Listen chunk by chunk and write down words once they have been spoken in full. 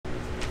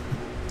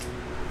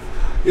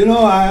You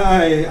know,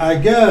 I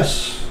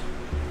guess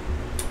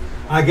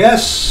I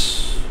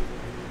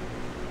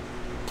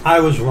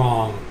was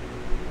wrong.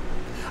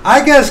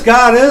 I guess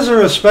God is a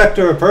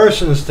respecter of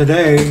persons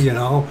today, you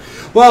know.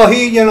 Well,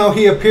 he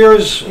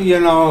appears,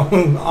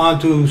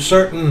 onto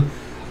certain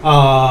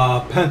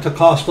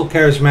Pentecostal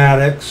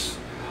charismatics.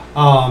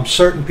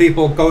 Certain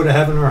people go to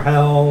heaven or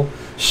hell.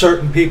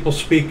 Certain people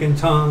speak in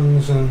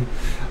tongues, and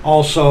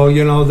also,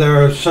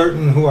 there are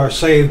certain who are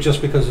saved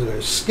just because of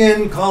their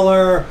skin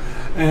color.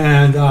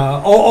 And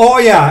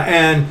yeah,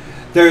 and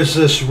there's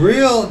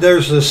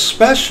this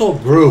special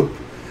group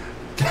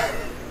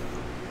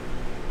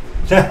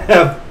that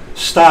have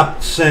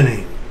stopped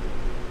sinning.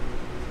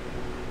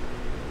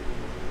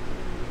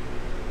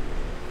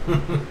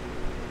 With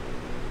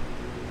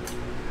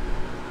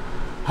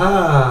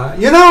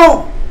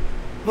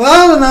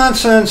all the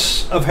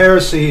nonsense of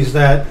heresies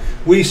that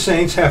we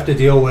saints have to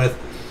deal with,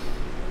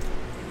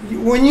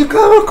 when you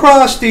come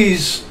across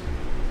these,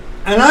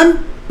 and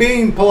I'm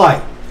being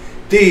polite,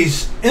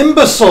 these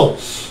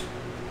imbeciles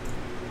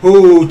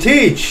who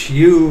teach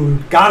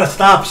you gotta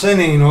stop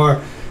sinning,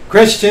 or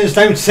Christians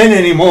don't sin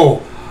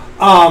anymore,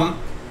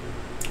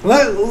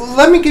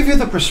 let me give you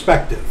the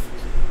perspective.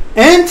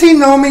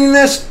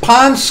 Antinomianist,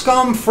 pond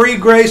scum, free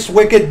grace,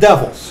 wicked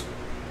devils.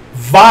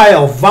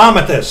 Vile,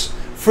 vomitous,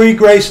 free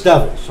grace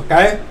devils,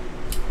 okay?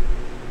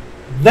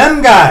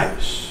 Them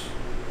guys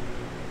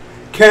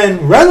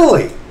can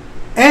readily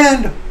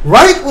and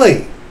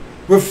rightly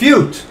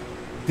refute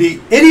the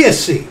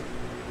idiocy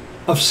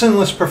of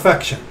sinless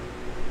perfection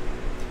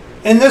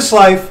in this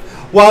life,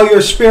 while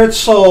your spirit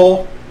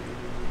soul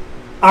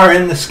are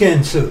in the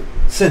sin suit.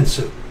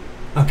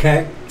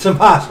 Okay? It's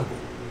impossible.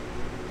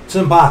 It's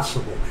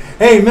impossible.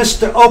 Hey,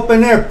 Mr.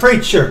 Open Air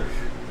Preacher,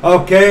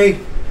 okay?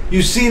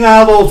 You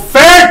senile old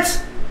ferret!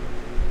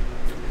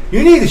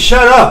 You need to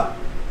shut up.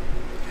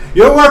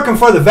 You're working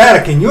for the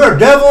Vatican. You're a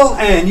devil,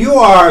 and you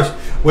are,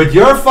 with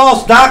your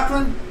false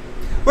doctrine.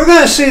 We're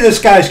going to see this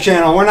guy's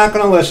channel. We're not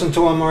going to listen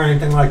to him or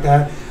anything like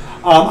that.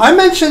 I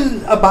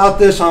mentioned about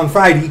this on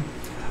Friday,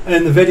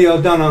 in the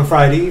video done on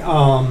Friday,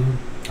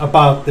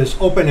 about this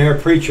open air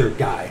preacher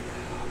guy.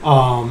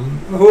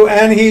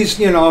 And he's,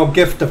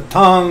 gift of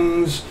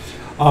tongues,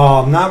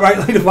 not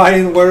rightly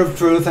dividing the word of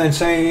truth, and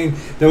saying,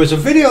 there was a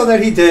video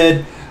that he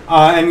did,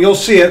 and you'll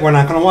see it. We're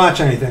not going to watch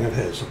anything of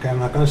his, okay? I'm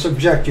not going to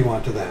subject you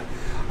onto that.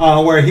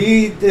 Where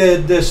he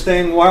did this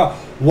thing,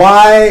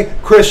 why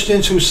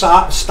Christians who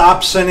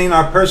stop sinning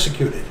are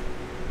persecuted.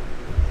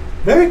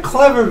 Very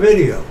clever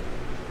video.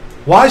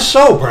 Why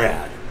so,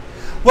 Brad?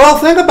 Well,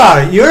 think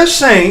about it. You're a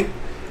saint,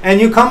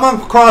 and you come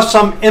across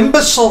some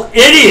imbecile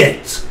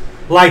idiot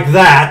like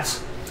that,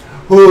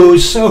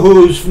 who's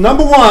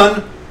number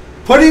one,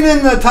 putting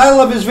in the title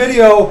of his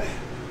video,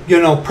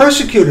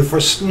 persecuted for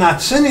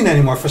not sinning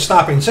anymore, for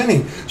stopping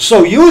sinning.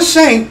 So you, a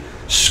saint,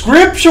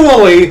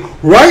 scripturally,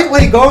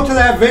 rightly go to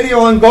that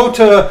video and go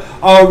to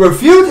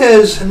refute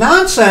his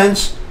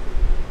nonsense.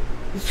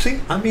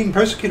 See, I'm being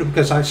persecuted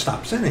because I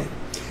stopped sinning.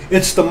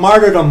 It's the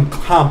martyrdom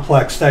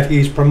complex that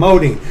he's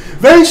promoting.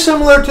 Very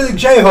similar to the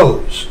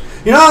Jehovah's.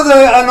 You know,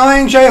 the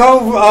annoying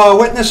Jehovah's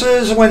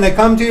Witnesses, when they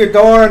come to your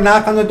door,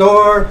 knock on the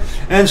door,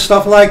 and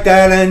stuff like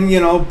that, and,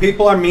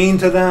 people are mean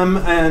to them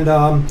and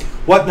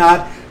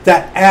whatnot.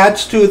 That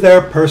adds to their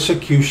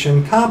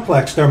persecution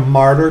complex, their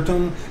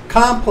martyrdom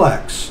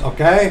complex,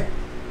 okay?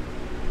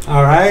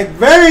 All right?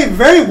 Very,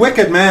 very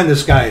wicked man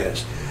this guy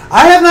is.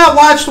 I have not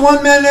watched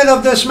 1 minute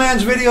of this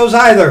man's videos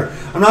either.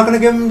 I'm not going to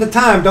give him the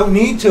time. Don't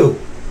need to,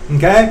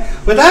 okay?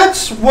 But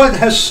that's what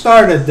has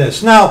started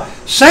this. Now,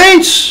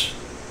 saints,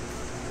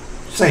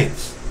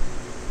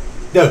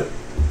 dude,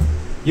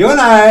 you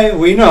and I,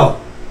 we know.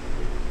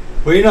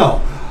 But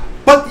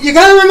you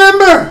got to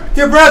remember,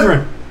 dear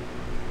brethren,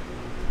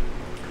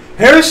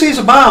 heresies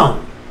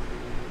abound.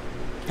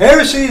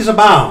 Heresies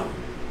abound.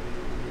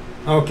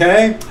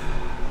 Okay?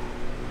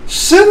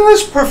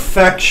 Sinless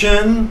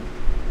perfection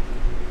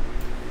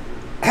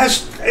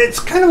it's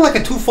kind of like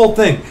a twofold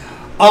thing.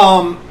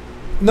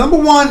 Number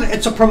one,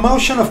 it's a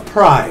promotion of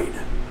pride.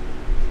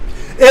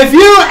 If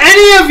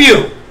any of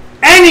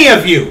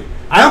you,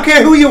 I don't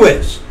care who you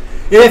is,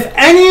 if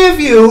any of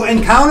you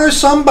encounter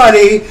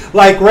somebody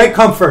like Ray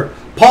Comfort,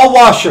 Paul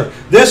Washer,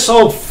 this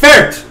old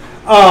ferret,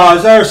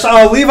 there's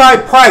Levi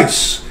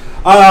Price,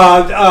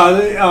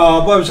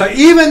 what was that?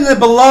 Even the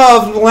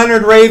beloved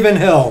Leonard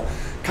Ravenhill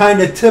kind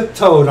of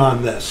tiptoed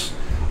on this.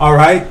 All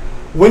right?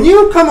 When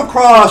you come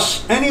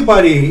across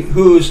anybody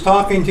who's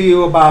talking to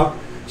you about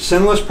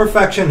sinless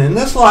perfection in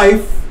this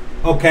life,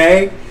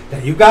 okay,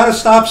 that you got to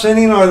stop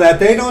sinning or that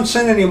they don't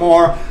sin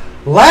anymore,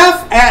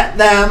 laugh at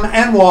them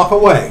and walk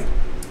away.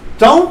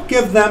 Don't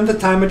give them the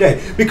time of day.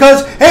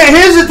 Because, hey,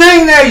 here's the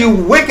thing there, you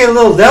wicked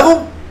little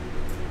devil.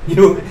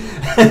 So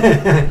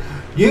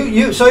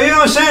you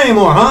don't sin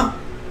anymore, huh?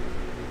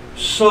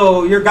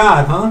 So you're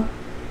God, huh?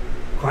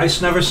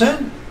 Christ never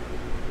sinned?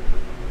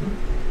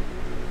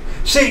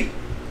 See,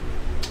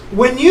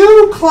 when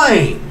you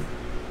claim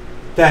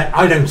that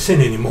I don't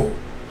sin anymore,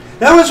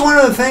 That was one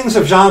of the things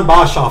of John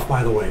Boshoff,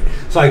 by the way.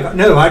 It's like,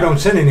 no, I don't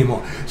sin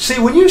anymore. See,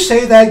 when you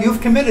say that,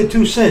 you've committed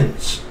two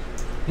sins.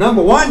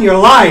 Number one, you're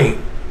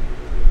lying.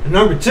 And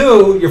number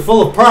two, you're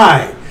full of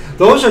pride.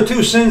 Those are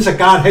two sins that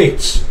God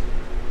hates.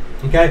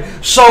 Okay?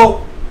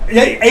 So,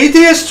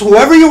 atheists,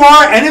 whoever you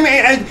are, enemy,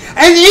 and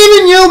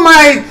even you,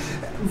 my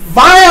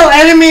vile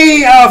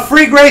enemy,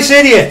 free grace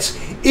idiots,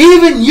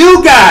 even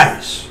you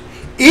guys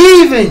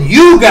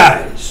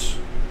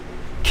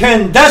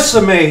can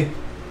decimate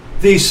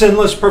the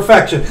sinless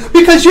perfection,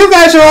 because you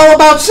guys are all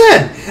about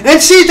sin.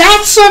 And see,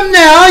 that's something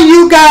now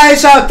you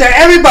guys out there,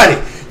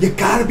 everybody, you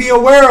got to be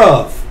aware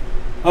of.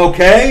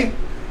 Okay?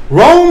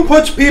 Rome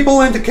puts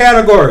people into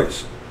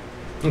categories.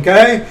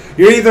 Okay?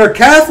 You're either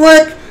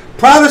Catholic,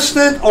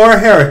 Protestant, or a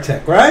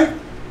heretic, right?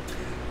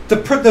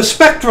 The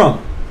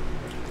spectrum.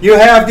 You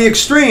have the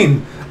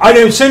extreme. I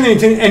don't sin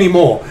anything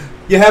anymore.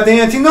 You have the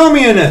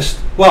antinomianist.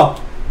 Well,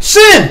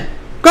 sin.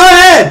 Go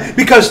ahead.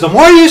 Because the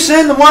more you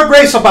sin, the more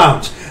grace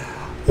abounds.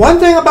 One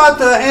thing about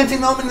the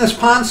antinomianist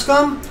pond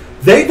scum,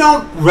 they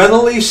don't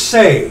readily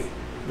say,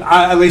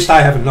 at least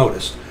I haven't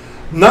noticed,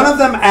 none of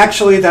them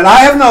actually that I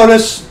have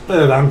noticed,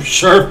 I'm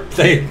sure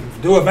they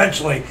do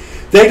eventually,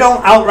 they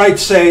don't outright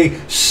say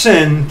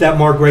sin that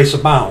more grace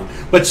abound.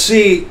 But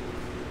see,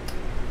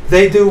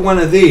 they do one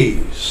of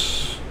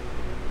these.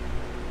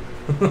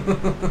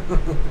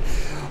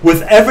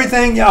 With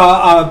everything,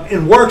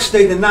 in works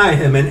they deny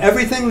him, and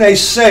everything they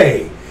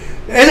say.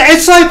 And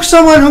it's like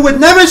someone who would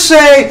never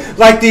say,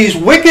 like these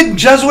wicked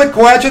Jesuit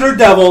coadjutor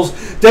devils,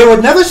 they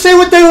would never say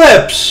with their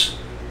lips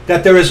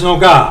that there is no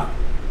God.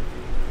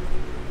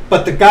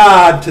 But the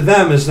God to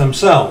them is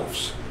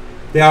themselves.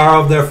 They are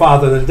of their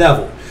father, the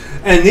devil.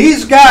 And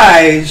these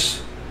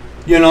guys,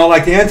 you know,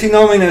 like the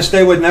antinomianists,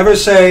 they would never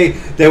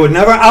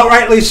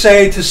outrightly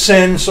say to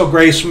sin so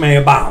grace may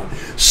abound.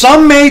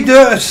 Some might do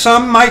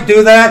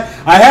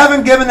that. I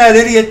haven't given that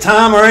idiot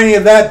Tom or any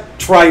of that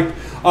tripe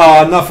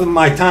enough of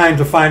my time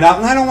to find out,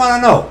 and I don't want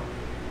to know.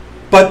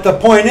 But the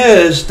point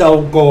is,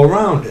 they'll go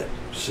around it,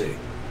 see.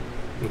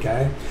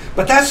 Okay?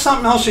 But that's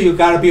something else that you've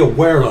got to be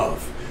aware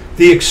of.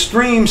 The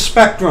extreme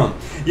spectrum.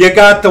 You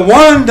got the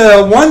one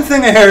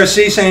thing of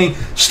heresy saying,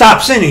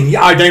 stop sinning.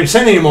 I don't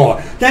sin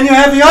anymore. Then you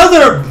have the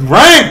other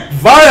rank,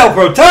 vile,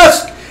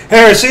 grotesque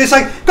heresy. It's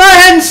like, go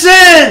ahead and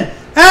sin.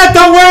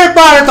 Don't worry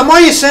about it. The more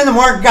you sin, the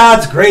more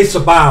God's grace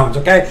abounds.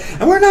 Okay?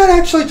 And we're not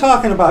actually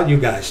talking about you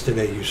guys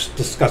today, you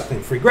disgusting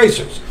free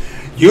gracers.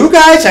 You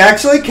guys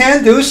actually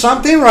can do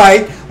something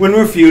right when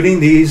refuting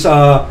these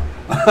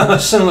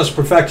sinless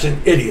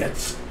perfection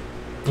idiots.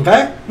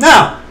 Okay?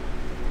 Now,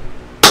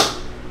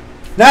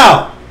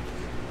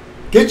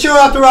 get your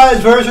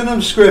authorized version of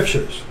the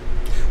scriptures.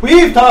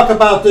 We've talked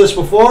about this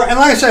before, and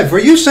like I said, for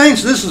you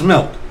saints, this is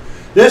milk.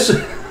 This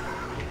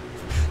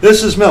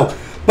is milk.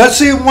 But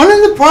see, one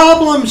of the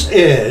problems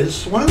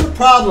is when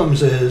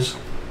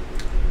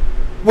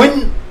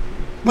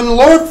the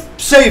Lord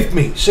saved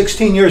me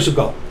 16 years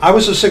ago, I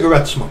was a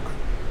cigarette smoker.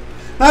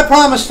 And I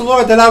promised the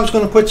Lord that I was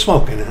going to quit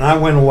smoking, and I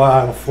went a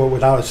while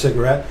without a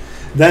cigarette.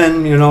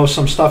 Then, you know,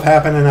 some stuff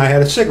happened, and I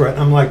had a cigarette,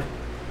 and I'm like,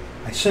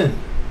 I sinned.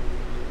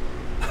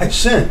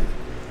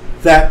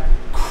 That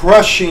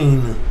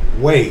crushing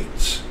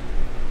weight.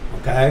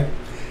 Okay?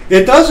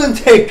 It doesn't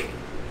take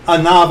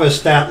a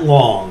novice that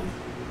long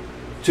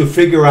to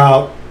figure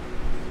out,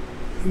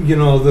 you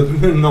know,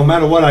 no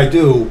matter what I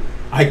do,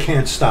 I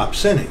can't stop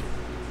sinning.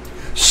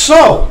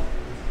 So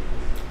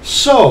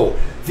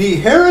the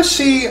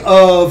heresy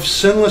of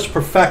sinless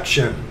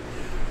perfection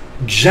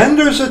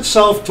genders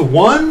itself to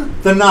one,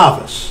 the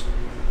novice.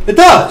 It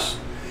does.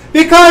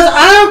 Because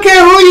I don't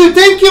care who you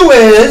think you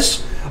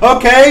is,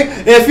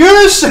 okay, if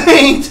you're a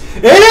saint,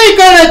 it ain't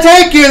going to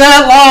take you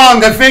that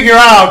long to figure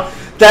out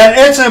that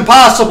it's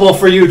impossible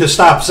for you to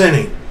stop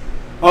sinning.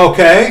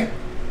 Okay?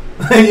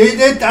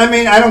 I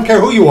mean, I don't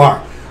care who you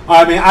are.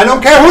 I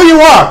don't care who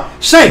you are.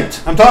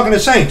 Saint. I'm talking to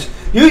saints.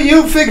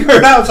 You figure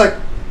it out. It's like,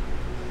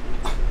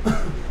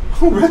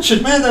 oh,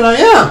 wretched man that I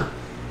am.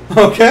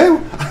 Okay?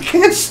 I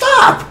can't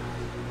stop.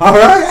 All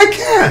right? I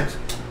can't.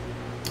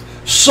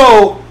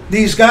 So,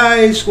 these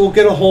guys will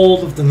get a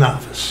hold of the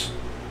novice.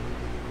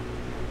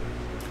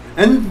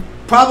 And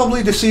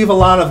probably deceive a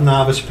lot of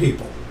novice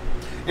people.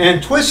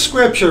 And twist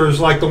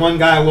scriptures like the one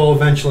guy we'll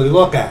eventually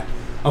look at.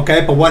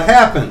 Okay? But what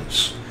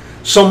happens?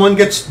 Someone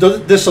gets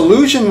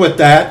disillusioned with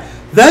that.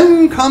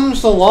 Then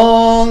comes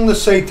along the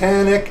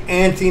satanic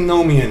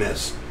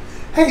antinomianist.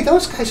 Hey,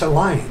 those guys are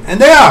lying. And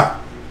they are.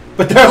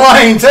 But they're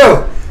lying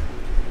too.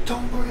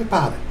 Don't worry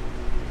about it.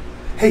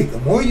 Hey, the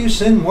more you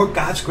sin, the more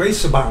God's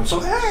grace abounds.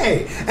 So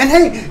hey, and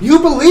hey, you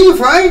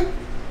believe, right?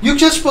 You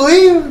just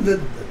believe.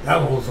 The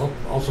devils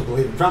also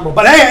believe and tremble.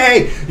 But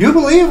hey, you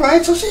believe,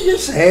 right? So you're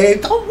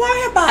saved. Don't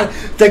worry about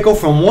it. They go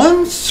from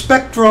one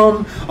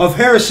spectrum of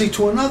heresy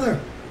to another.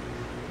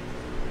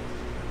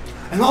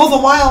 And all the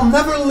while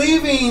never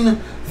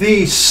leaving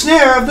the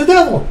snare of the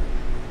devil.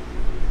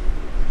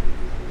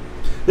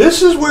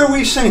 This is where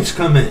we saints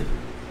come in.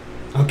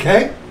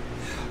 Okay?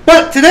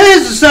 But today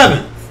is the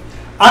 7th.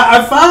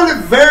 I found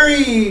it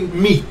very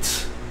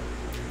meet,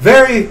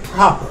 very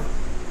proper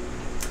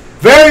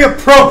Very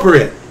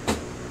appropriate.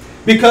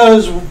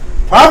 Because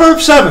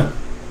Proverbs 7,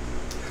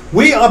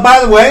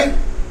 by the way,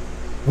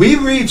 we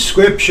read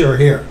scripture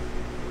here.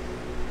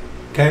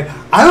 Okay?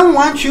 I don't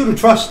want you to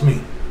trust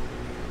me.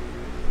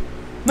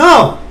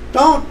 No,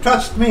 don't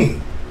trust me.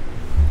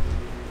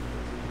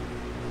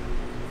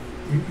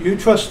 You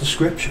trust the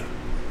scripture.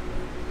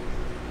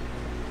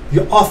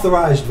 The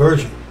authorized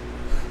version.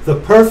 The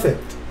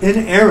perfect,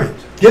 inerrant,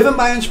 given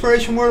by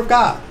inspiration word of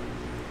God.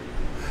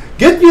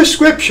 Get your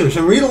scriptures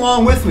and read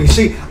along with me.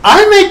 See,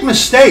 I make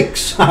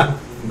mistakes. I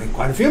make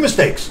quite a few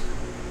mistakes.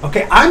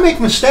 Okay, I make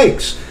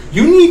mistakes.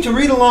 You need to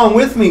read along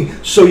with me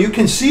so you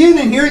can see it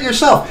and hear it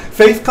yourself.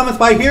 Faith cometh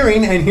by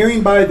hearing, and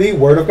hearing by the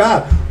word of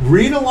God.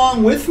 Read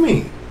along with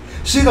me.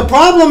 See, the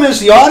problem is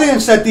the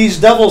audience that these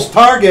devils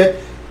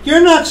target,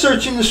 you're not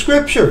searching the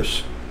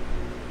scriptures.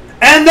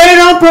 And they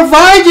don't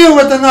provide you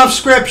with enough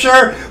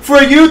scripture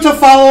for you to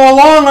follow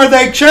along, or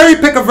they cherry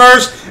pick a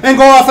verse and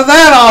go off of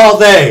that all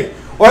day.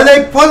 Or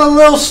they put a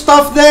little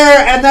stuff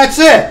there and that's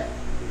it.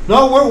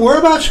 No, we're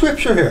about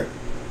scripture here.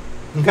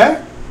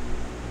 Okay?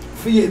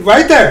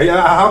 Right there,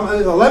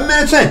 11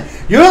 minutes in.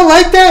 You don't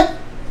like that?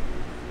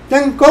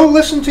 Then go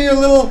listen to your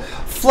little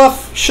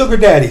fluff sugar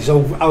daddies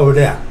over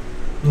there.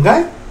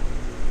 Okay?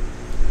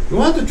 You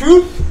want the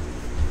truth?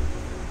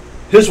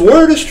 His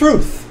word is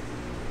truth.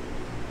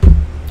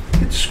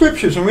 Get the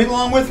scriptures and read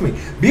along with me.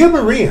 Be a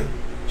Berean.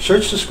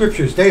 Search the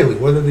scriptures daily,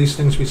 whether these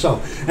things be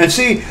so. And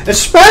see,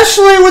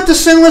 especially with the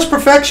sinless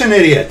perfection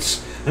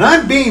idiots, and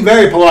I'm being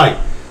very polite,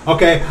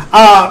 okay?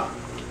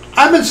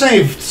 I've been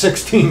saved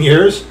 16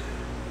 years.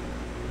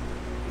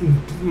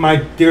 My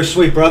dear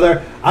sweet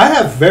brother, I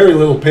have very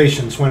little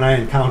patience when I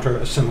encounter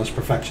a sinless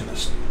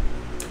perfectionist.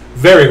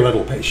 Very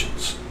little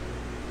patience.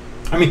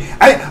 I mean,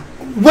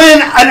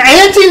 when an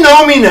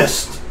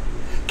antinomist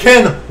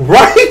can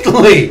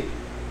rightly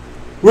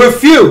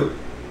refute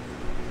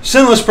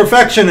sinless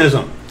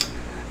perfectionism,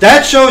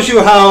 that shows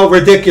you how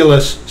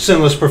ridiculous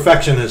sinless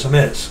perfectionism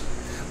is.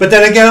 But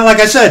then again,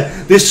 like I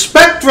said, the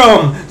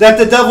spectrum that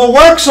the devil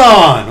works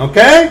on,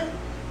 okay?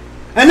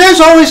 And there's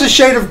always a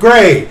shade of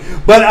gray.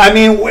 But I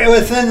mean,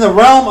 within the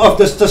realm of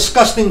this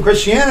disgusting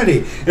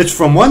Christianity, it's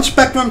from one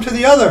spectrum to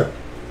the other.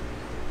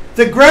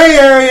 The gray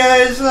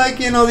area is like,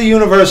 the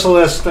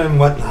universalist and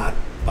whatnot.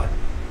 But,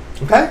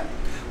 okay?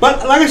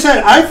 But like I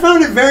said, I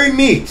found it very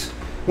meet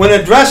when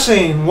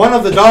addressing one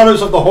of the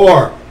daughters of the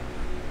whore.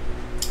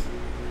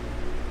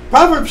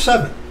 Proverbs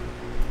 7.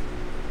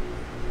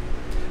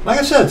 Like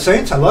I said,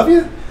 saints, I love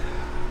you.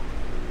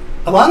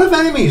 A lot of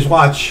enemies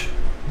watch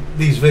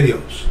these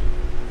videos.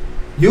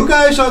 You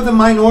guys are the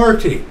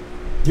minority.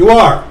 You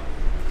are.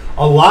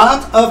 A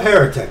lot of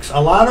heretics, a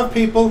lot of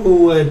people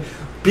who would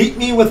beat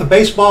me with a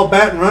baseball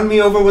bat and run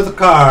me over with a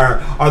car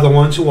are the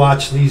ones who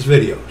watch these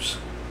videos.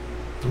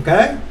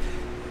 Okay?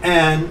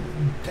 And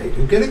they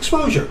do get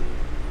exposure.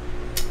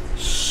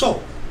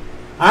 So,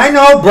 I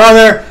know,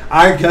 brother,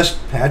 I just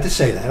had to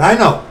say that. I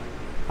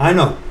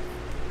know.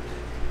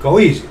 Go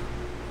easy.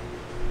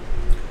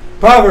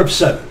 Proverbs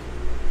 7.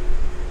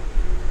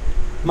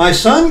 My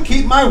son,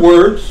 keep my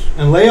words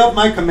and lay up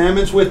my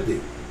commandments with thee.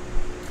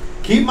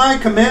 Keep my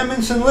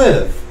commandments and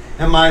live,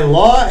 and my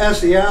law as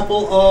the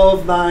apple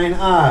of thine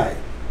eye.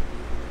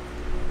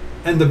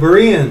 And the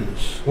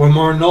Bereans were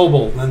more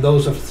noble than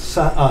those of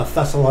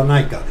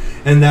Thessalonica,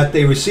 in that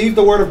they received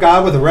the word of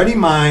God with a ready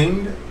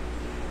mind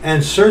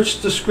and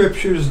searched the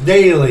scriptures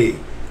daily,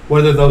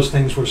 whether those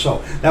things were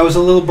so. That was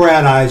a little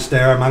Brad eyes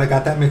there. I might have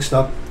got that mixed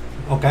up.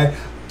 Okay?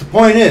 The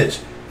point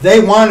is, they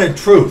wanted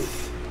truth.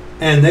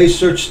 And they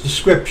searched the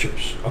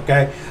scriptures,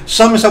 okay?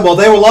 Some said, well,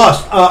 they were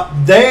lost.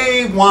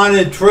 They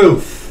wanted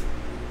truth.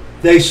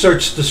 They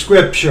searched the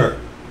scripture,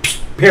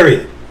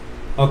 period.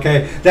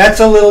 Okay? That's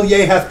a little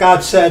yea hath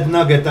God said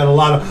nugget that a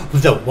lot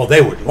of, well,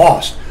 they were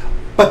lost.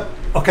 But,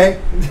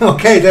 okay,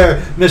 there,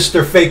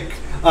 Mr. Fake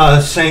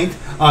Saint,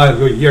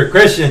 you're a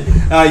Christian.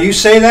 You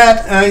say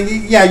that?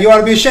 Yeah, you ought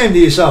to be ashamed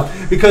of yourself.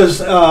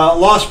 Because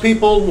lost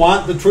people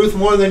want the truth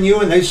more than you,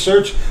 and they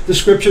search the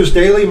scriptures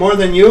daily more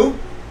than you.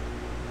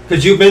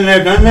 Because you've been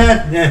there, done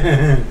that?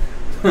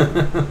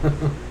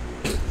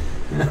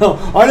 No,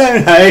 I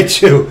don't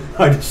hate you.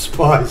 I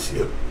despise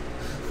you.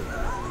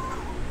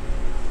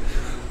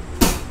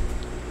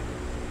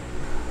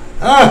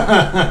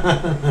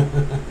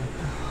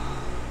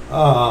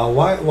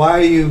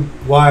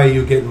 Why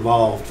you get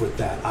involved with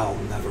that? I'll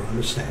never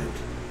understand.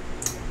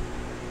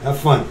 Have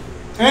fun.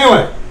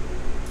 Anyway,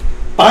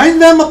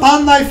 bind them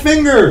upon thy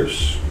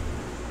fingers.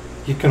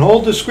 You can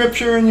hold the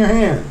scripture in your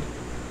hand.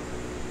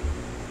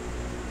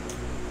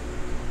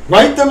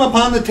 Write them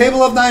upon the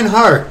table of thine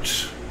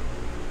heart.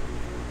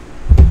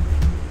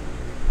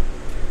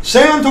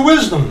 Say unto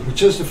wisdom,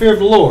 which is the fear of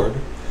the Lord,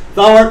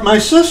 thou art my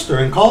sister,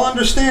 and call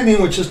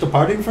understanding, which is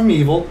departing from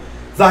evil,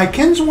 thy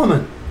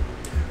kinswoman.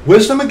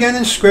 Wisdom, again,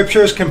 in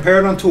Scripture is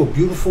compared unto a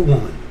beautiful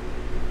woman.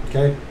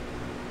 Okay?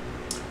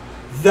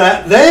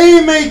 That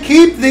they may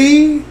keep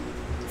thee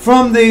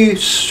from the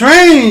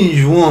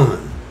strange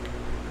woman.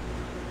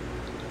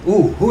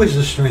 Ooh, who is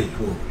the strange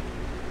woman?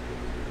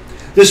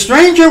 The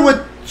stranger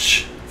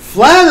which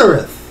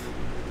flattereth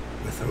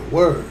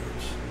words.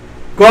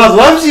 God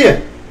loves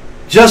you.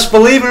 Just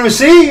believe and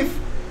receive.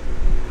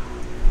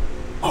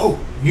 Oh,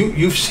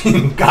 you've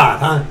seen God,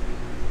 huh?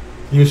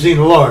 You've seen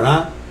the Lord,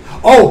 huh?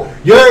 Oh,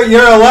 you're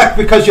elect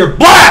because you're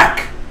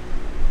black.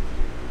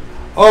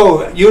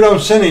 Oh, you don't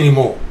sin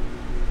anymore.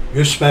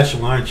 You're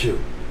special, aren't you?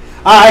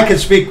 I can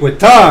speak with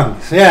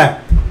tongues.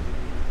 Yeah.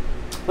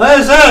 Like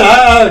I said,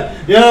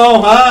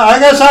 I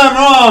guess I'm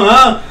wrong,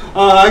 huh?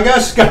 I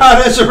guess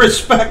God is a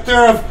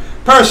respecter of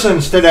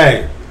persons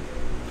today.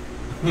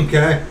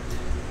 Okay.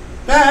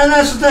 And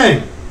that's the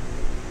thing.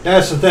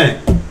 That's the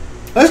thing.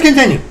 Let's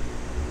continue.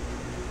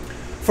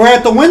 For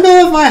at the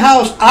window of my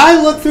house,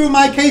 I look through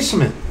my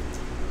casement.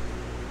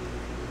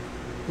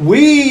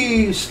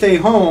 We stay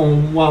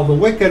home while the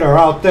wicked are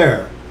out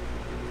there.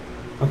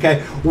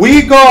 Okay.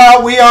 We go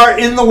out, we are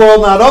in the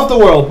world, not of the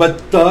world.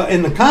 But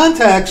in the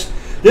context,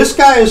 this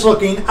guy is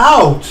looking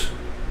out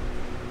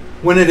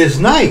when it is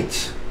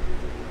night.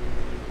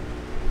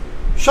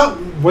 How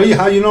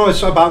you know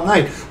it's about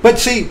night? But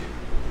see,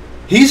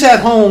 he's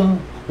at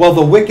home while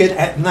the wicked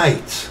at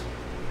night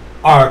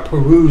are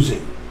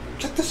perusing.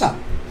 Check this out.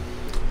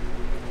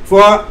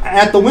 For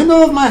at the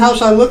window of my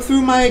house I looked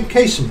through my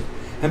casement,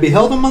 and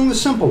beheld among the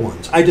simple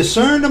ones. I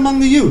discerned among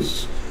the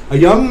youths a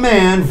young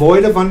man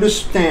void of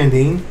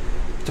understanding,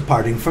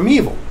 departing from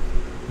evil.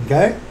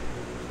 Okay?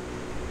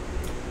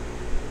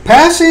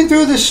 Passing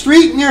through the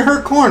street near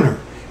her corner,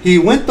 he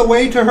went the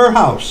way to her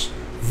house.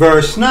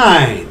 Verse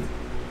 9.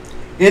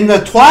 In the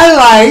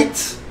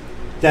twilight,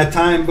 that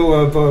time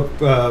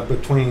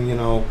between,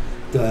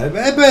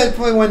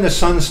 when the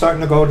sun's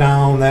starting to go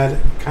down, that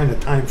kind of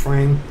time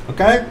frame,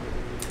 okay?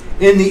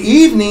 In the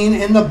evening,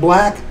 in the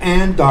black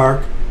and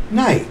dark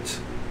night.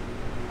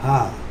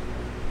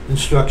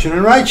 Instruction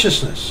in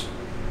righteousness.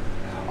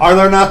 Are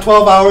there not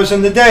 12 hours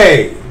in the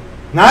day?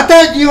 Not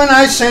that you and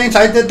I, saints,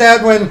 I did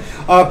that when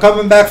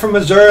coming back from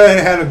Missouri.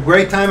 I had a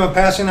great time of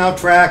passing out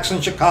tracts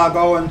in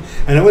Chicago, and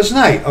it was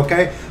night,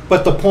 okay?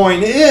 But the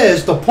point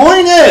is,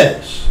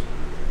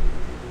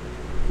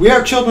 we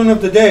are children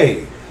of the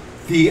day.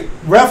 The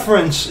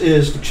reference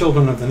is the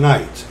children of the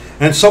night.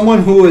 And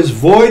someone who is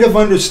void of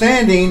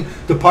understanding,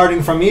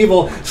 departing from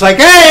evil, it's like,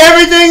 hey,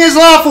 everything is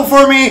lawful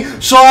for me,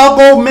 so I'll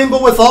go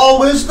mingle with all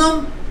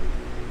wisdom.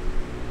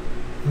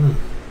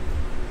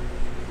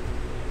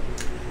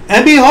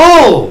 And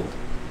behold,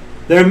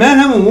 there met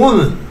him a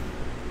woman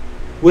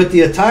with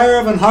the attire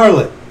of an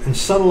harlot and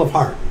subtle of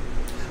heart.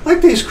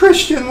 Like these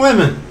Christian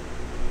women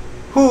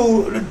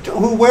who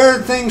wear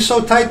things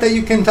so tight that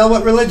you can tell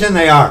what religion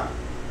they are.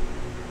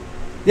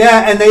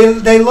 Yeah, and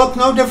they look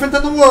no different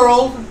than the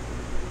world,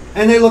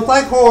 and they look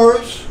like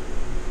whores.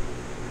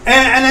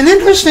 And an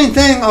interesting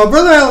thing,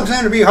 Brother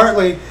Alexander B.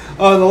 Hartley,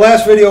 the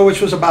last video, which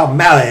was about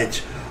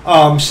marriage,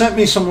 sent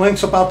me some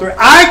links about their...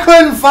 I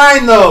couldn't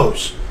find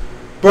those,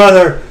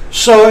 brother.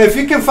 So if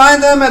you can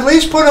find them, at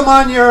least put them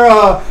on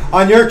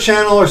your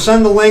channel, or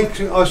send the link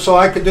so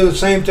I could do the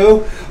same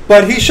too.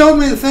 But he showed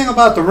me the thing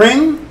about the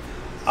ring,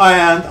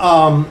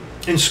 and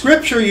in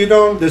Scripture you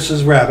don't. This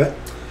is Rabbit.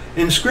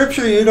 In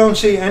Scripture you don't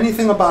see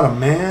anything about a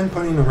man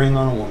putting a ring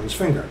on a woman's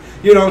finger.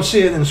 You don't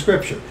see it in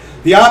Scripture.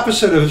 The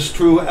opposite is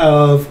true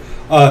of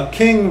a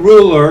king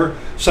ruler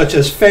such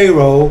as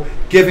Pharaoh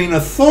giving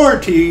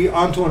authority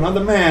onto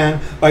another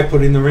man by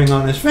putting the ring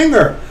on his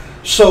finger.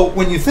 So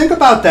when you think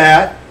about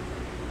that,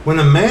 when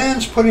a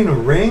man's putting a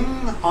ring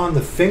on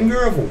the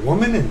finger of a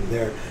woman in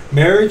their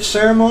marriage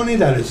ceremony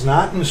that is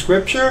not in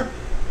Scripture,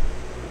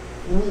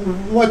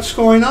 what's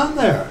going on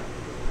there?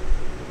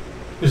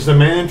 Is the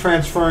man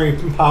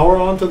transferring power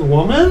onto the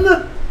woman?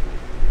 Like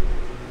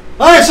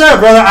I said,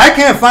 brother, I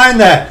can't find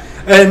that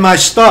in my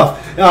stuff.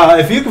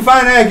 If you can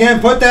find that again,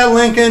 put that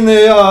link in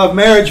the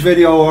marriage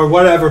video or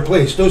whatever,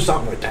 please. Do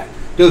something with that.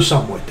 Do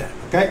something with that.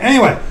 Okay?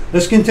 Anyway,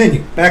 let's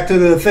continue. Back to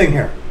the thing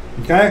here.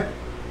 Okay?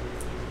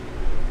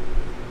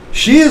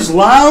 She is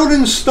loud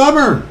and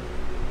stubborn.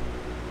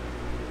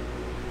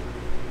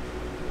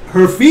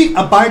 Her feet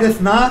abideth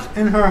not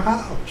in her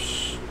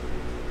house.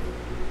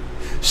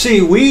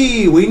 See,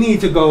 we need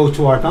to go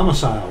to our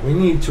domicile. We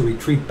need to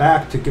retreat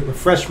back to get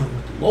refreshment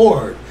with the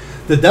Lord.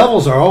 The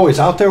devils are always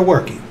out there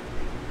working.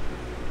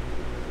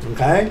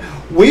 Okay?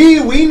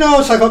 We know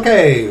it's like,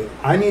 okay,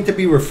 I need to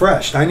be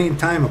refreshed. I need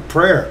time of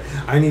prayer.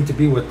 I need to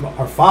be with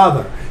our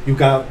Father. You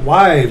got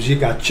wives, you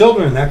got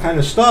children, that kind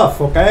of stuff,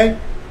 okay?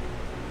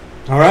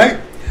 All right?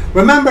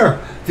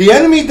 Remember, the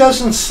enemy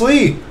doesn't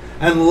sleep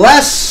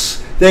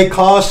unless they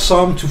cause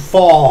some to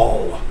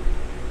fall.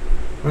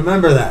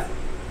 Remember that.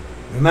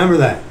 Remember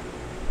that.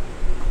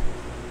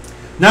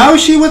 Now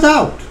is she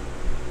without,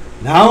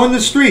 now in the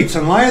streets,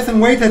 and lieth in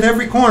wait at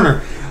every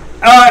corner.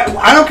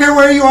 I don't care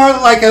where you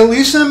are, like at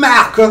least in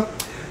America,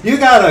 you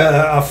got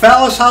a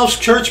phallus house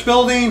church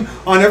building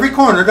on every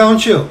corner,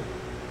 don't you?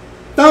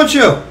 Don't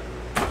you?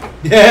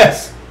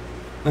 Yes.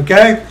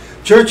 Okay?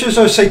 Churches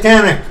are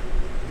satanic.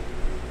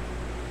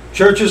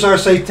 Churches are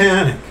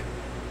satanic.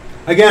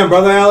 Again,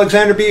 Brother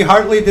Alexander B.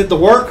 Hartley did the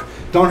work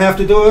Don't have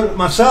to do it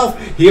myself.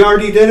 He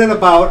already did it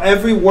about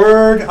every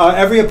word,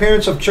 every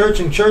appearance of church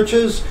in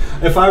churches.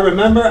 If I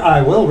remember,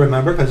 I will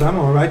remember because I'm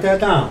going to write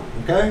that down.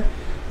 Okay,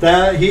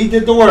 that he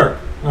did the work.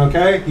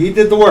 Okay, he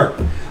did the work.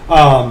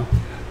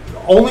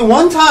 Only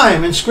one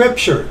time in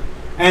Scripture,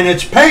 and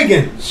it's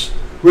pagans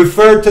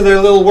referred to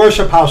their little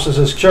worship houses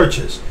as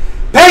churches.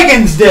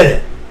 Pagans did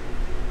it.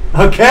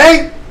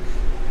 Okay,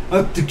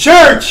 the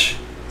church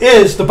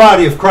is the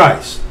body of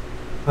Christ.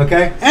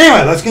 Okay.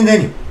 Anyway, let's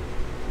continue.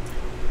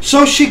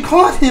 So she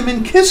caught him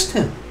and kissed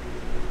him,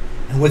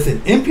 and with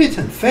an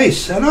impudent face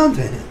said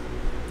unto him,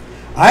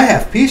 I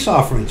have peace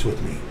offerings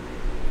with me.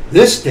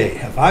 This day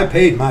have I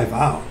paid my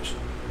vows.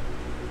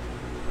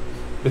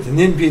 With an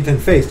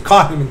impudent face,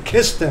 caught him and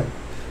kissed him.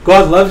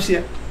 God loves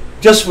you.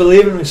 Just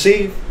believe and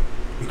receive.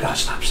 You got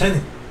to stop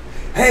sinning.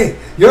 Hey,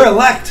 you're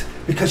elect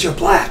because you're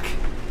black.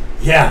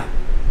 Yeah.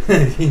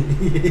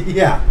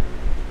 Yeah.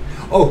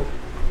 Oh,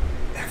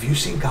 have you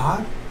seen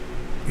God?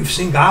 You've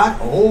seen God?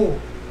 Oh.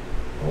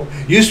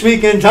 You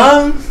speak in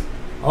tongues?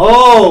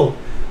 Oh.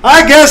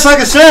 I guess, like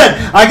I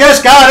said, I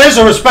guess God is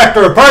a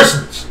respecter of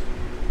persons.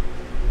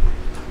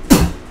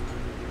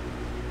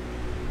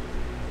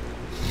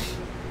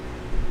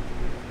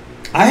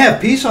 I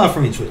have peace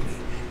offerings with me.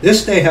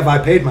 This day have I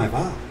paid my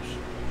vows.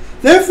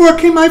 Therefore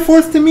came I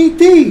forth to meet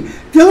thee,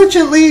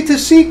 diligently to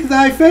seek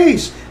thy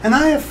face, and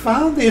I have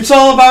found thee. It's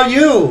all about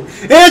you.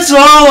 It's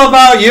all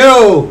about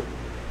you.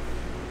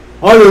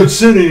 I don't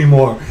sin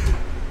anymore.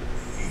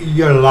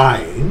 You're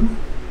lying,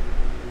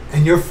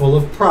 and you're full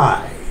of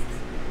pride.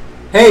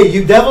 Hey,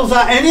 you devils,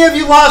 any of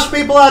you lost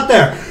people out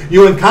there,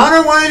 you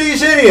encounter one of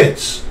these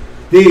idiots,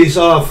 these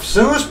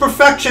sinless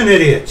perfection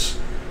idiots.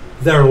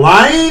 They're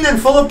lying and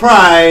full of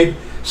pride.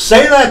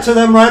 Say that to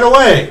them right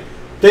away.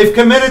 They've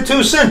committed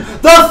two sins.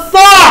 The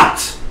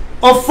thought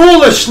of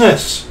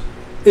foolishness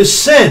is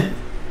sin.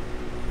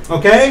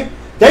 Okay?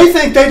 They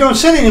think they don't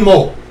sin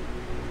anymore.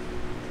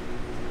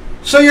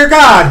 So you're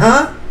God,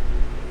 huh?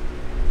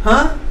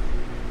 Huh?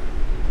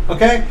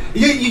 Okay?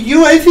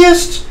 You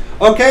atheists?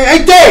 Okay?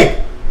 Hey,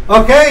 Dave!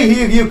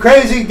 Okay? You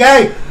crazy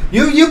guy.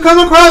 You come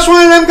across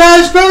one of them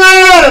guys, go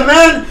right at him,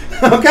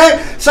 man.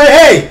 Okay? Say,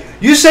 hey,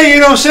 you say you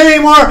don't sin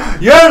anymore,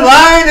 you're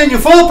lying and you're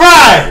full of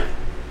pride.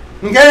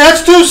 Okay?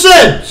 That's two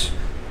sins.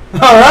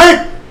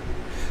 Alright?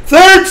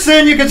 Third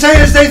sin you can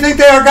say is they think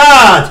they are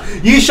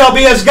gods. Ye shall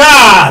be as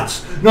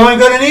gods, knowing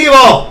good and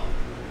evil.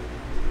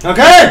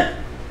 Okay?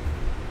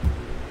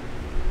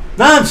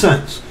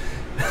 Nonsense.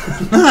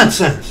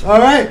 Nonsense.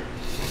 Alright?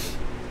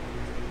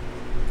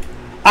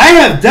 I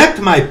have decked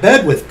my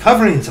bed with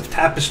coverings of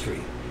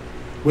tapestry,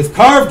 with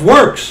carved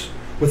works,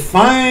 with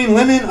fine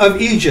linen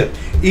of Egypt.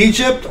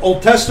 Egypt,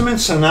 Old Testament,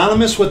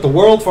 synonymous with the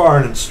world for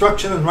our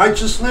instruction in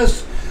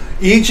righteousness.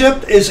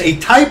 Egypt is a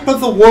type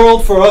of the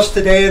world for us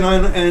today in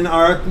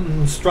our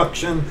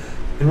instruction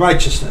in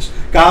righteousness.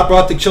 God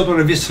brought the children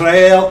of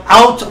Israel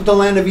out of the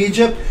land of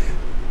Egypt.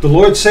 The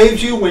Lord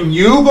saves you when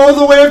you go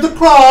the way of the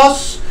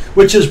cross,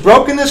 which is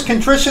brokenness,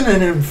 contrition,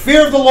 and in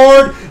fear of the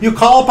Lord, you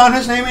call upon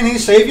His name and He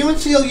save you and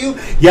seal you.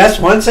 Yes,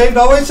 once saved,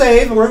 always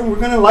saved. We're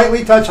going to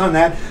lightly touch on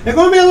that. There are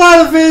going to be a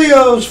lot of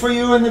videos for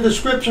you in the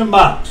description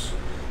box.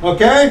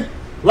 Okay?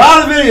 A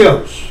lot of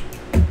videos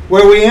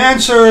where we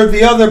answer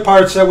the other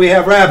parts that we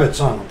have rabbits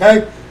on. Okay?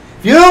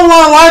 If you don't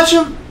want to watch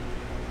them,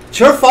 it's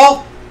your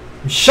fault.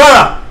 Shut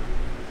up.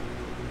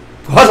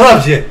 God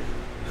loves you.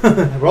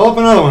 Roll up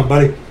another one,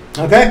 buddy.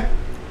 Okay?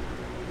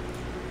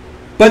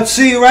 But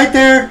see, right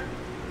there,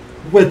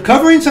 with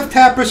coverings of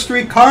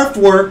tapestry, carved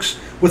works,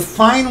 with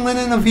fine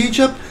linen of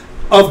Egypt,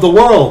 of the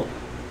world.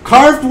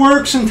 Carved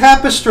works and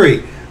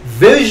tapestry.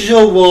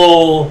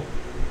 Visual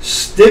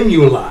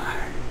stimuli.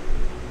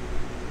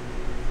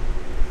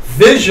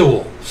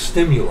 Visual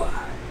stimuli.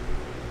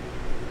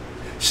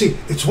 See,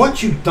 it's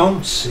what you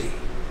don't see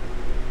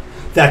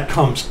that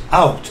comes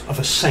out of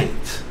a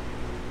saint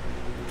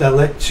that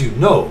lets you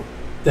know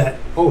that,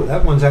 oh,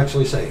 that one's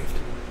actually saved.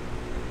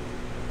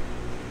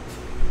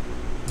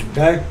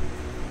 Okay?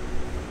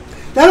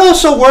 That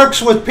also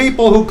works with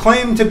people who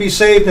claim to be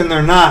saved and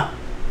they're not.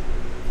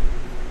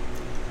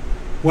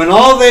 When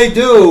all they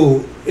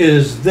do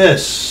is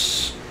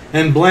this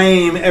and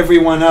blame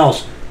everyone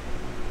else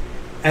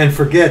and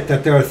forget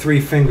that there are three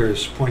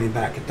fingers pointing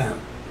back at them.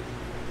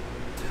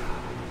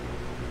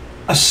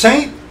 A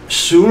saint,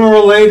 sooner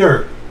or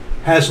later,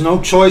 has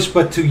no choice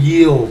but to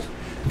yield.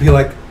 Be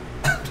like,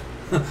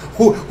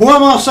 who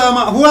else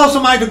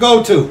am I to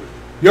go to?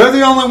 You're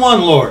the only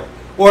one, Lord.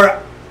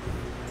 Or,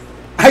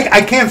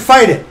 I can't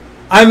fight it.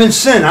 I'm in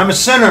sin. I'm a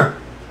sinner.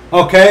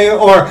 Okay?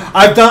 Or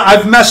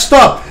I've messed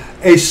up.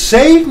 A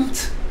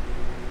saint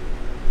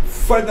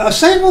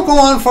will go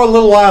on for a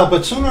little while,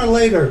 but sooner or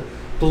later,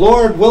 the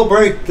Lord will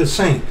break the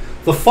saint.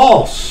 The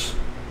false,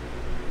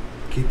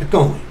 keep it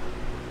going.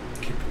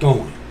 Keep it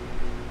going.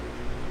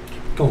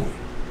 Keep it going.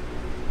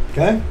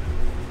 Okay?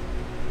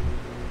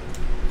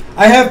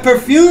 I have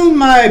perfumed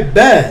my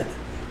bed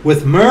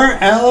with myrrh,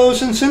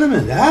 aloes, and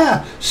cinnamon.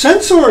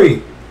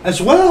 Sensory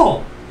as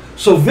well.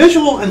 So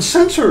visual and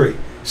sensory.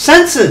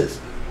 Senses.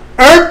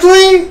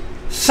 Earthly,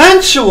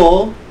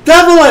 sensual,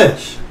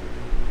 Devilish.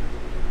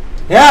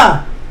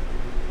 Yeah.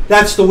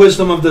 That's the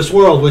wisdom of this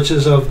world, which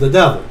is of the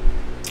devil.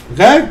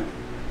 Okay?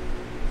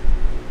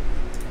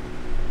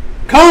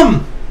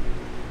 Come.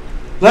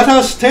 Let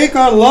us take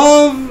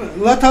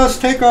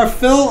our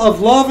fill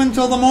of love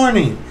until the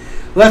morning.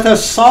 Let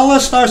us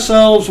solace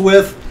ourselves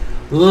with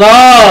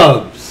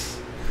loves.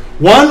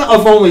 One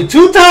of only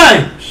 2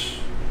 times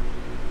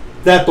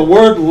that the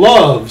word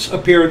loves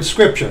appear in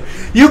Scripture.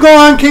 You go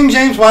on King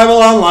James Bible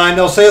Online,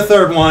 they'll say a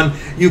third one.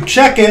 You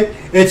check it,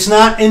 it's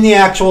not in the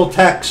actual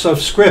text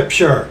of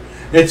Scripture.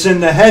 It's in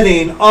the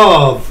heading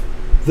of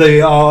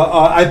the,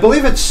 I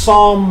believe it's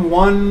Psalm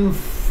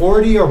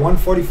 140 or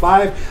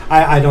 145.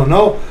 I don't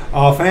know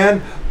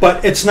offhand,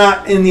 but it's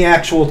not in the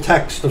actual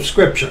text of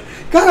Scripture.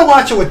 Gotta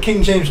watch it with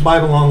King James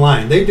Bible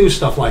Online. They do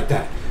stuff like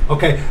that.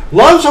 Okay,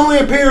 loves only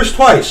appears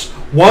twice.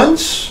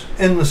 Once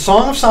in the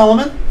Song of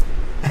Solomon,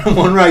 and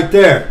one right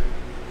there.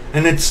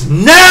 And it's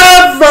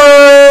never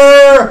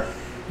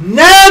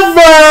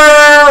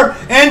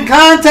in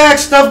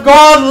context of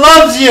God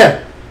loves you.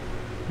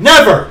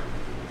 Never.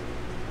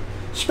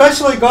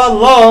 Especially God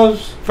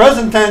loves,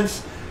 present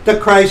tense, the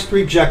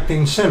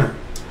Christ-rejecting sinner.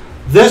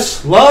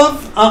 This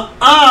love,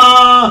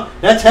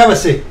 that's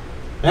heresy.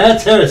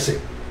 That's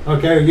heresy.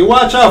 Okay, you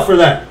watch out for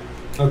that.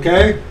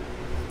 Okay?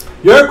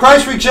 You're a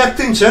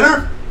Christ-rejecting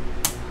sinner?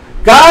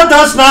 God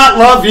does not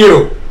love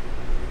you.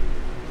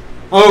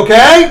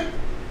 Okay?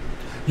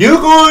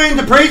 You're going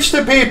to preach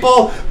to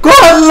people,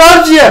 God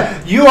loves you.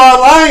 You are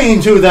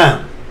lying to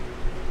them.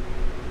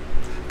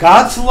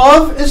 God's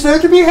love is there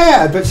to be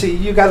had. But see,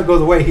 you got to go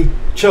the way He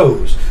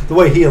chose, the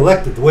way He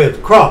elected, the way of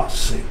the cross.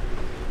 See?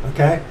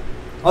 Okay?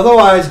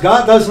 Otherwise,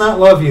 God does not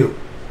love you.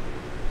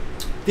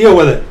 Deal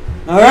with it.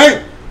 All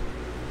right?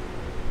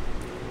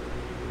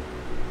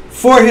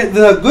 For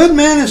the good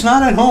man is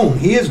not at home.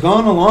 He has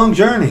gone a long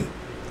journey.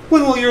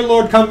 When will your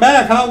Lord come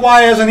back?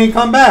 Why hasn't He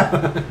come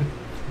back?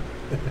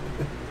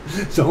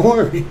 Don't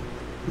worry.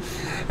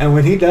 And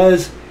when He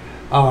does,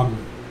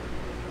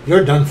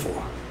 you're done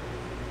for.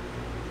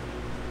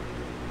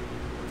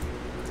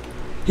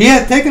 He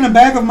had taken a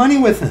bag of money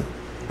with him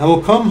and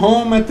will come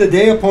home at the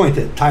day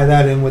appointed. Tie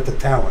that in with the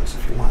talents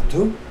if you want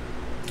to.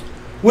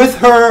 With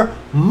her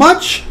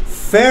much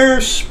fair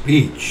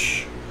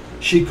speech,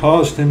 she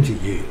caused him to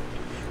yield.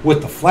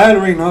 With the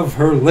flattering of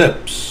her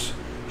lips,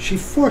 she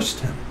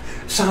forced him.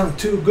 Sounded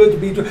too good to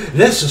be true.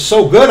 This is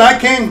so good, I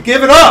can't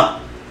give it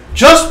up.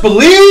 Just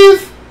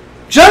believe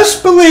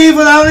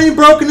without any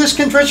brokenness,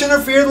 contrition,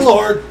 or fear of the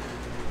Lord.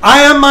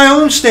 I am my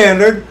own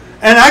standard,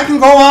 and I can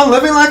go on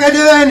living like I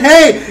did. And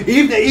hey,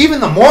 even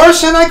the more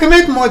sin I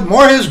commit, the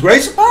more His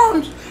grace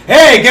abounds.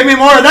 Hey, give me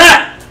more of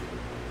that.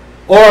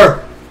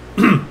 Or,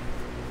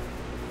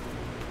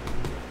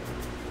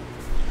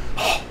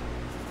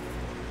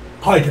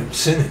 I don't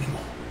sin anymore.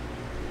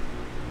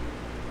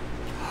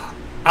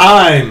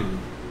 I'm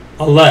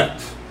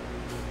elect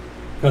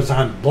because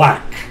I'm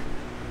black.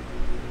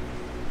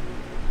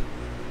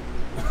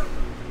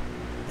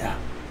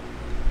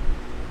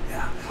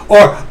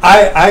 Or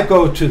I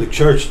go to the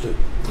church that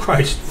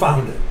Christ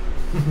founded.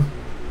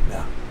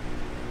 Yeah.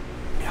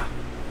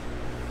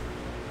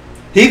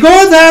 He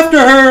goeth after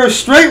her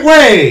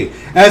straightway,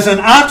 as an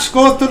ox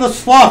goeth to the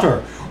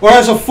slaughter, or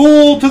as a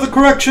fool to the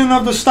correction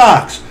of the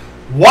stocks.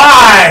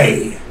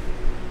 Why?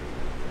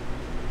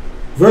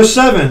 Verse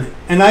 7,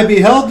 and I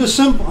beheld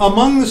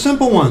among the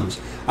simple ones.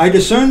 I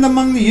discerned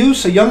among the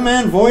youths a young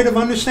man void of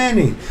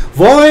understanding,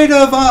 void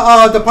of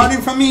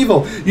departing from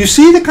evil. You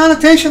see the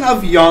connotation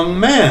of young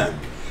man.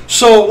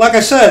 So, like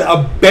I said,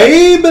 a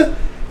babe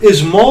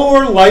is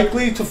more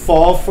likely to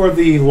fall for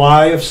the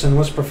lie of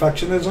sinless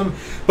perfectionism.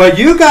 But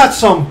you got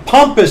some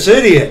pompous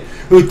idiot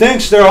who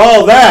thinks they're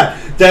all that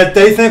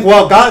they think,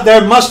 well, God,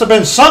 there must have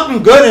been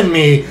something good in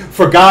me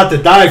for God to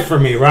die for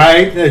me,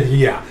 right?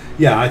 Yeah,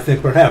 I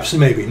think perhaps,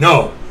 maybe,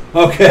 no.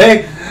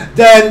 Okay?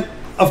 Then,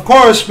 of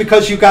course,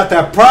 because you got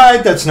that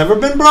pride that's never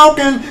been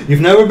broken, you've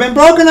never been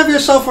broken of your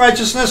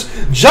self-righteousness,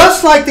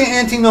 just like the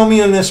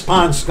antinomianist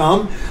pond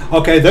scum.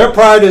 Okay, their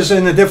pride is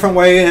in a different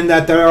way in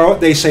that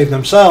they save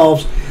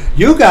themselves.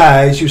 You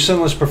guys, you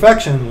sinless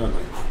perfection, are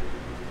like,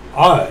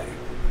 I'm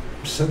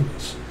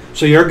sinless.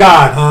 So you're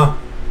God, huh?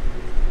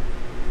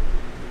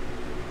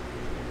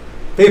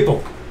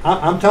 People,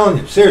 I'm telling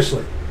you,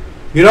 seriously.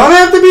 You don't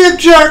have to be a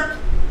jerk.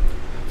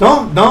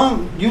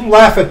 Don't you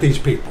laugh at these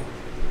people.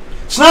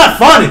 It's not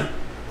funny.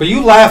 But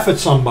you laugh at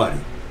somebody.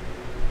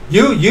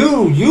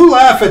 You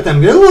laugh at them.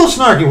 Get a little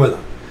snarky with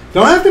them.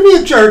 Don't have to be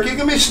a jerk. You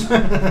can be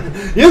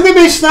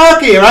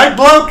snarky, right,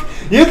 bloke?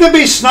 You can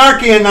be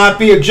snarky and not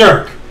be a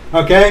jerk.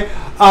 Okay?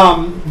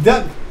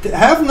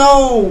 Have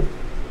no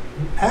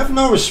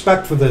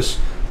respect for this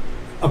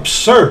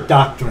absurd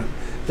doctrine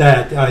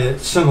that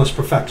sinless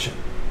perfection.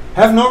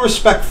 Have no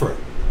respect for it.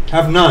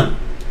 Have none.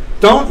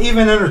 Don't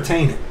even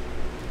entertain it.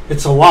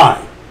 It's a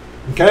lie.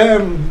 Okay?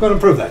 I'm going to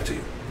prove that to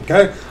you.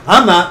 Okay?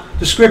 I'm not.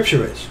 The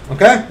Scripture is.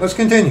 Okay? Let's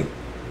continue.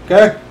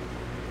 Okay?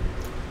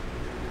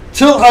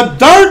 Till a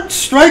dart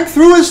strike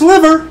through his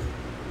liver,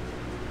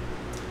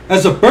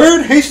 As a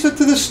bird hasteth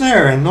to the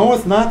snare, and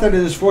knoweth not that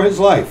it is for his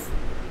life.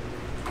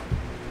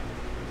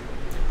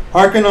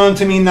 Hearken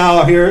unto me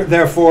now, here,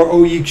 therefore,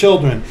 O ye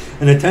children,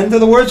 and attend to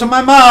the words of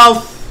my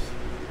mouth.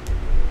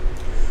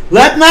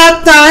 Let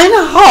not thine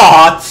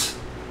heart,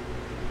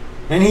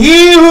 and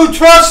he who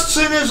trusts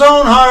in his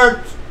own heart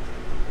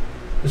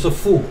is a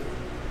fool.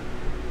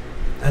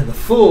 And the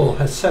fool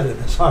has said in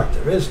his heart,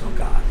 there is no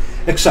God,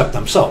 except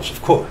themselves,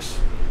 of course.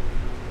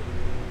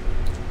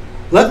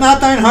 Let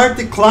not thine heart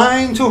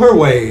decline to her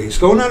ways.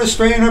 Go not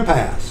astray in her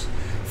paths.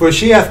 For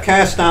she hath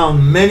cast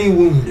down many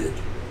wounded.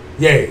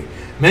 Yea,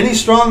 many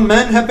strong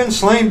men have been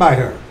slain by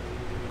her.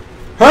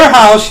 Her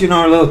house, you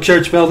know, our little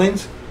church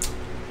buildings,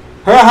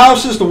 her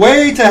house is the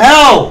way to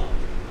hell,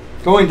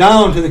 going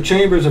down to the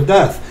chambers of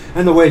death,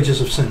 and the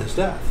wages of sin is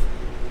death.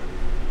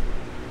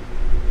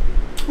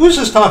 Who's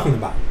this talking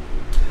about?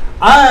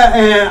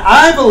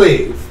 I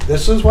believe,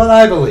 this is what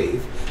I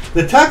believe,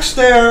 the text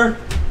there,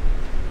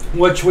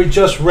 which we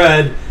just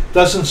read,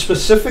 doesn't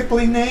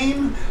specifically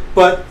name,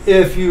 but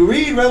if you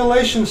read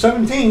Revelation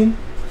 17,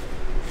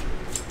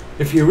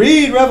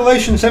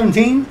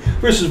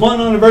 verses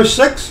 1 on to verse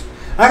 6,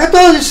 like I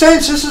told you,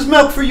 saints, this is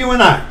milk for you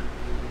and I.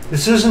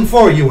 This isn't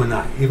for you and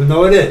I, even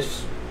though it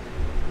is.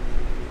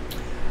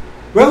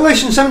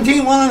 Revelation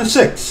 17, 1 on to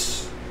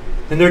 6.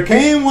 And there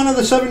came one of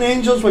the 7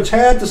 angels which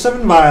had the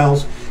 7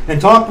 vials, and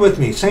talked with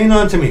me, saying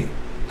unto me,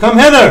 Come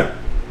hither,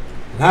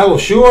 and I will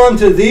shew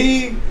unto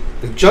thee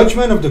the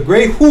judgment of the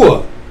great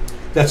whore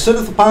that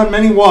sitteth upon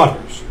many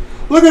waters.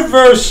 Look at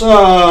verse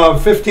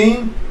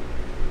 15.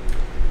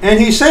 And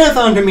he saith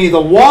unto me, The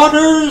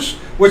waters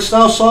which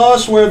thou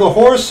sawest where the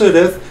whore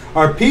sitteth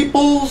are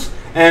peoples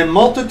and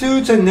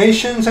multitudes and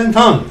nations and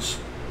tongues.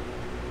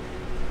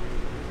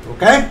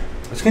 Okay,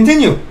 let's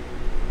continue.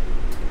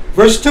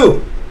 Verse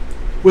 2.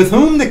 With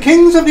whom the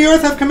kings of the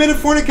earth have committed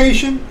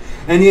fornication,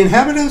 and the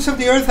inhabitants of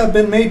the earth have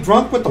been made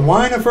drunk with the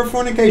wine of her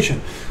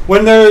fornication.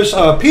 When there's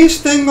a peace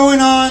thing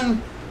going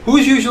on,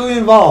 who's usually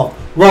involved?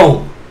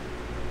 Rome.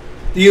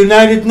 The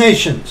United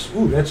Nations.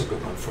 Ooh, that's a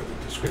good one for the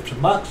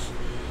description box.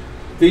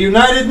 The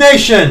United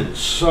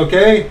Nations,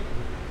 okay?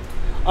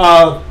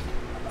 A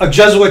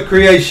Jesuit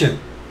creation.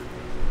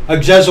 A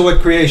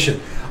Jesuit creation.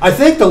 I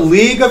think the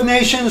League of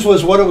Nations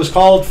was what it was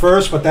called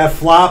first, but that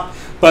flopped.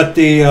 But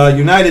the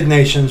United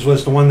Nations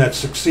was the one that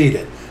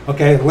succeeded.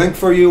 Okay, the link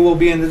for you will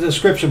be in the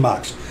description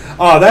box.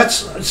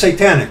 That's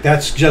satanic.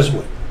 That's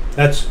Jesuit.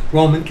 That's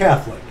Roman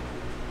Catholic.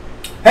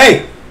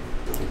 Hey,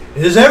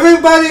 is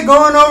everybody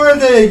going over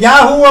to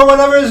Yahoo or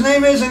whatever his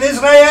name is in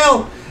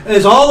Israel?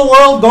 Is all the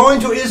world going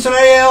to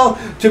Israel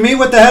to meet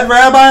with the head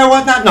rabbi or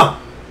whatnot? No.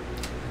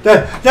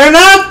 They're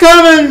not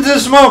coming to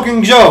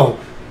Smoking Joe.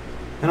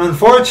 And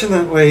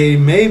unfortunately,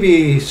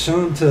 maybe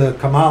soon to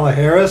Kamala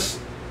Harris.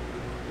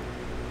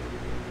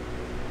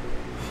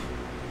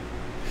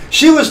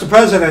 She was the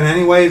president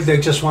anyway. They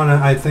just want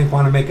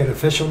to make it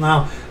official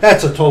now.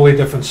 That's a totally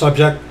different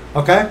subject.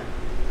 Okay?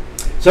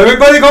 Is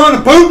everybody going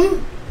to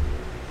Putin?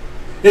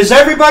 Is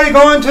everybody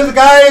going to the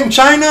guy in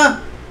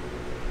China?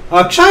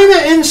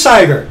 China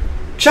Insider.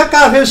 Check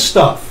out his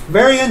stuff.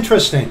 Very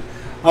interesting.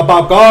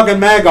 About Gog and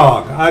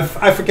Magog.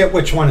 I forget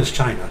which one is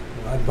China.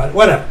 But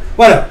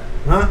whatever.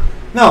 Huh?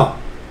 No.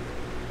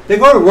 They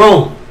go to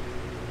Rome.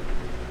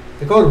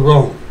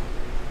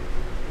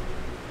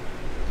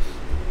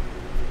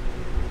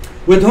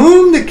 With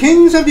whom the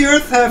kings of the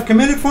earth have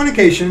committed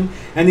fornication,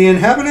 and the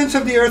inhabitants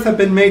of the earth have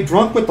been made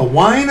drunk with the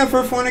wine of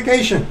her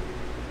fornication.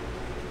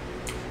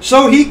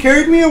 So he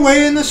carried me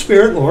away in the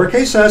spirit,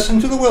 lowercase s,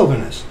 into the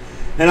wilderness.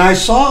 And I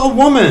saw a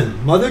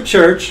woman, Mother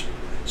Church,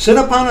 sit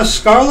upon a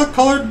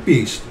scarlet-colored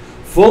beast,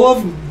 full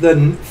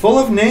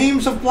of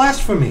names of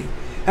blasphemy,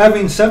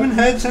 having 7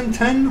 heads and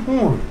 10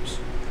 horns.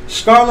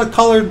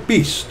 Scarlet-colored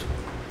beast,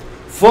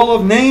 full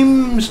of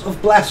names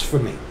of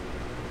blasphemy.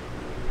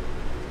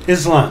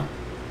 Islam.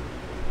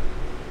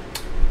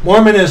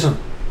 Mormonism,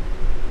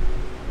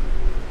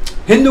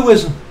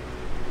 Hinduism,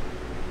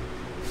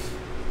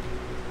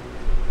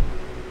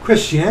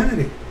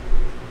 Christianity,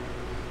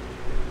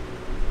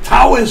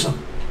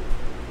 Taoism,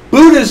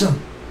 Buddhism,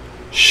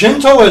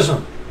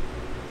 Shintoism.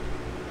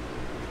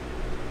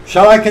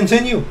 Shall I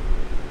continue?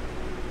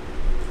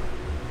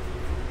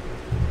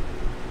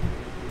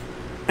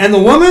 And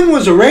the woman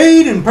was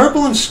arrayed in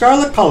purple and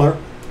scarlet color,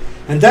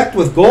 and decked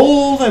with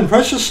gold and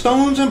precious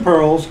stones and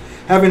pearls,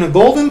 having a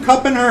golden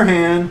cup in her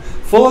hand,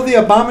 full of the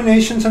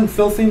abominations and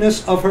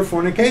filthiness of her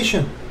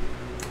fornication.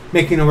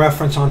 Making a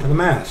reference onto the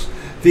Mass.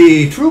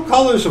 The true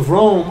colors of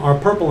Rome are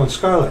purple and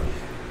scarlet.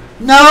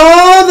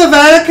 No, the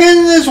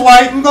Vatican is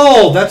white and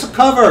gold. That's a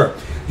cover.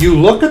 You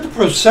look at the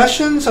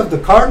processions of the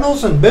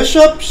cardinals and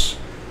bishops,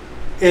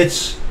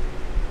 it's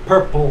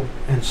purple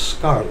and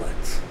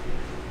scarlet.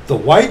 The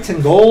white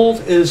and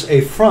gold is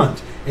a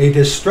front, a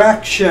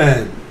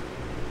distraction.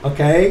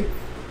 Okay?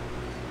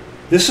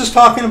 This is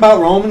talking about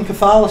Roman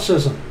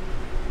Catholicism.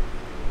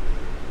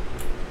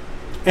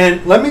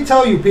 And let me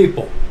tell you,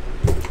 people,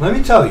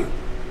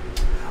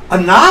 a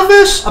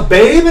novice, a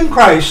babe in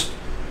Christ,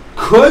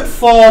 could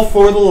fall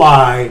for the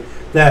lie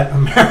that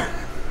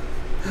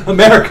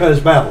America is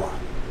Babylon.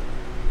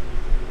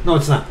 No,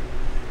 it's not.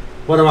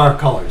 What are our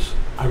colors?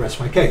 I rest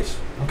my case.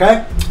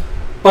 Okay?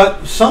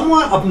 But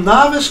someone, a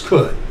novice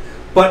could.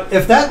 But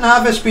if that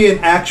novice be an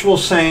actual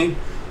saint,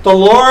 the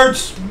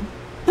Lord's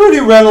pretty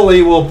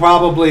readily will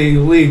probably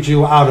lead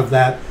you out of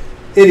that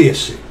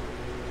idiocy.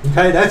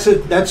 Okay?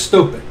 That's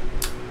stupid.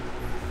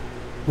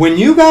 When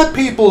you got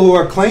people who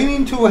are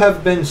claiming to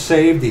have been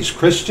saved, these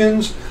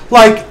Christians,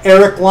 like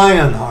Eric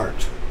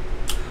Lionheart,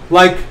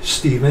 like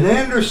Stephen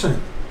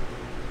Anderson,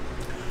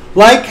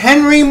 like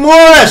Henry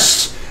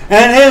Morris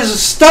and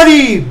his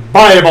study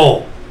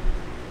Bible,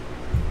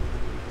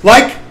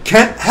 like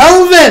Kent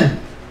Helvin,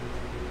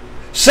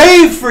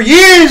 saved for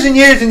years and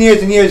years and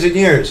years and years and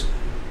years.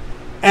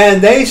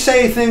 And they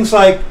say things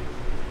like,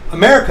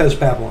 America is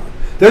Babylon.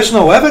 There's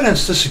no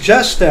evidence to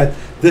suggest that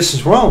this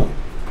is Rome.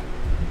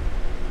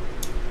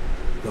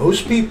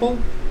 Those people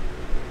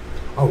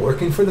are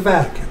working for the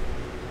Vatican.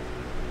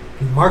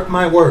 You mark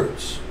my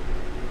words.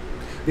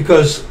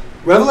 Because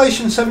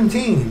Revelation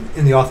 17,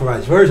 in the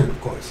Authorized Version, of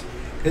course,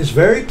 is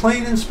very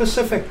plain and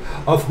specific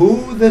of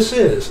who this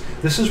is.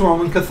 This is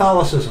Roman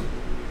Catholicism.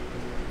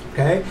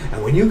 Okay?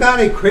 And when you got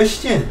a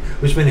Christian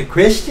who's been a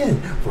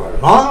Christian for a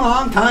long,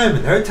 long time,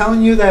 and they're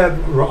telling you that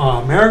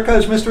America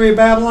is Mystery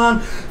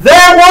Babylon,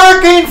 they're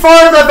working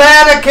for the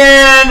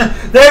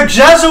Vatican! They're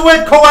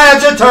Jesuit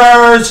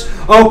coadjutors!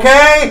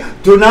 Okay?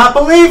 Do not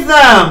believe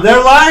them!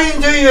 They're lying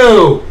to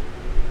you!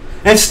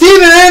 And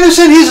Stephen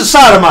Anderson, he's a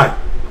sodomite.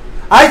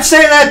 I'd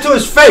say that to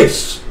his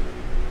face,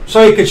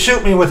 so he could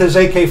shoot me with his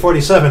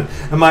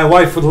AK-47, and my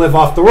wife would live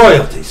off the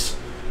royalties.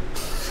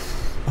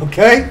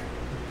 Okay?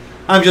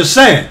 I'm just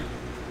saying.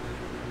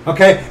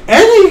 Okay?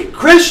 Any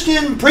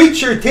Christian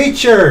preacher,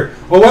 teacher,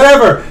 or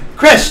whatever,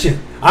 Christian.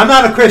 I'm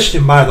not a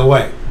Christian, by the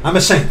way. I'm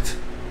a saint.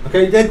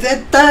 Okay? You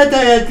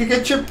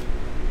get your...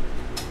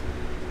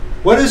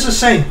 What is a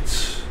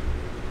saint?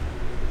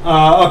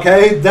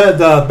 Okay?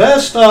 The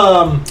best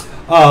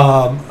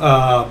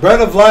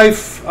bread of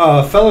life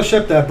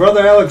fellowship that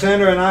Brother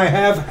Alexander and I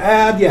have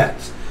had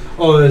yet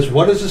is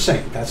What is a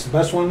Saint? That's the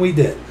best one we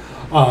did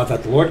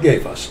that the Lord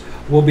gave us.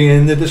 Will be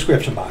in the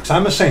description box.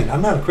 I'm a saint.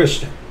 I'm not a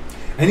Christian.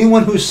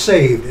 Anyone who's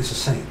saved is a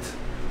saint.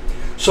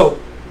 So,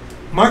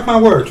 mark my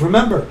words.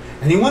 Remember,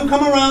 anyone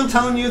come around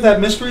telling you that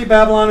Mystery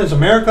Babylon is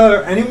America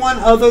or anyone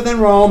other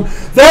than Rome,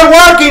 they're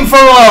working for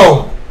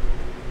Rome.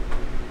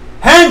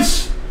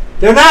 Hence,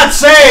 they're not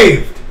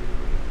saved.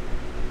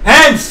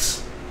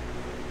 Hence,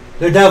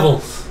 they're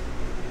devils.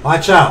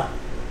 Watch out.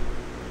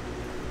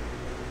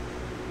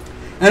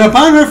 And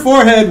upon her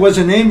forehead was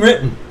a name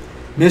written,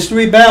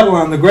 Mystery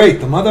Babylon the Great,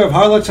 the mother of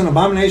harlots and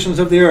abominations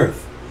of the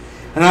earth.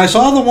 And I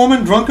saw the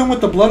woman drunken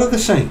with the blood of the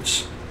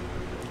saints.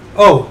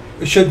 Oh,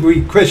 it should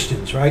read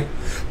Christians, right?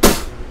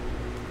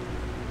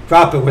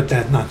 Drop it with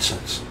that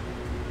nonsense.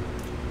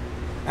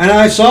 And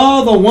I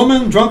saw the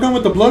woman drunken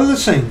with the blood of the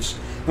saints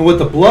and with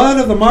the blood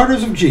of the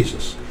martyrs of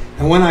Jesus.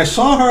 And when I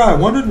saw her, I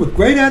wondered with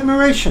great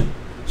admiration.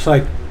 It's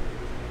like,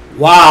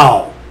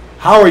 wow,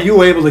 how are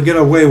you able to get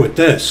away with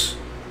this?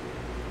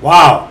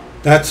 Wow,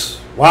 that's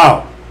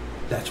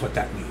what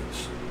that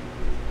means.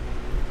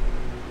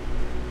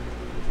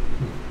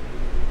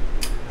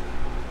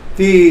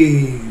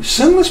 The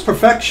sinless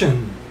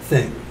perfection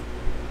thing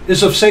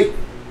is of Satan.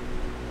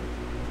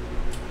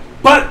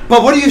 But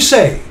what do you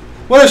say?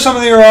 What are some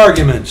of your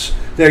arguments?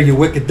 There, you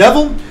wicked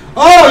devil.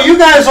 Oh, you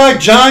guys like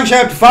John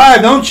chapter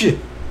 5, don't you?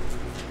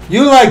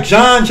 You like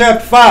John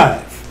chapter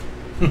 5.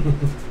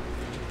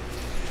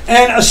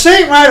 And a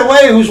saint right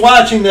away who's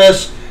watching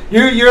this,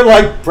 you're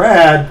like,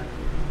 Brad,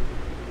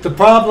 the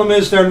problem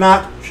is they're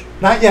not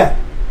yet.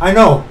 I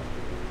know.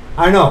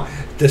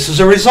 This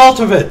is a result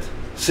of it.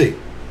 See,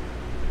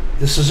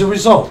 this is a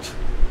result.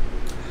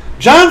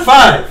 John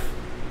 5,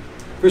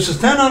 verses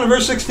 10 on to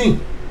verse 16.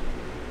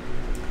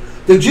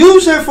 The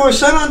Jews therefore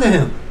said unto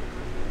him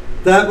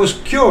that was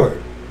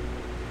cured.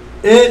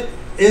 It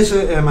is,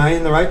 am I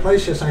in the right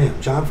place? Yes, I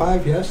am. John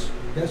 5, yes?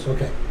 Yes,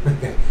 okay.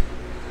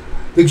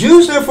 The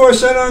Jews therefore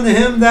said unto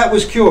him that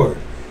was cured,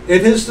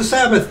 It is the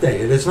Sabbath day.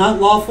 It is not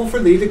lawful for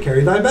thee to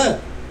carry thy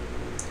bed.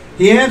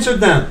 He answered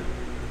them,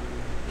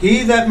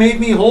 He that made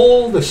me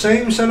whole, the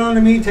same said unto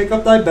me, Take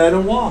up thy bed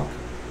and walk.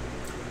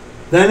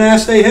 Then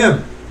asked they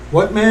him,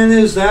 What man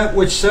is that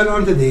which said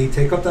unto thee,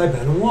 Take up thy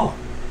bed and walk?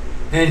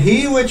 And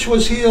he which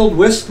was healed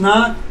wist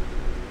not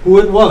who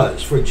it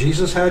was, for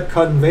Jesus had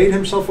conveyed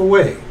himself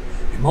away,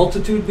 a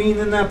multitude being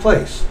in that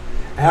place.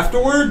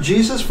 Afterward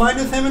Jesus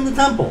findeth him in the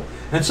temple,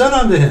 and said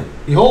unto him,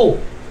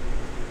 Behold,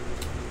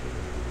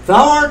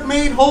 thou art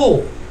made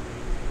whole.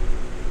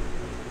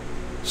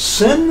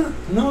 Sin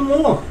no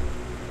more,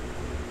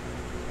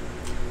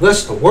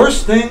 lest the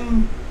worst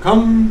thing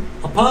come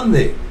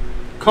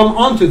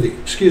unto thee.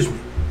 Excuse me.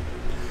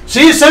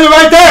 See, it said it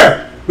right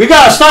there. We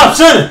got to stop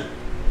sinning.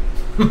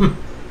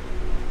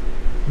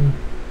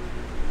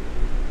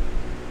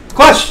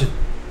 Question.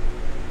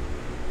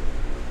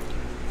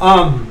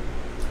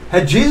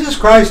 Had Jesus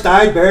Christ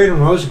died, buried,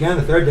 and rose again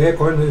the third day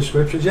according to the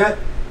scriptures yet?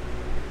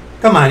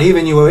 Come on,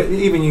 even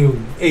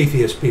you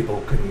atheist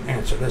people couldn't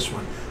answer this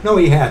one. No,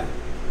 he hadn't.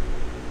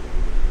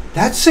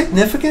 That's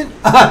significant?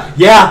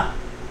 Yeah.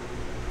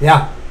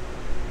 Yeah.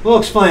 We'll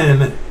explain in a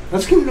minute.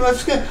 Let's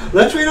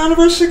read on to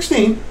verse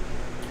 16.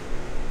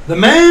 The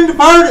man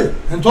departed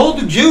and told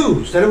the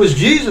Jews that it was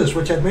Jesus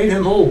which had made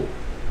him whole.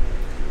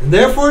 And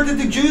therefore did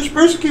the Jews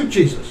persecute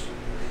Jesus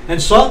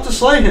and sought to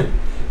slay him,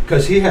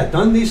 because he had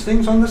done these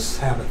things on the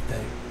Sabbath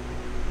day.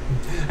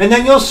 And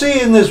then you'll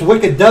see in this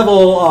wicked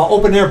devil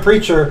open-air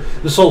preacher,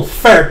 this old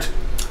Fert,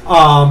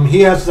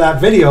 he has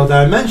that video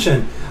that I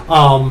mentioned,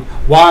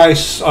 why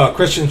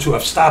Christians who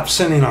have stopped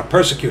sinning are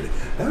persecuted.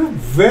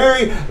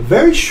 Very,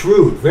 very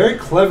shrewd, very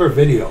clever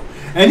video.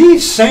 Any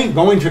saint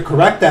going to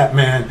correct that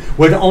man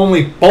would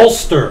only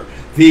bolster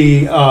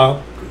the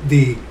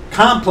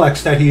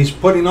complex that he's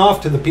putting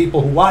off to the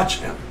people who watch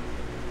him.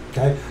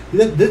 Okay,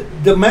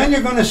 the man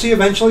you're going to see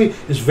eventually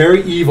is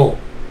very evil.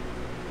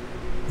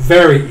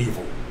 Very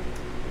evil.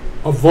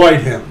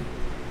 Avoid him.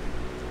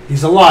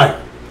 He's a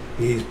liar.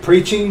 He's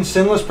preaching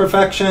sinless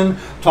perfection,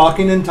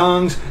 talking in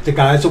tongues. The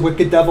guy's a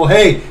wicked devil.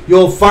 Hey, you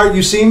old fart,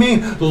 you see me?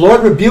 The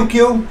Lord rebuke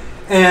you.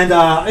 And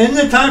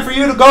isn't it time for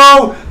you to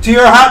go to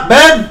your hot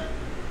bed?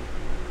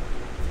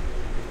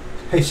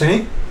 Hey,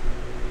 saint.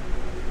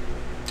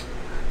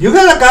 You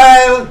got a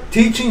guy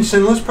teaching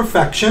sinless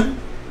perfection,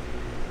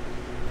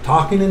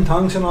 talking in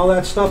tongues and all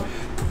that stuff.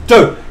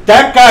 Dude,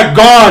 that guy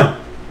gone.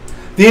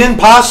 The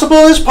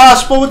impossible is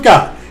possible with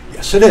God.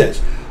 Yes, it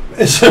is.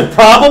 Is it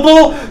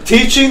probable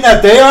teaching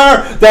that they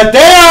are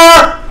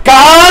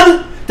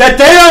God, that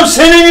they don't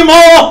sin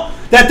anymore,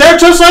 that they're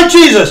just like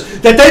Jesus,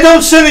 that they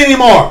don't sin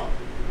anymore?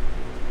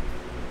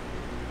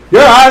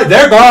 You're out.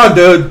 They're gone,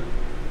 dude.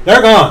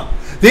 They're gone.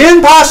 The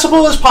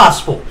impossible is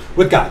possible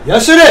with God.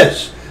 Yes, it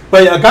is.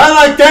 But a guy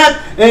like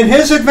that in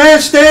his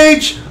advanced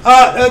stage,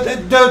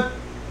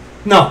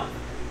 no,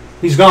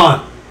 he's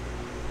gone.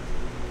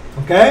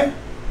 Okay?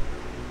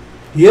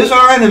 He is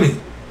our enemy.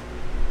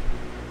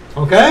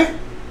 Okay?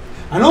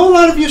 I know a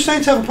lot of you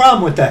saints have a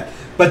problem with that,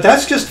 but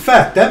that's just a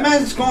fact. That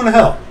man's going to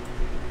hell.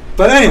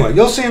 But anyway,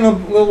 you'll see in a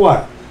little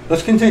while.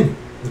 Let's continue.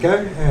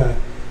 Okay?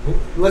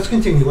 Let's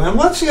continue. And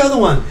what's the other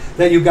one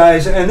that you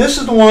guys, and this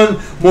is the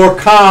one more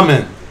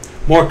common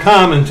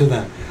to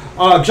them.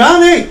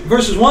 John 8,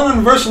 verses 1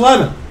 and verse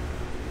 11.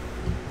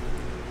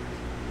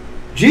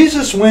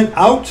 Jesus went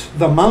out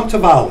the Mount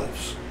of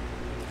Olives.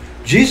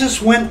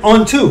 Jesus went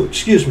onto,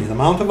 the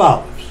Mount of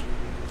Olives.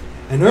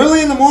 And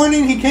early in the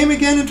morning he came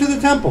again into the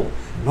temple,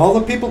 and all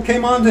the people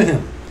came unto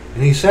him,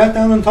 and he sat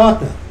down and taught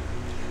them.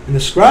 And the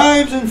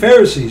scribes and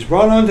Pharisees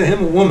brought unto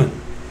him a woman,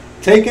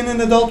 taken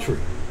in adultery.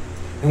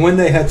 And when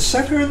they had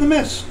set her in the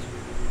midst,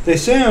 they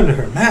say unto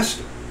her,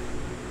 Master,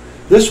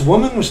 this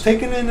woman was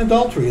taken in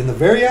adultery in the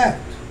very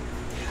act.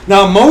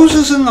 Now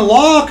Moses in the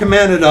law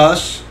commanded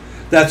us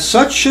that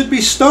such should be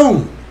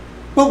stoned.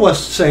 But what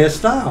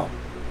sayest thou?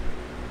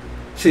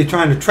 See,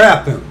 trying to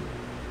trap him,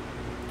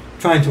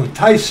 trying to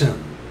entice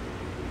him.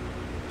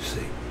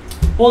 See,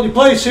 hold your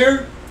place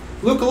here.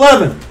 Luke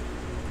 11.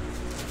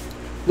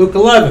 Luke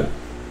 11.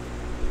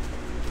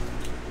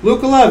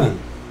 Luke 11.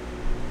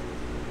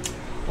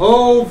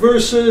 Oh,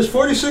 verses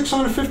 46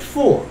 on to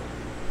 54.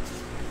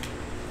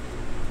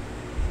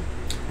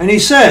 And he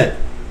said,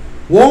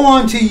 Woe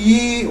unto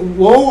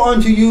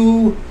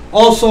you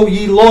also,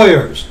 ye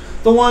lawyers,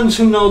 the ones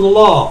who know the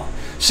law.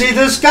 See,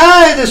 this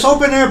guy, this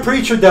open-air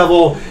preacher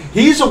devil,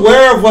 he's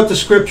aware of what the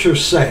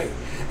scriptures say.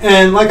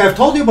 And like I've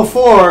told you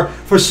before,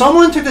 for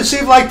someone to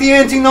deceive like the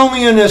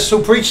antinomianists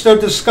who preach their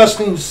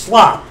disgusting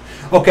slop,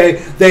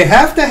 okay, they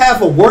have to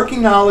have a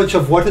working knowledge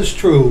of what is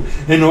true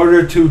in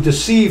order to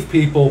deceive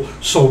people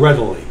so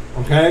readily,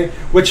 okay?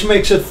 Which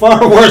makes it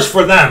far worse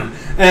for them.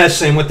 And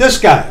same with this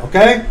guy,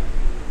 okay?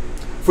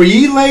 For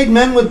ye laid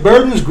men with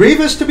burdens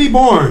grievous to be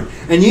borne,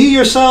 and ye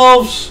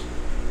yourselves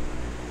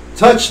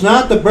touch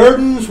not the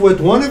burdens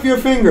with one of your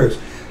fingers.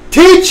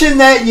 Teaching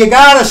that you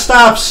got to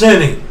stop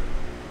sinning.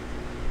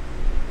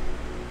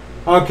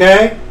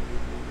 Okay?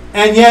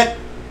 And yet,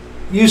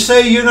 you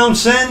say you don't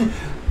sin,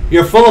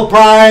 you're full of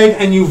pride,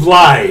 and you've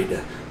lied.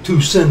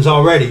 2 sins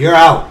already. You're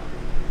out.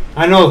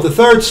 I know the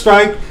third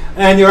strike,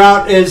 and you're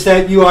out, is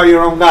that you are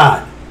your own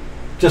God.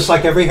 Just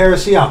like every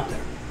heresy out there.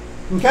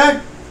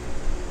 Okay?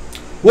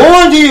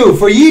 Woe unto you,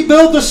 for ye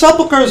build the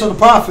sepulchres of the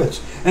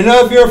prophets, and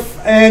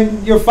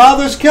your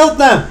fathers killed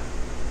them.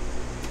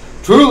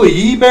 Truly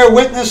ye bear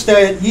witness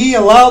that ye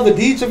allow the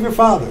deeds of your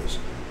fathers,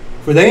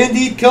 for they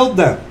indeed killed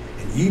them,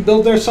 and ye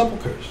build their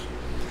sepulchres.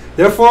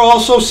 Therefore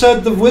also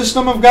said the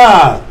wisdom of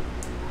God,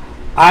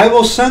 I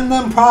will send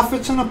them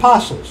prophets and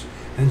apostles,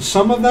 and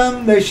some of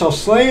them they shall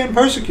slay and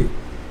persecute,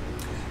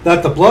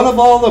 that the blood of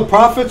all the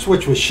prophets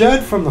which was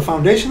shed from the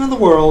foundation of the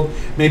world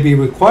may be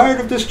required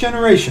of this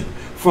generation,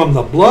 from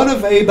the blood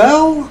of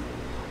Abel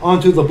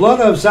unto the blood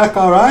of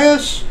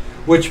Zacharias,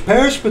 which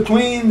perished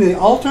between the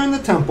altar and the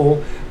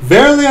temple.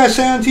 Verily I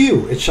say unto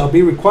you, it shall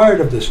be required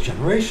of this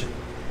generation.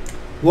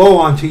 Woe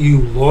unto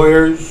you,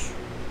 lawyers,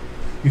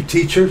 you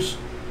teachers!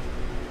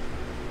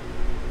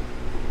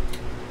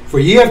 For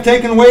ye have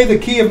taken away the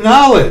key of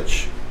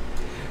knowledge.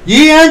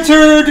 Ye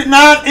entered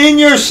not in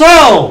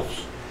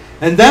yourselves,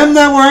 and them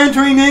that were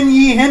entering in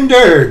ye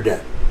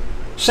hindered.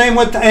 Same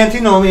with the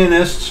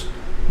antinomianists.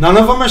 None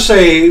of them are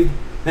saved,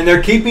 and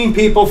they're keeping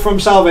people from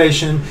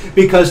salvation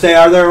because they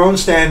are their own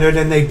standard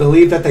and they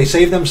believe that they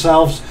save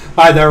themselves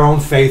by their own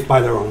faith,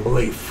 by their own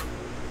belief.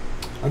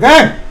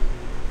 Okay?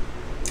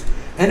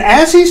 And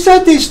as he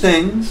said these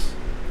things,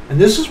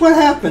 and this is what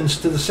happens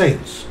to the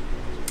saints,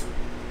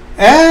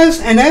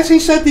 as he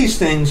said these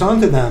things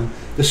unto them,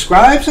 the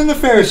scribes and the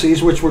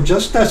Pharisees, which were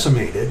just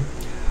decimated,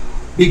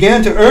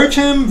 began to urge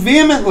him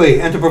vehemently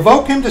and to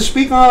provoke him to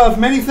speak of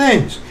many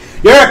things.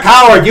 You're a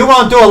coward. You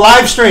won't do a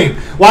live stream.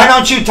 Why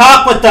don't you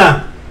talk with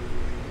them?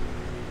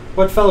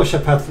 What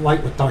fellowship hath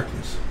light with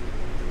darkness?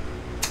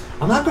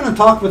 I'm not going to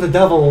talk with the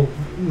devil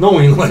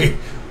knowingly,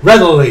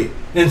 readily,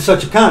 in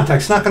such a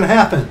context. It's not going to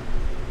happen.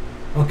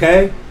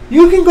 Okay?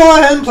 You can go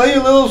ahead and play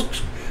your little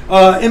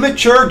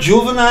immature,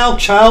 juvenile,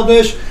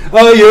 childish.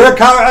 Oh, you're a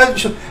coward.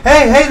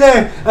 Hey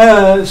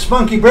there,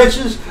 spunky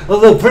britches, a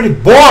little pretty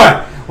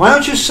boy. Why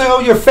don't you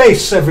show your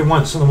face every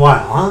once in a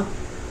while, huh?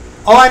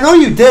 Oh, I know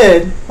you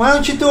did. Why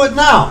don't you do it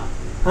now?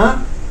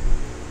 Huh?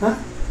 Huh?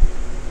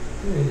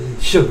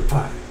 Sugar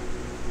pie.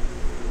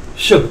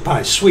 Sugar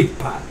pie, sweet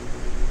pie.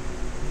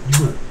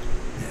 Yeah.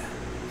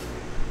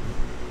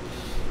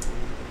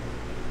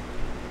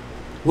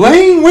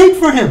 Laying wait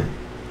for him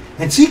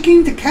and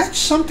seeking to catch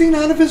something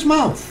out of his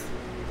mouth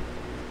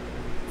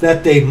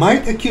that they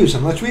might accuse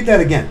him. Let's read that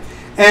again.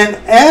 And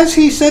as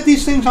he said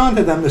these things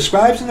unto them, the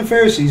scribes and the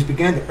Pharisees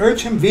began to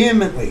urge him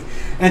vehemently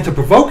and to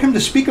provoke him to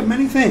speak of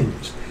many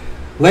things,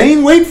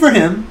 laying wait for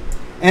him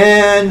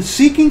and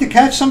seeking to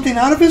catch something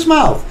out of his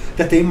mouth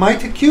that they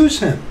might accuse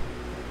him.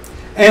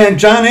 And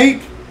John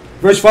 8,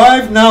 verse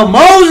 5, Now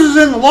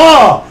Moses in the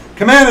law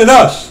commanded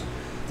us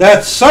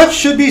that such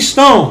should be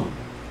stoned.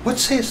 What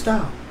sayest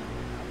thou?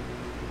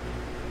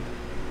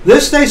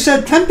 This they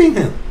said, tempting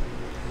him,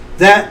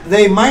 that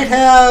they might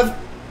have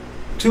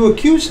to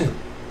accuse him.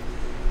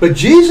 But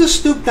Jesus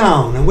stooped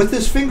down and with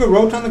his finger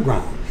wrote on the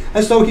ground,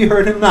 as though he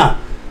heard him not.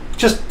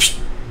 Just, psh.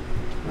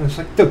 It's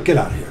like, dude, get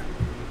out of here.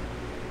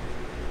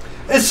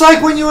 It's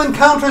like when you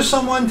encounter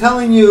someone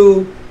telling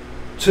you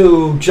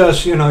to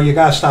just, you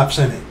got to stop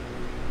sinning.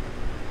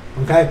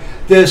 Okay?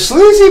 The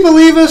sleazy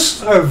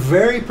believers are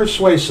very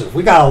persuasive.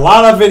 We got a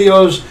lot of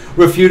videos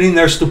refuting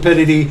their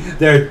stupidity,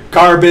 their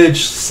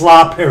garbage,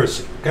 slop,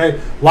 heresy. Okay?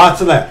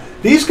 Lots of that.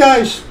 These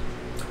guys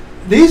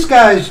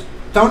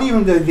don't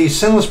even, these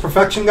sinless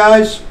perfection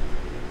guys,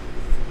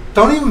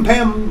 don't even pay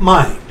them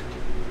mind.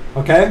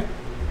 Okay?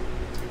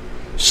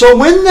 So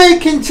when they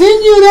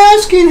continued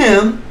asking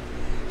him,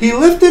 he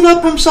lifted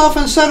up himself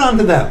and said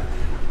unto them,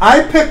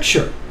 I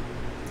picture,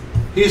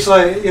 he's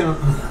like, you're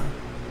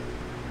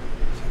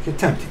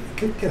tempting me,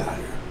 get out of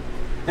here.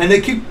 And they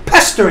keep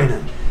pestering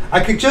him. I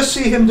could just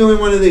see him doing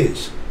one of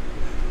these.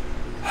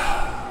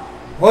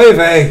 Oy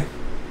vey.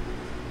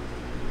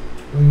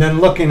 And then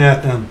looking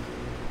at them.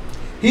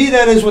 He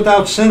that is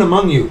without sin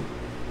among you,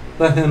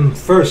 let him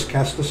first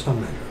cast a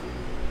stone at her.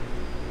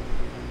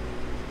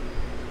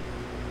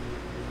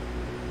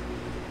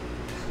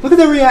 Look at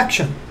the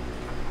reaction.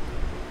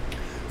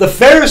 The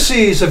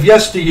Pharisees of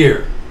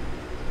yesteryear,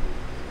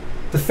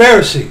 the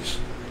Pharisees,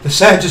 the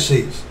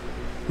Sadducees,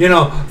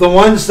 the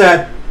ones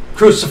that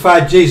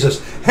crucified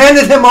Jesus,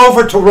 handed him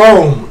over to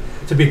Rome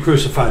to be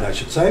crucified, I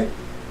should say.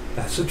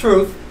 That's the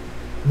truth.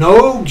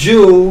 No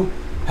Jew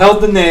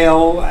held the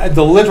nail,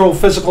 the literal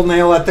physical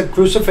nail at the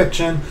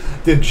crucifixion.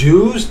 The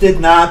Jews did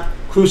not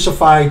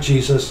crucify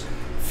Jesus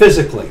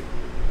physically.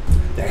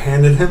 They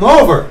handed him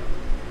over,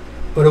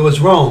 but it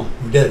was Rome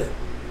who did it.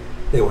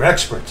 They were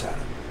experts at it.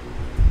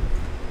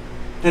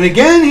 And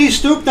again he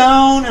stooped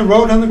down and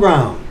wrote on the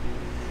ground.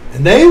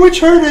 And they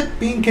which heard it,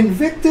 being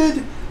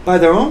convicted by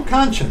their own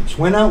conscience,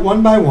 went out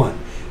one by one,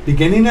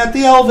 beginning at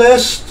the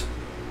eldest.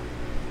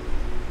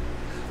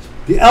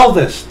 The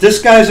eldest,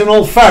 this guy's an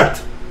old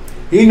fart.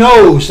 He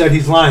knows that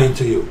he's lying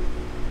to you.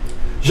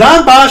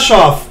 Jean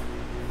Bashoff,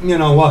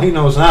 he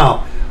knows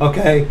now,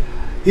 okay?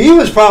 He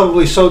was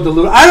probably so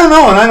deluded. I don't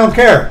know, and I don't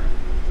care,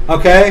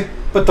 okay?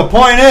 But the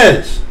point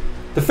is,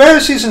 the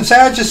Pharisees and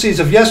Sadducees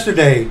of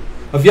yesteryear,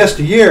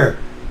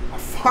 are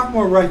far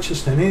more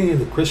righteous than any of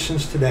the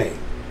Christians today.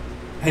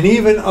 And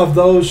even of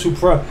those who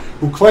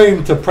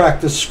claim to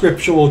practice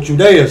scriptural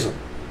Judaism.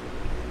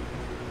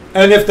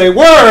 And if they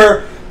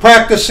were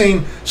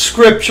practicing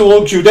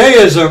scriptural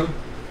Judaism,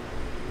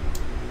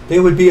 they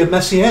would be a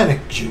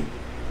messianic Jew,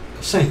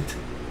 a saint.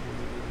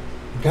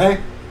 Okay?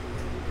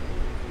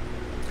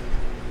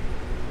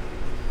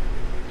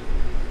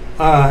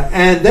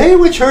 And they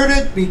which heard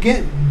it,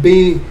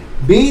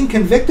 being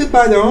convicted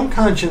by their own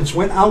conscience,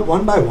 went out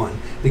one by one,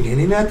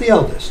 beginning at the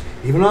eldest,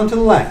 even unto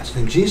the last.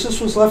 And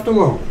Jesus was left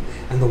alone,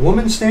 and the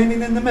woman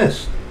standing in the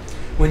midst.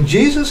 When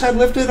Jesus had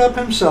lifted up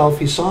himself,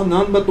 he saw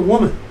none but the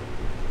woman.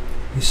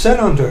 He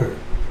said unto her,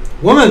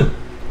 Woman,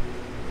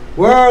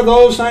 where are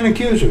those thine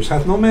accusers?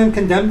 Hath no man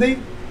condemned thee?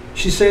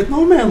 She saith,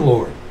 No man,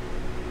 Lord.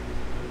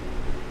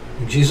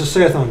 And Jesus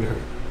saith unto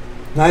her,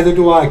 Neither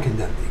do I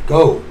condemn thee.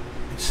 Go,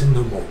 and sin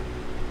no more.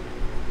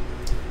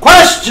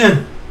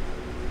 Question!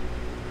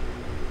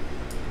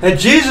 that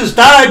Jesus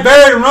died,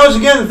 buried, and rose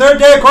again the third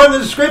day according to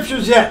the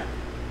scriptures yet?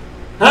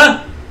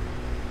 Huh?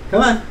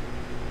 Come on.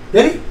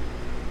 Did he?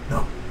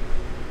 No.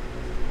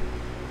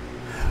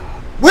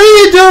 What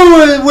are you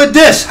doing with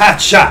this hot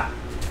shot?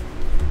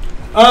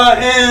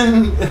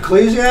 In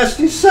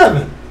Ecclesiastes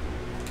 7.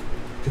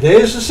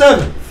 Today is the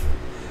 7th.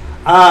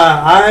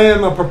 I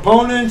am a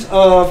proponent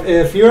of,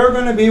 if you're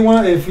going to be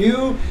one, if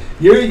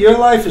your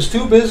life is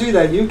too busy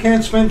that you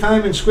can't spend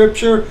time in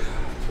Scripture,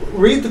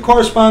 read the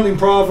corresponding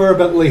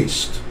proverb at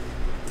least.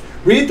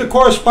 Read the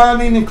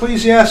corresponding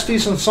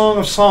Ecclesiastes and Song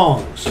of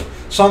Songs,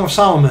 Song of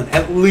Solomon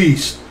at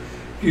least.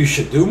 You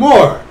should do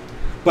more,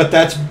 but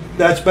that's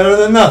better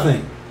than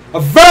nothing. A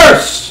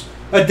verse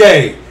a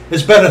day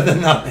is better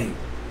than nothing.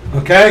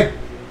 Okay?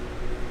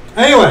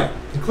 Anyway,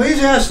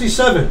 Ecclesiastes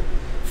 7,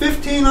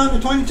 15 on to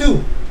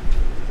 22.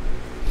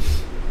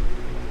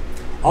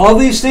 All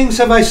these things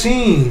have I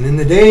seen in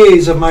the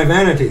days of my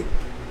vanity.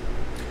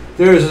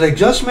 There is a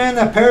just man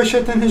that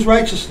perisheth in his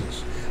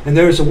righteousness, and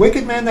there is a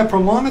wicked man that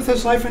prolongeth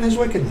his life in his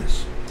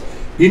wickedness.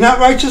 Be not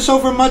righteous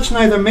over much,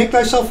 neither make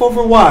thyself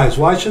over wise.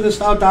 Why shouldest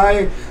thou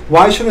die?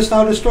 Why shouldest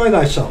thou destroy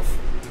thyself?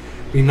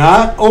 Be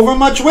not over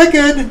much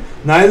wicked,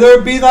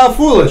 neither be thou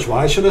foolish.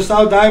 Why shouldest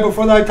thou die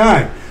before thy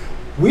time?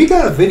 We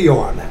got a video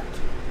on that.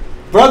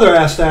 Brother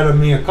asked that of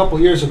me a couple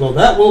years ago.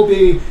 That will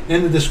be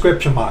in the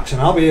description box,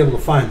 and I'll be able to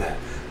find that.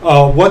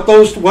 What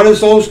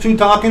is those two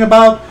talking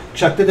about?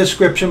 Check the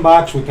description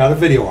box. We got a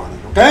video on it.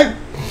 Okay.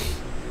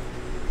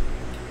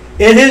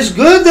 It is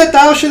good that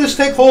thou shouldest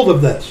take hold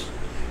of this.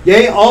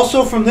 Yea,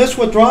 also from this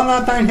withdraw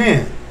not thine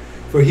hand,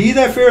 for he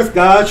that feareth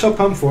God shall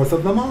come forth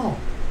of them all.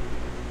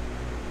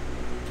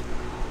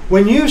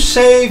 When you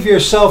save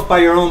yourself by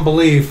your own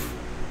belief,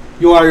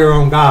 you are your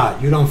own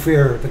God. You don't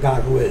fear the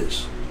God who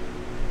is.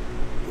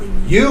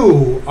 When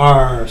you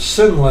are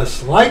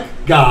sinless like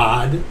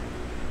God,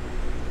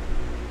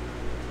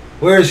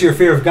 where is your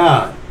fear of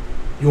God?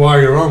 You are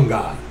your own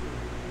God.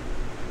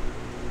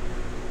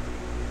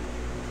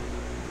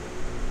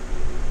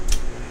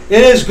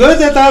 It is good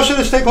that thou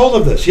shouldest take hold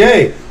of this.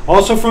 Yea,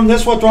 also from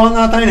this withdraw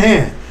not thine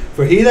hand.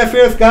 For he that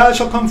feareth God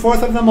shall come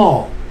forth of them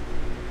all.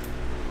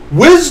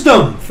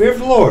 Wisdom, fear of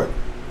the Lord,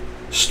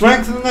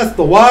 strengtheneth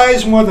the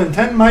wise more than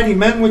 10 mighty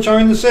men which are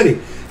in the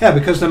city. Yeah,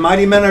 because the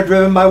mighty men are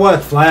driven by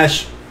what?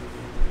 Flesh.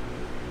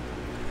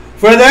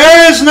 For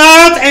there is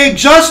not a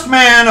just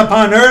man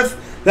upon earth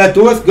that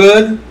doeth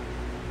good,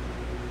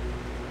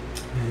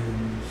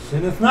 and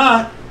sinneth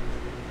not.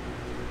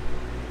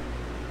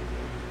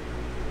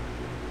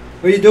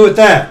 What do you do with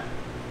that?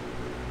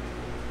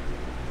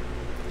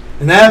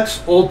 And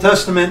that's Old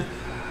Testament,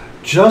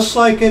 just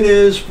like it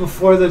is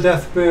before the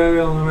death,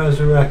 burial, and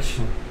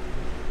resurrection.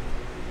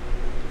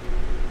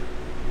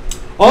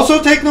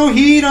 Also take no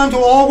heed unto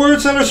all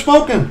words that are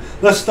spoken,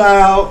 lest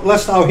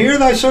thou hear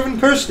thy servant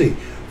curse thee.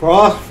 For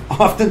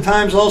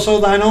oftentimes also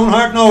thine own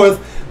heart knoweth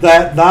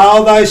that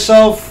thou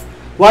thyself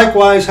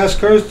likewise hast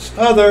cursed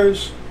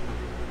others.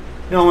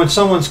 You know, when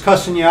someone's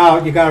cussing you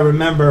out, you got to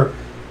remember,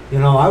 you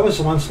know, I was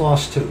once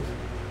lost too.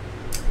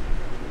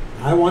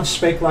 I once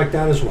spake like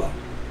that as well.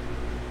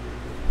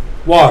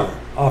 Water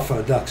off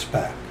a duck's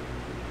back.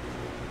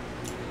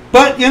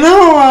 But, you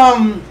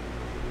know,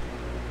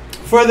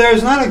 for there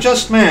is not a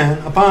just man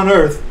upon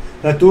earth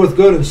that doeth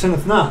good and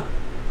sinneth not.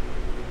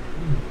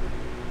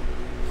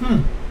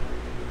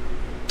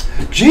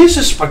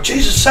 Jesus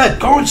said,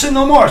 go and sin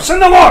no more. Sin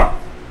no more.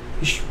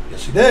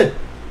 Yes, he did.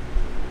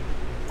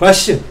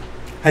 Question.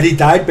 Had he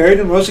died, buried,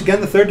 and rose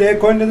again the third day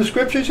according to the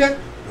scriptures yet?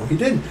 No, he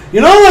didn't.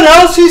 You know what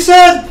else he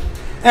said?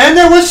 And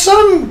there was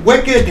some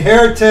wicked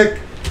heretic,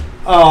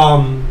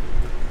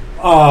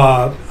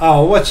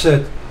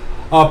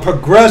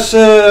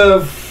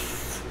 progressive,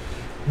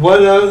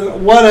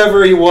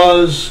 whatever he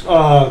was,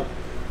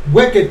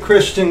 wicked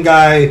Christian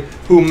guy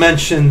who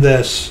mentioned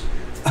this.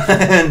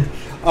 And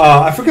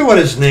I forget what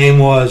his name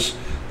was.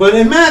 But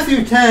in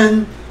Matthew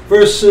 10,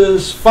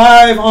 verses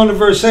 5 on to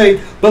verse 8.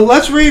 But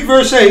let's read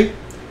verse 8.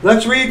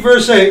 Let's read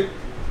verse 8.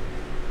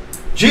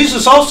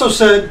 Jesus also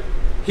said,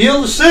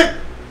 heal the sick,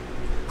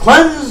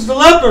 cleanse the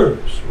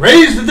lepers,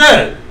 raise the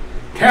dead,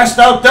 cast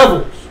out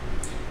devils.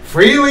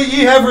 Freely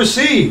ye have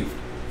received,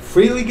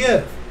 freely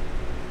give.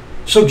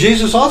 So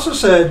Jesus also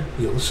said,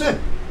 heal the sick.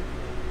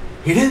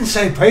 He didn't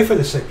say pray for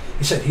the sick.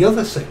 He said heal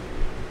the sick.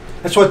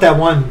 That's what that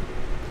one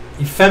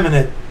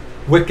effeminate,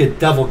 wicked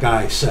devil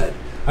guy said.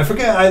 I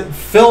forget,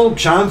 Phil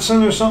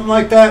Johnson or something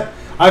like that.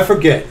 I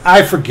forget.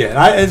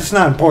 It's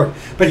not important.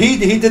 But he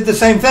did the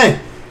same thing.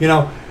 You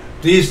know,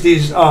 these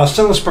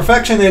sinless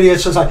perfection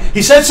idiots.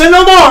 He said sin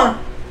no more.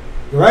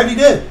 You're right, he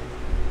did.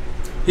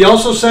 He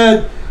also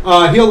said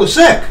heal the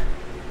sick.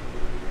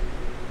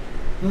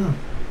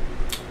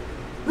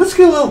 Let's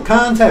get a little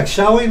context,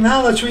 shall we?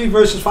 Now let's read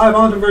verses 5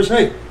 on to verse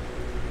 8.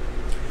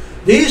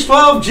 These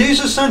 12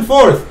 Jesus sent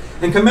forth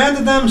and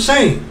commanded them,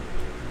 saying,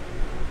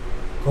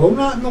 go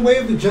not in the way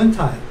of the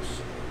Gentiles,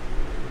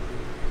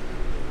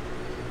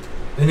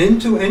 and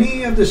into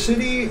any of the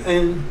city,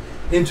 and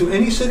into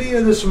any city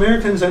of the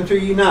Samaritans enter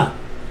ye not,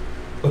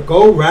 but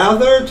go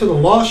rather to the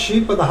lost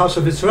sheep of the house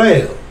of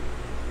Israel.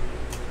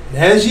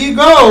 As ye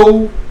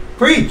go,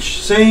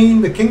 preach,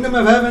 saying, the kingdom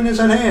of heaven is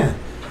at hand.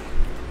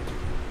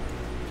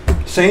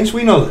 Saints,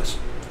 we know this.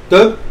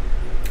 The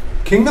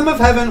kingdom of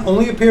heaven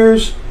only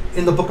appears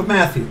in the book of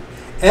Matthew.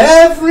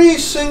 Every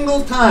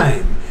single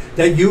time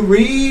that you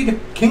read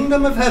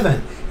kingdom of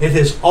heaven, it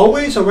is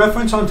always a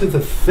reference onto the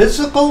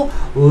physical,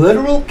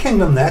 literal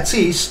kingdom, that's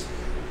east,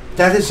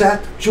 that is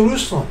at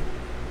Jerusalem.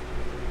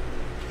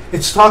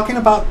 It's talking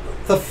about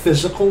the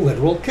physical,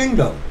 literal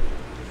kingdom.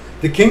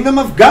 The kingdom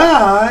of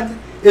God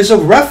is a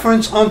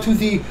reference onto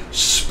the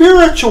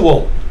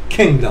spiritual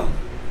kingdom,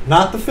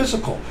 not the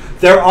physical.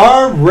 There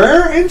are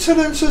rare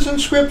incidences in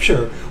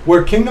Scripture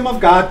where kingdom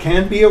of God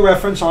can be a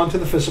reference onto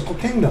the physical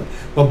kingdom.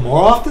 But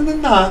more often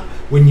than not,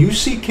 when you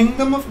see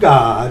kingdom of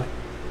God,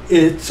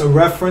 it's a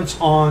reference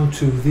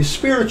onto the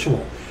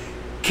spiritual.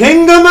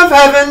 Kingdom of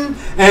heaven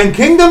and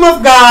kingdom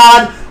of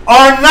God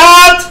are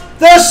not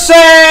the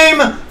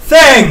same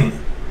thing.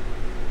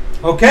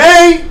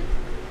 Okay?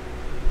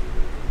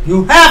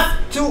 You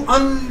have to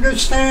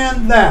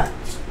understand that.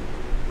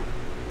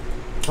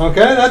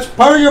 Okay? That's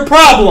part of your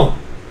problem.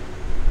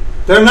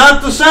 They're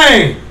not the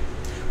same.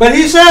 But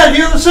he said,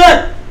 heal the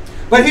sick.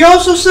 But he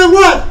also said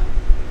what?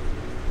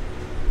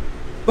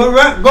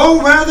 But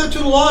go rather to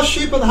the lost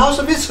sheep of the house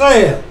of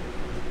Israel.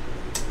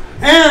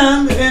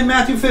 And in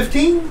Matthew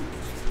 15,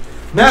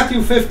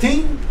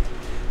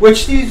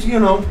 which these,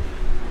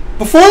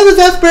 before the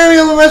death,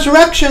 burial, and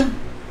resurrection,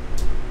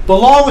 the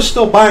law was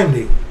still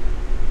binding.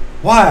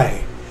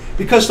 Why?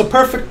 Because the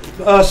perfect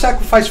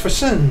sacrifice for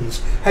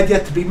sins had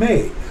yet to be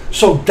made.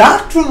 So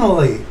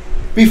doctrinally,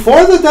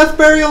 before the death,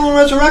 burial, and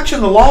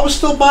resurrection, the law was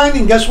still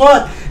binding. Guess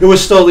what? It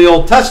was still the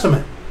Old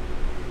Testament.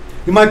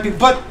 You might be,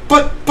 but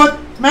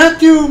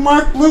Matthew,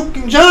 Mark, Luke,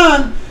 and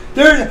John,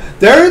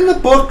 they're in the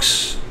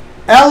books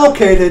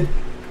allocated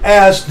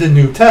as the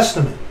New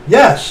Testament.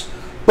 Yes,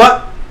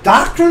 but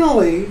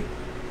doctrinally,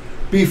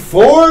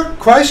 before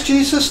Christ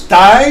Jesus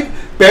died,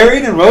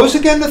 buried, and rose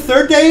again the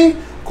third day,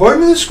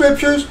 according to the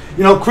Scriptures,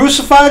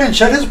 crucified and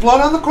shed his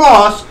blood on the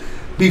cross,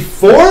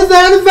 before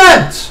that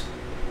event,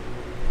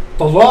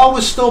 the law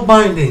was still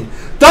binding.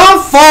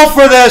 Don't fall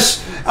for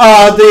this.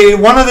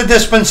 One of the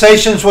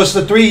dispensations was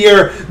the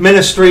 3-year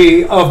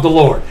ministry of the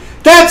Lord.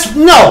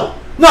 No.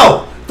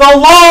 The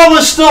law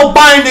was still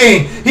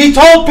binding. He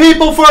told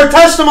people for a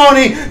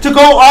testimony to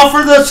go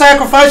offer the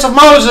sacrifice of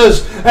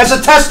Moses as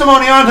a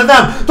testimony unto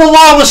them. The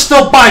law was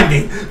still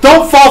binding.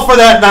 Don't fall for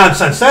that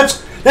nonsense.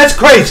 That's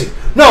crazy.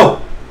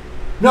 No.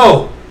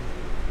 The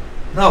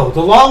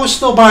law was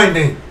still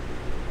binding.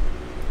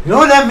 You know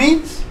what that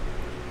means?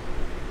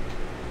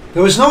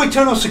 There was no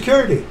eternal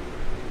security.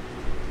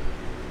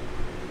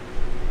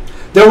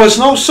 There was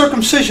no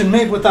circumcision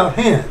made without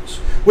hands,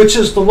 which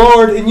is the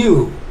Lord in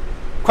you,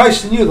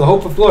 Christ in you, the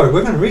hope of glory.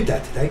 We're going to read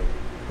that today.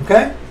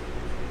 Okay?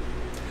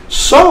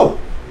 So,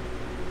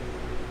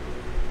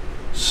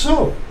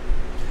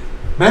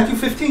 Matthew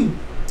 15,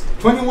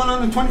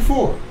 21 and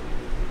 24.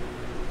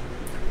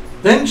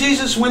 Then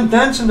Jesus went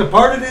thence and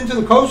departed into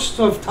the coasts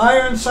of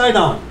Tyre and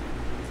Sidon.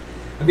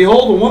 And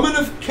behold, a woman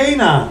of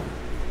Canaan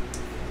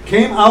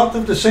came out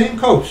of the same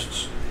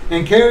coasts,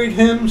 and carried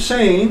him,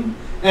 saying,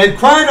 and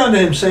cried unto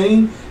him,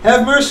 saying,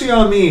 have mercy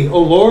on me, O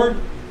Lord,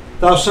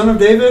 thou son of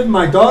David,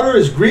 my daughter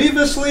is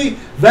grievously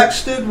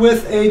vexed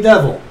with a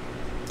devil.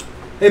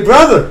 Hey,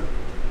 brother,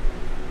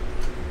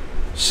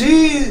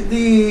 see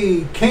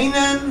the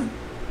Canaan,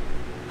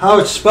 how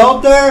it's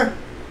spelled there,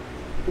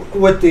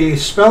 with the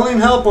spelling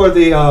help or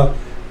the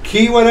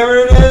key, whatever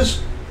it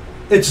is?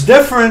 It's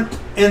different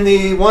in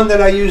the one that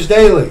I use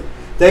daily.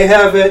 They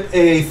have it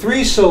a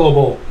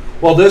 3-syllable.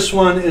 Well, this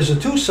one is a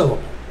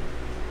 2-syllable.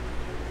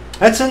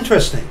 That's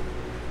interesting.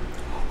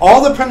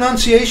 All the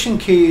pronunciation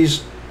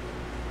keys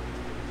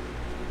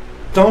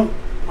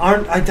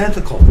aren't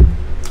identical.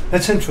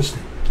 That's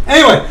interesting.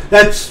 Anyway,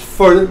 that's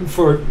for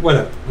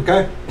whatever,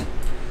 okay?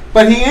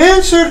 But he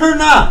answered her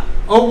not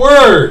a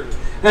word.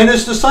 And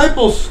his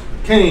disciples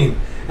came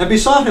and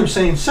besought him,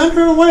 saying, send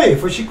her away,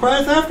 for she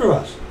crieth after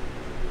us.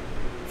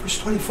 Verse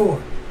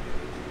 24.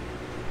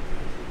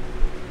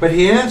 But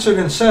he answered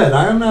and said,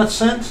 I am not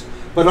sent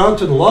but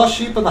unto the lost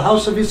sheep of the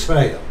house of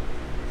Israel.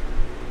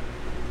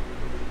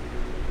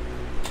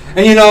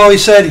 And he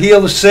said,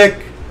 heal the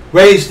sick,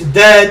 raise the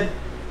dead.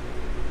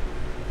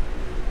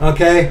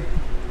 Okay?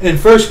 In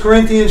 1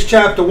 Corinthians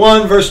chapter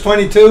 1, verse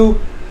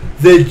 22,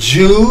 the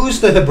Jews,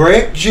 the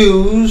Hebraic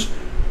Jews,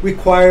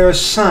 require a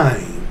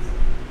sign.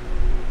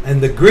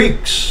 And the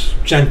Greeks,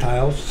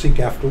 Gentiles, seek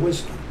after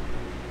wisdom.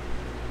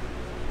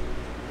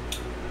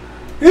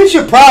 Here's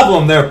your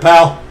problem there,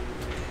 pal.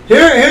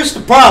 Here's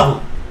the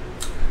problem.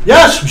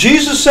 Yes,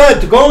 Jesus said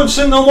to go and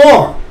sin no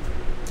more.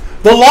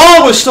 The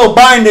law was still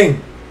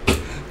binding.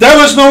 There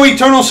was no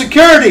eternal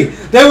security.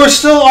 They were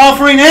still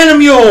offering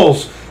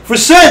animals for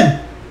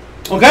sin.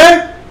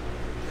 Okay?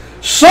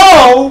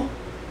 So,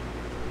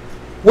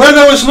 where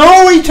there was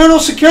no eternal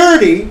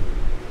security,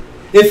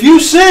 if you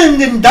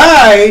sinned and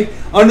died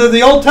under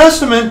the Old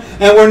Testament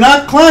and were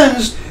not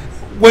cleansed,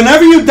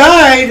 whenever you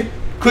died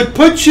could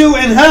put you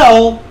in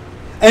hell.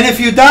 And if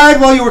you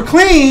died while you were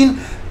clean,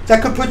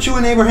 that could put you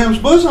in Abraham's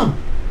bosom.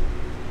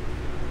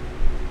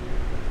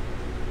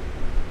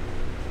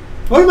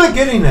 What am I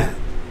getting at?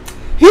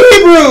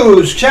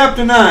 Hebrews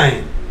chapter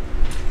 9.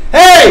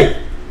 Hey,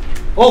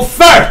 old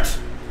fart.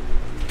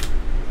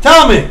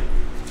 Tell me,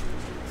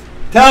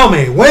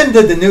 when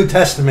did the New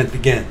Testament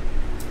begin?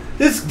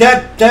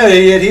 That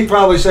idiot, he'd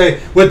probably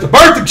say, with the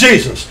birth of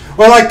Jesus.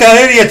 Or like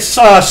that idiot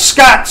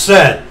Scott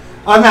said.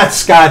 Not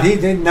Scott,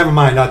 never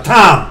mind.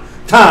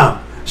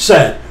 Tom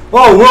said,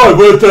 oh, what,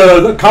 with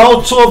the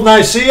Council of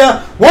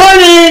Nicaea?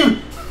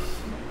 Warning!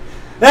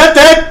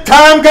 That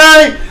Tom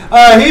guy,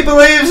 he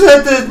believes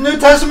that the New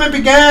Testament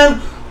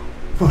began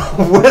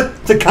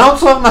with the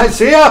Council of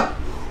Nicaea.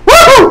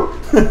 Woo!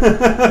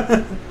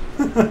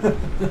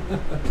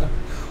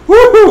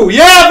 Woohoo!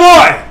 Yeah,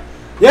 boy!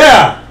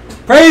 Yeah!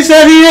 Praise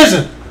that he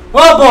isn't.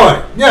 Oh,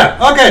 boy.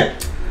 Yeah, okay.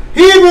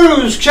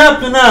 Hebrews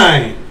chapter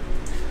 9,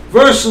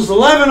 verses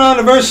 11 on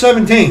to verse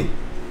 17.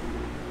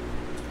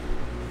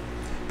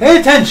 Pay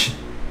attention.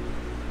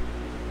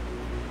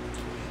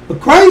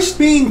 But Christ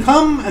being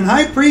come an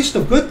high priest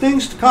of good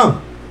things to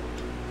come,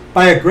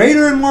 by a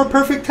greater and more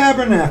perfect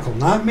tabernacle,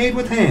 not made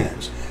with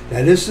hands,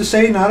 that is to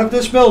say, not of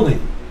this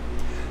building,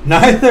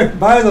 neither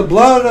by the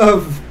blood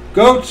of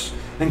goats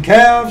and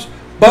calves,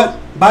 but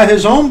by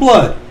his own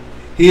blood,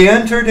 he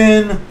entered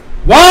in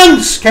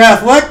once,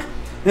 Catholic,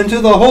 into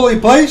the holy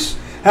place,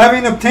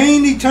 having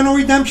obtained eternal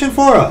redemption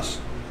for us.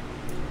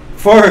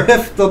 For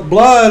if the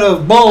blood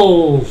of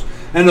bulls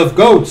and of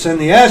goats and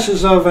the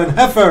ashes of an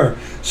heifer,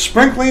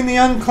 sprinkling the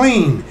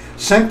unclean,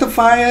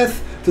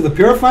 sanctifieth to the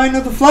purifying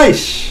of the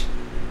flesh,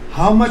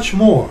 how much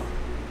more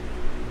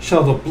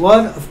shall the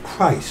blood of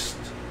Christ,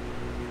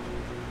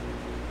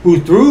 who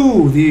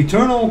through the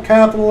eternal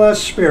capital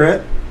S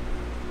Spirit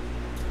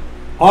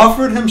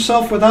offered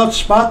himself without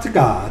spot to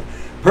God,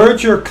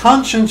 purge your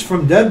conscience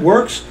from dead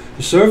works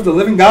to serve the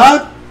living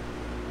God?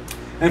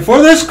 And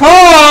for this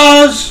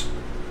cause,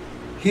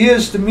 he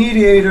is the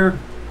mediator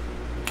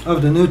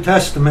of the New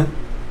Testament,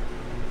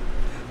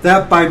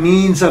 that by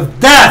means of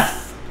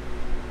death,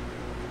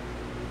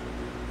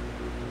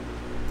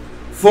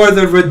 for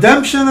the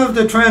redemption of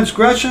the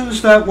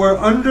transgressions that were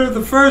under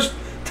the first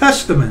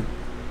testament,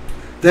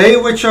 they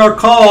which are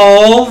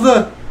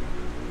called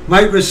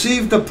might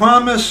receive the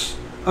promise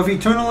of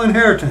eternal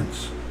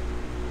inheritance.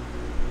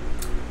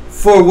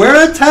 For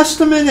where a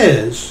testament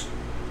is,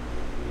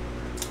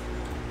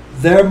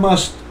 there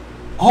must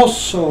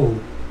also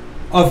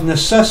of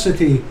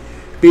necessity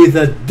be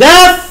the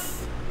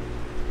death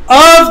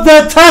of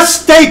the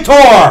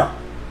testator.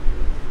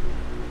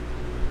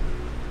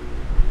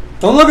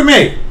 Don't look at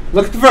me.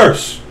 Look at the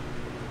verse.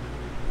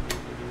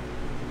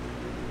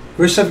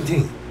 Verse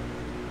 17.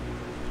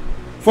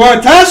 For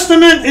a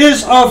testament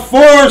is of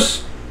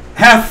force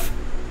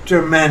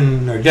after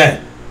men are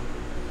dead.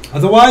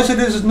 Otherwise it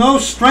is no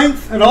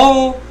strength at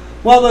all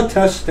while the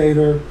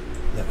testator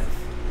liveth.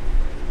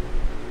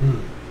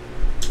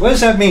 What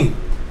does that mean?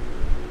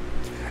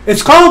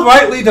 It's called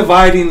rightly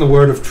dividing the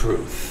word of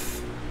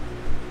truth.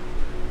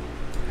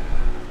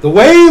 The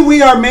way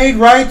we are made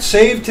right,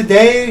 saved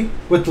today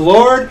with the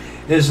Lord,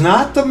 is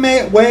not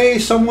the way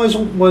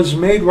someone was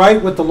made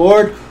right with the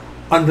Lord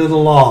under the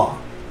law.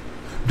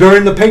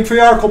 During the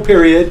patriarchal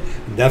period,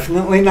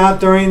 definitely not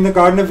during the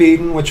Garden of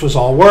Eden, which was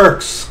all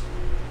works.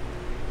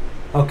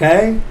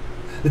 Okay?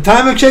 The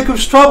time of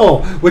Jacob's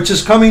trouble, which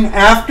is coming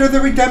after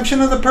the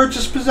redemption of the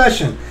purchased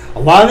possession. A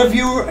lot of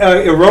you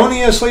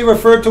erroneously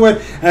refer to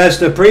it as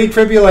the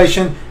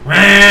pre-tribulation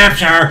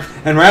rapture.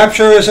 And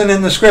rapture isn't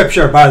in the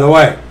scripture, by the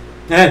way.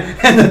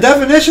 And the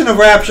definition of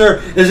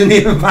rapture isn't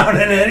even found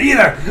in it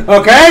either.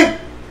 Okay?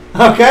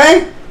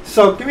 Okay?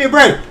 So give me a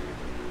break.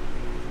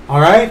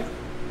 Alright?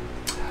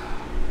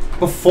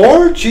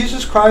 Before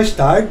Jesus Christ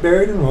died,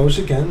 buried, and rose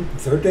again, the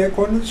third day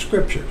according to the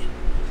scriptures,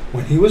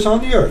 when he was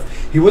on the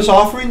earth, he was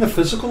offering the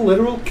physical,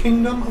 literal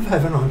kingdom of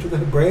heaven unto the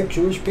Hebraic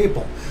Jewish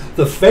people.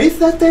 The faith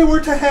that they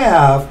were to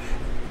have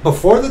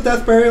before the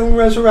death, burial, and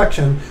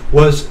resurrection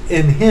was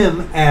in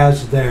him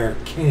as their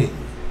king.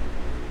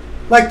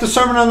 Like the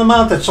Sermon on the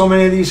Mount that so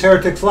many of these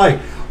heretics like.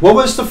 What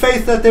was the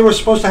faith that they were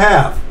supposed to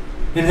have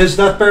in his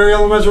death,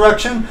 burial, and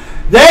resurrection?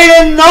 They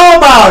didn't know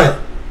about it.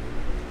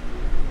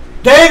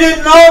 They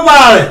didn't know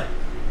about it.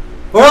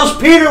 Or else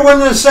Peter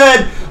wouldn't have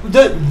said,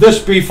 "This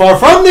be far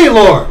from thee,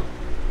 Lord."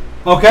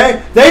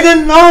 Okay? They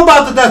didn't know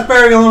about the death,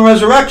 burial, and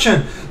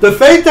resurrection. The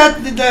faith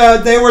that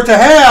they were to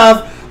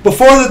have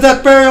before the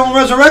death, burial, and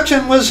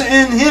resurrection was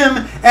in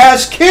him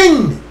as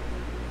king.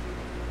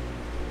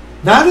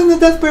 Not in the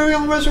death, burial,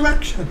 and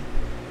resurrection.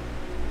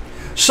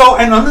 So,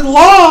 and under the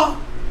law,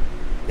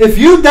 if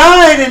you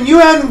died and you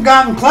hadn't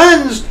gotten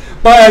cleansed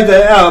by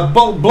the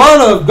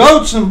blood of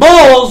goats and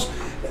bulls,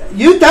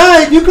 you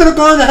died, you could have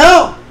gone to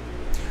hell.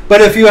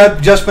 But if you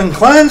had just been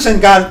cleansed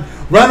and got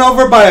run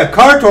over by a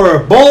cart or a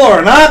bull or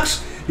an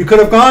ox, you could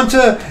have gone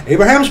to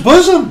Abraham's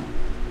bosom.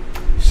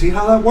 See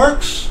how that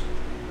works?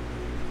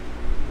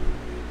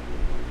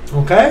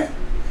 Okay?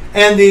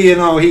 And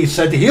he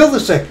said to heal the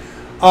sick.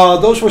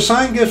 Those were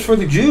sign gifts for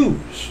the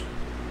Jews.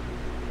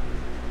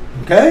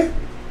 Okay?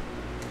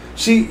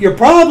 See, your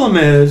problem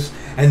is,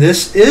 and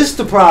this is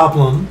the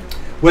problem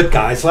with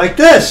guys like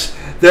this,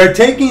 they're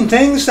taking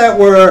things that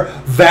were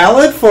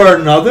valid for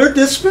another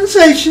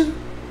dispensation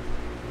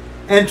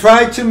and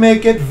try to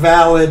make it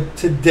valid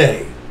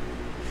today.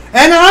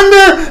 And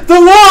under the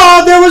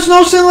law, there was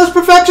no sinless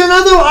perfection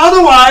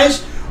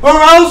otherwise, or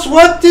else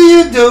what do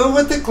you do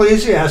with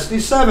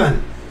Ecclesiastes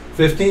 7,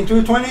 15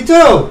 through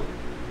 22?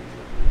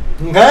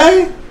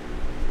 Okay?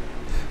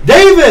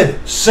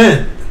 David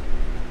sinned.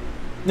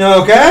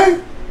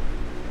 Okay?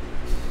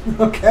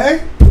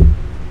 Okay?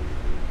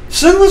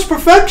 Sinless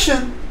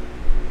perfection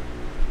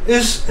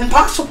is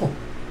impossible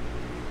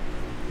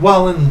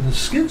while in the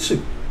skin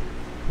suit.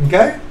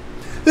 Okay?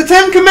 The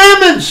Ten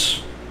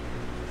Commandments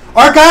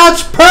are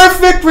God's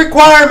perfect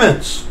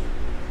requirements.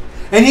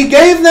 And He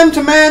gave them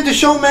to man to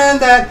show man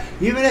that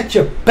even at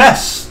your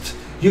best,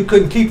 you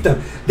couldn't keep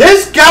them.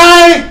 This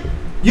guy,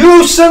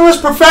 you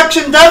sinless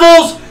perfection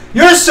devils,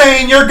 you're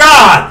saying you're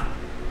God.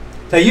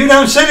 That you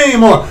don't sin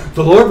anymore.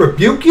 The Lord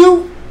rebuke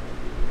you.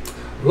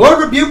 The Lord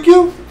rebuke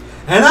you.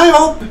 And I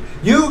hope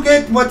you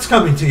get what's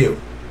coming to you.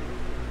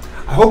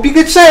 I hope you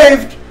get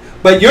saved.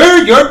 But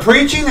you're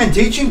preaching and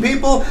teaching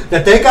people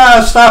that they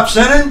gotta stop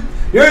sinning.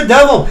 You're a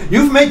devil.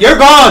 You're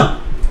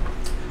gone.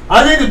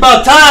 I think it's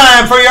about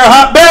time for your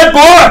hot bed,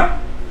 boy.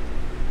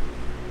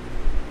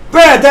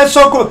 Brad, that's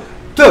so cool.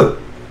 Dude,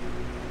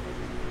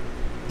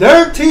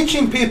 they're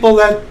teaching people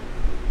that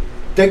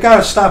they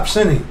gotta stop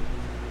sinning.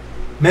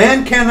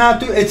 Man cannot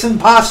do it's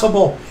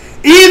impossible.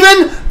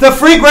 Even the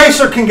free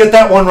gracer can get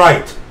that one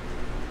right.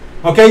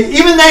 Okay,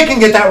 even they can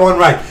get that one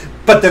right.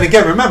 But then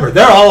again, remember,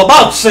 they're all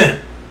about sin.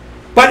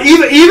 But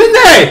even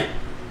they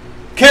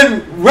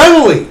can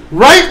readily,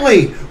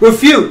 rightly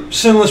refute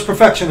sinless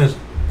perfectionism.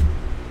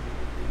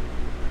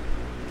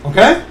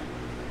 Okay?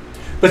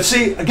 But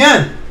see,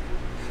 again,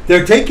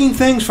 they're taking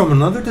things from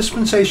another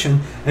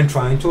dispensation and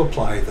trying to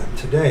apply them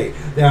today.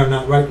 They are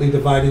not rightly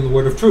dividing the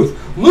word of truth.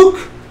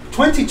 Luke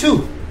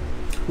 22.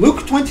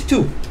 Luke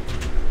 22,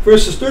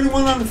 verses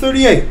 31 on to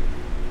 38.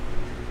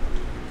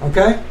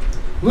 Okay?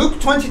 Luke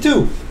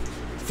 22,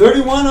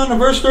 31 on to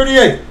verse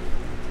 38.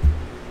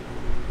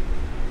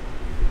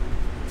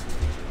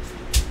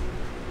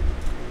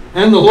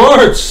 And the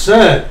Lord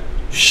said,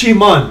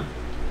 Shimon.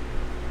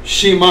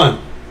 Shimon.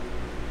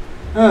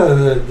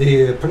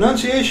 The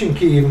pronunciation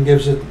key even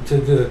gives it to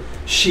the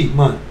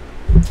Shimon.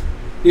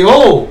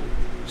 Behold,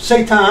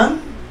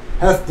 Satan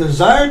hath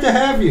desired to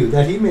have you,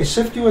 that he may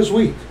sift you as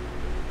wheat.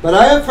 But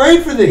I have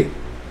prayed for thee,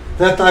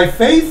 that thy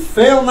faith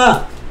fail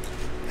not.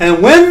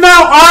 And when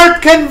thou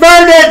art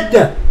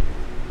converted,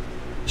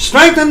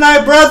 strengthen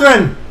thy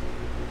brethren.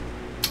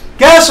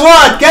 Guess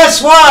what?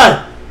 Guess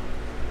what?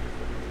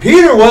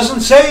 Peter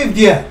wasn't saved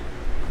yet.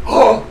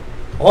 Oh,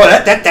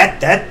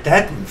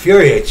 that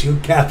infuriates you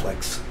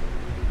Catholics.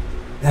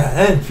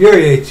 That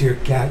infuriates you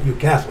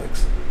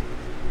Catholics.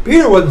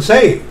 Peter wasn't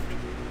saved.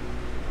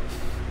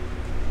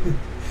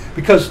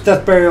 Because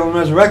death, burial, and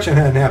resurrection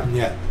hadn't happened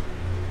yet.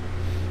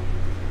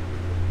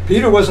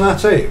 Peter was not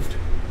saved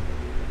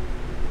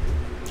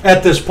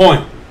at this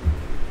point.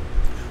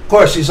 Of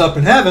course, he's up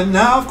in heaven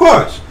now, of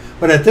course.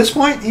 But at this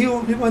point, he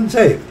wasn't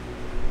saved.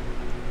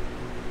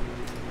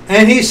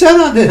 And he said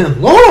unto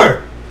him,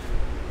 Lord,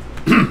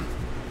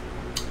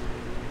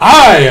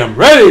 I am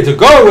ready to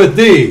go with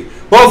thee,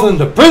 both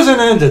into prison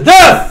and to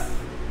death.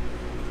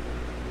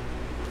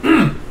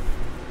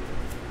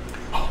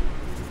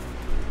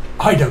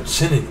 I don't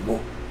sin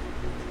anymore.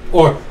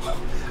 Or,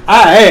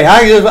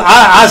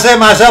 I save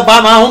myself by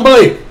my own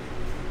belief.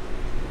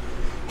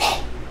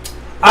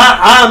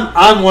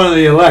 I'm one of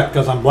the elect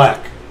because I'm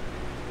black.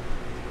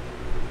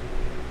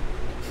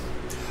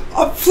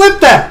 Flip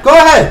that. Go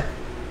ahead.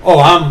 Oh,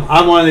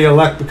 I'm one of the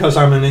elect because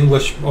I'm an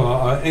English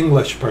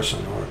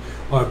person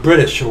or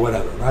British or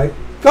whatever, right?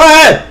 Go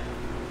ahead.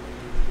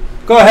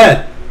 Go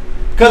ahead.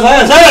 Because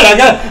like I said,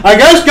 I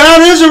guess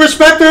God is a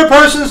respecter of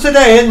persons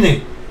today, isn't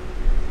He?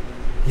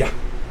 Yeah.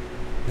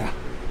 Yeah.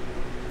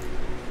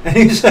 And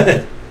He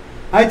said,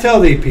 I tell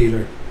thee,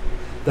 Peter,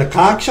 the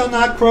cock shall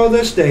not crow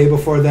this day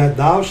before that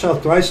thou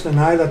shalt thrice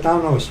deny that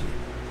thou knowest me.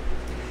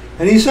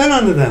 And He said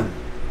unto them,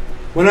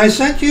 when I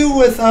sent you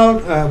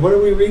without, what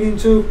are we reading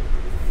to?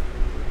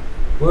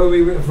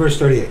 Verse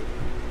 38.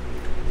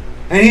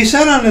 And He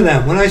said unto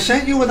them, when I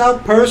sent you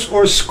without purse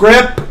or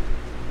scrip,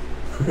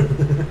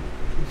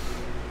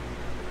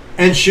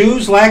 and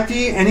shoes, lacked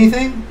ye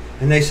anything?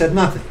 And they said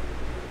nothing.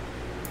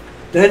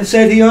 Then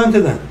said He unto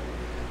them,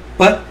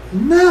 But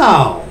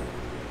now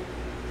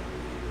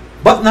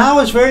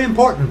is very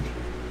important.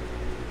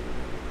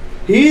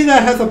 He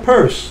that hath a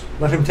purse,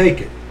 let him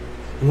take it,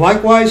 and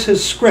likewise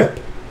his scrip.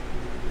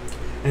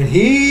 And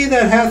he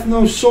that hath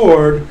no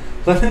sword,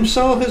 let him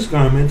sell his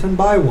garment and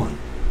buy one.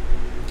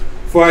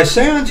 For I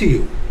say unto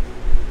you,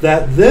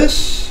 that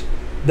this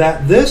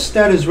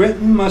that is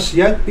written must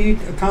yet be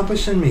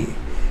accomplished in me.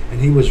 And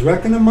he was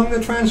reckoned among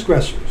the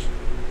transgressors.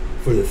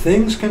 For the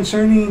things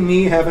concerning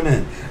me have an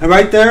end. And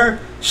right there,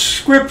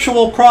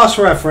 scriptural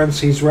cross-reference,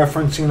 he's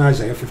referencing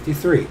Isaiah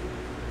 53.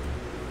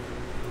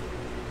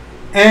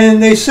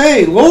 And they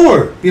say,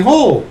 Lord,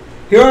 behold,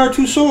 Here are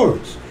two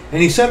swords.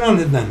 And he said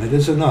unto them, it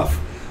is enough.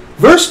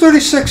 Verse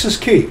 36 is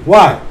key.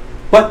 Why?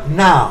 But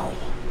now.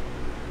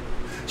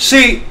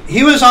 See,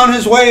 he was on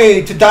his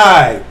way to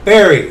die,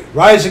 bury,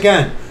 rise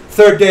again,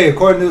 third day,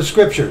 according to the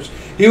scriptures.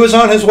 He was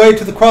on his way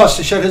to the cross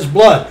to shed his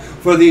blood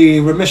for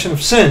the remission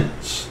of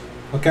sins.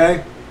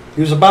 Okay?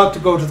 He was about to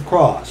go to the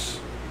cross.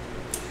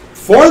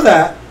 For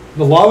that,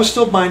 the law was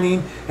still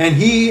binding, and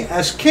he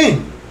as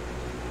king.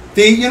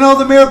 You know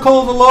the miracle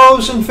of the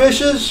loaves and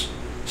fishes?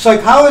 It's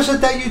like, how is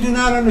it that you do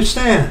not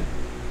understand?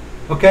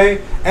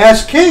 Okay?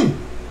 As king,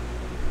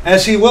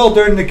 as he will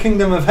during the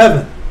kingdom of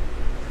heaven.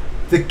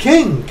 The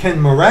king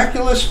can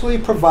miraculously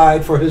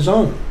provide for his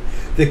own.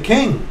 The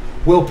king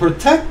will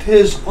protect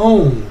his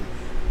own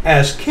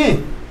as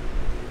king.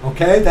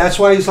 Okay? That's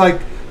why he's like,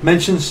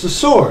 mentions the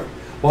sword.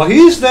 While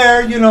he's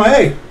there, you know,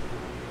 hey,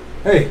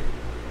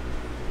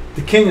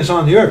 the king is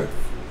on the earth.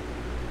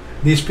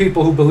 These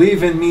people who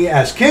believe in me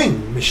as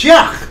king,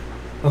 Mashiach.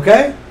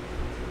 Okay?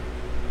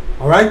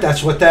 All right?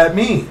 That's what that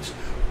means.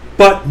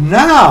 But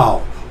now,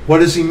 what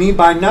does he mean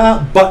by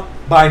now? But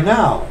by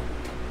now,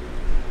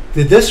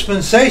 the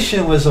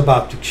dispensation was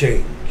about to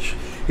change.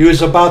 He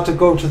was about to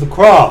go to the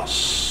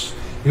cross.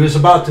 He was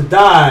about to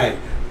die,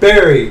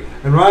 bury,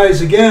 and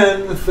rise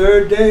again the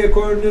third day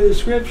according to the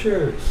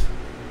scriptures.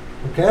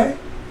 Okay?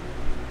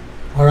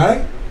 All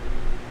right?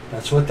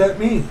 That's what that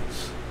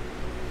means.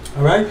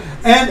 All right?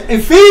 And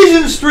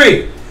Ephesians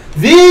 3,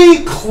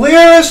 the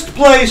clearest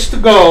place to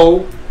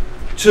go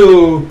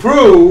to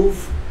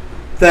prove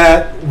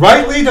that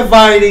rightly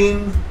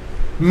dividing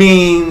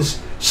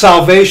means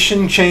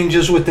salvation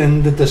changes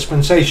within the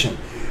dispensation.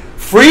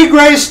 Free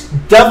grace,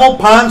 devil,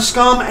 pond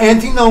scum,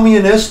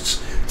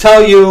 antinomianists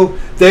tell you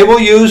they will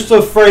use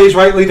the phrase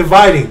rightly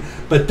dividing.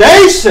 But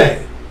they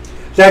say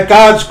that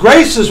God's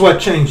grace is what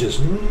changes.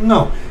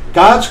 No.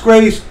 God's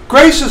grace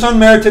is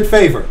unmerited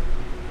favor.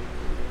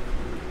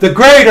 The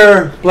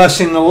greater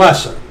blessing the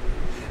lesser.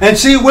 And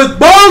see, with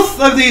both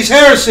of these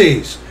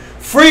heresies,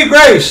 free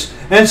grace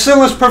and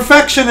sinless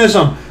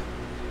perfectionism,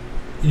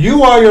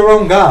 you are your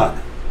own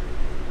God.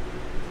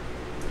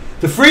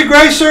 The free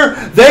gracer,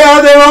 they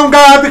are their own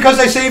God because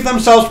they save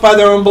themselves by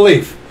their own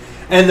belief.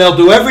 And they'll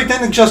do everything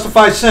to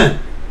justify sin.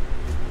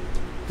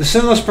 The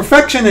sinless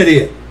perfection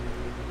idiot,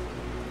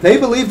 they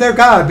believe they're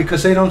God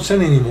because they don't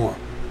sin anymore.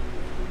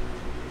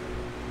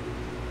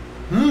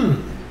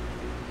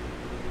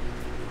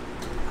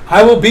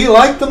 I will be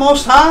like the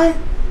Most High.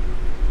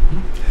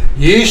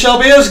 Ye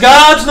shall be as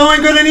gods,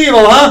 knowing good and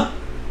evil, huh?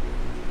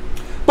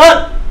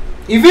 But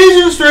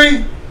Ephesians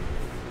 3,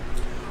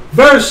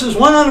 verses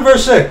 1 on to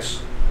verse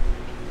 6.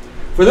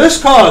 For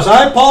this cause,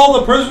 I, Paul,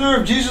 the prisoner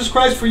of Jesus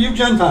Christ, for you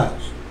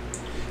Gentiles,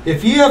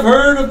 if ye have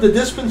heard of the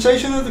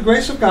dispensation of the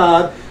grace of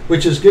God,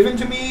 which is given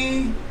to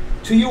me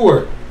to you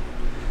word,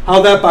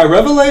 how that by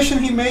revelation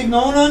he made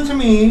known unto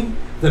me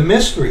the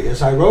mystery,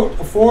 as I wrote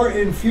afore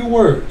in few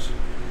words,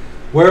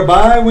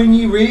 whereby when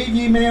ye read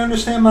ye may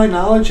understand my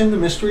knowledge in the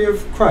mystery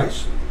of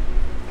Christ.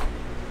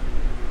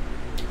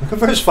 Look at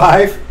verse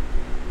 5.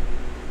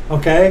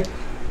 Okay.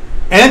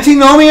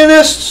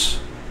 Antinomianists,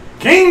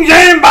 King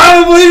James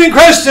Bible believing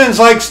Christians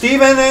like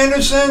Stephen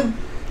Anderson,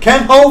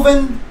 Ken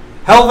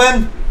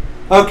Helven,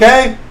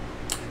 okay?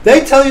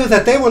 They tell you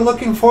that they were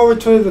looking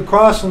forward to the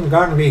cross in the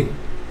Garden of Eden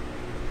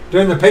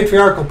during the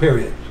patriarchal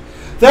period.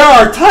 There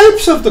are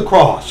types of the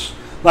cross,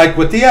 like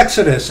with the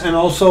Exodus and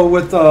also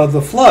with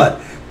the flood.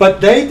 But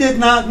they did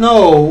not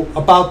know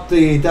about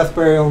the death,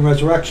 burial, and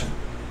resurrection.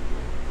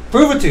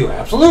 Prove it to you,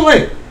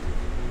 absolutely.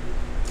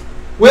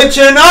 Which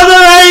in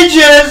other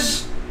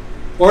ages,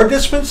 or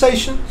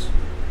dispensations,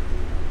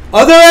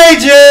 other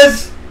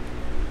ages,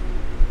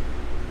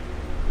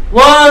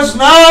 was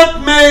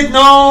not made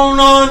known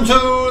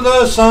unto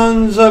the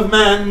sons of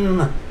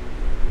men,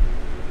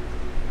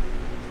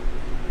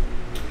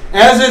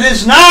 as it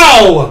is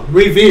now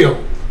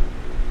revealed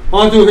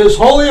unto his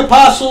holy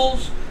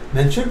apostles,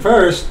 mentioned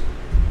first,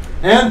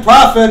 and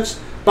prophets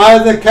by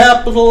the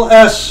capital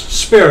S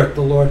Spirit,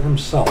 the Lord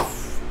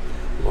himself.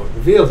 The Lord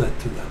revealed it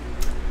to them.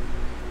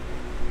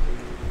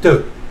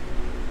 Dude,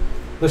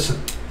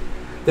 listen.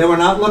 They were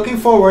not looking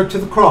forward to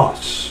the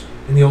cross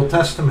in the Old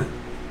Testament.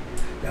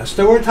 Yes,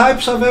 there were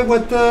types of it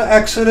with the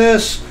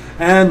Exodus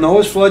and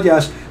Noah's flood.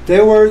 Yes,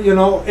 they were, you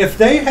know, if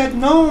they had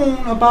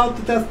known about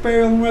the death,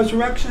 burial, and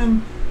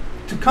resurrection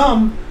to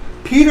come,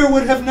 Peter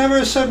would have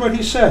never said what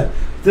he said.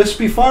 This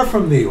be far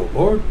from thee, O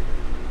Lord.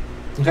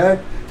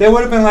 Okay? They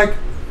would have been like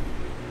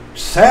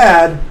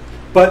sad,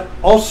 but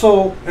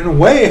also in a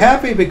way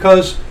happy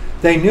because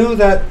they knew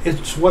that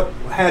it's what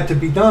had to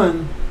be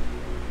done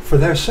for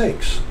their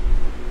sakes.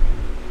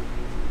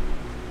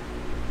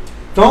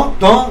 Don't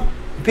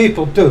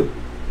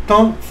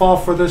fall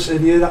for this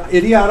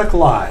idiotic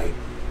lie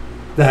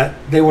that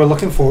they were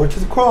looking forward to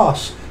the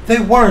cross.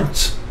 They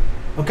weren't.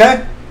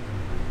 Okay?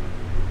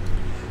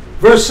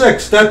 Verse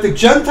 6, that the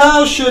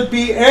Gentiles should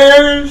be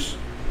heirs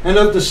and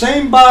of the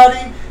same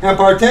body and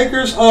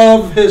partakers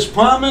of his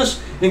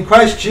promise in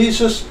Christ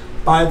Jesus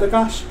by the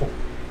gospel.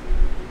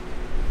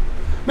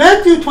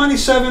 Matthew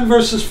 27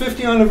 verses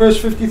 50 on to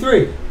verse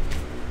 53.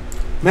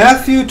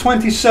 Matthew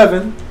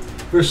 27,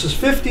 verses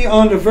 50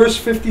 on to verse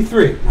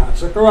 53. Not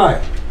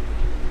Zechariah.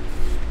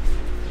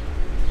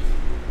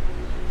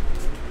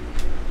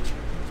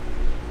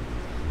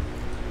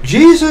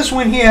 Jesus,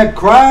 when he had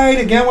cried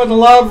again with a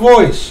loud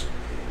voice,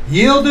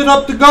 yielded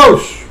up the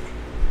ghost.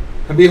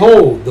 And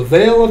behold, the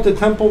veil of the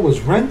temple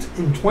was rent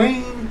in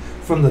twain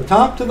from the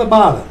top to the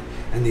bottom,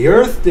 and the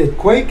earth did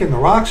quake, and the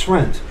rocks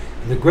rent,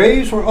 and the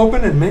graves were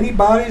opened, and many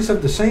bodies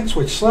of the saints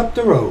which slept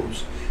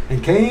arose,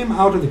 and came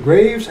out of the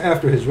graves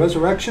after his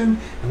resurrection,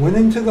 and went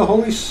into the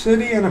holy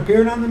city, and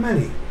appeared unto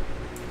many.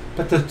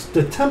 But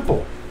the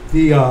temple,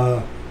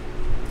 and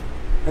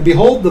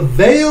behold, the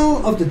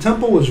veil of the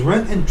temple was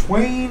rent in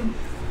twain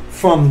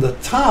from the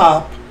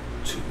top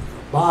to the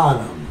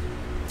bottom.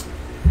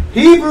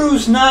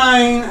 Hebrews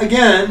 9,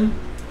 again,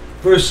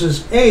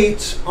 verses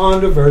 8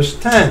 on to verse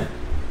 10.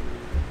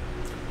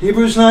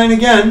 Hebrews 9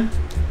 again,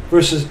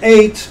 verses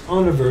 8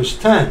 on to verse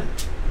 10.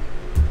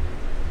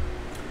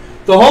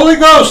 The Holy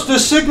Ghost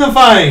is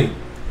signifying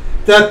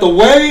that the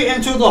way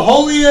into the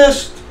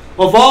holiest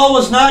of all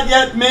was not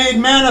yet made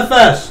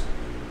manifest,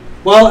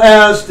 while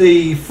as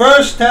the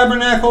first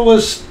tabernacle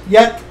was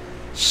yet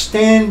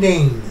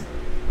standing.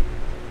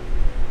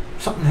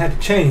 Something had to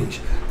change.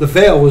 The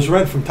veil was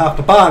rent from top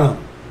to bottom.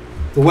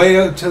 The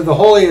way to the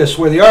holiest,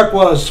 where the ark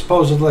was,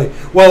 supposedly.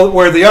 Well,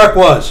 where the ark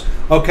was,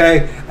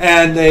 okay?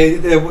 And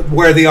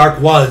where the ark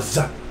was,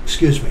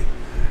 excuse me.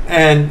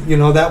 And,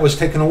 that was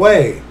taken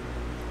away.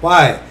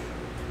 Why?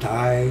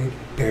 Died,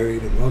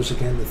 buried, and rose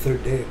again the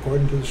third day,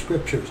 according to the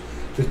scriptures.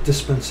 The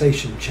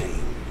dispensation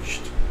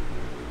changed.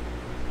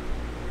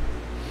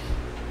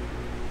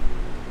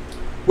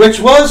 Which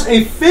was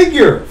a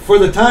figure for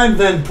the time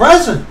then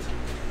present,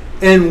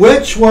 in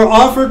which were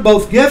offered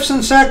both gifts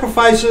and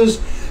sacrifices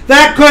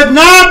that could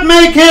not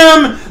make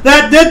him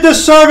that did the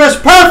service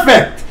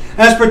perfect,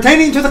 as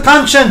pertaining to the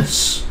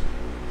conscience,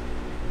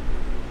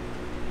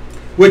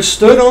 which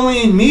stood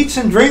only in meats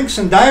and drinks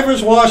and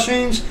divers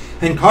washings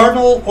and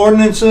cardinal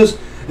ordinances,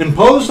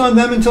 imposed on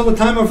them until the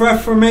time of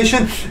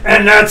Reformation.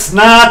 And that's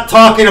not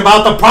talking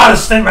about the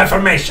Protestant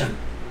Reformation.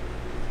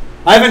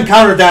 I've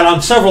encountered that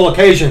on several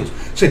occasions.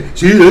 See,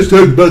 that's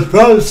talking about the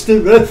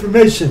Protestant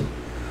Reformation.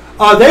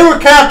 They were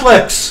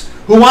Catholics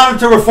who wanted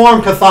to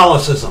reform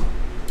Catholicism.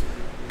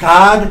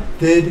 God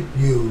did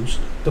use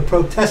the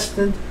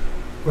Protestant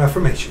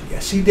Reformation.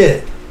 Yes, he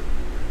did.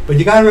 But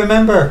you got to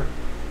remember,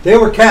 they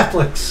were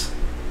Catholics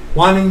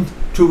wanting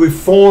to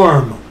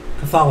reform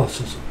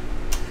Catholicism.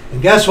 And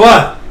guess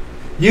what?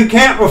 You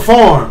can't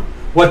reform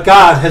what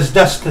God has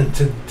destined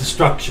to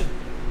destruction.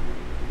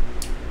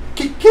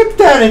 Keep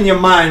that in your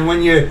mind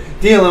when you're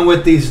dealing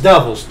with these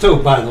devils too,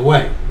 by the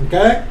way.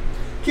 Okay?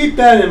 Keep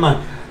that in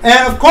mind.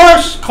 And of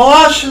course,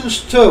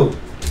 Colossians 2.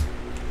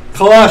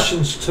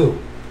 Colossians 2.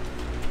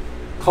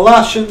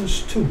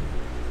 Colossians 2.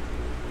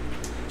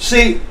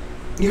 See,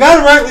 you got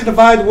to rightly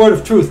divide the word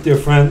of truth, dear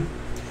friend.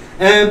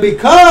 And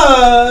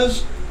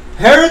because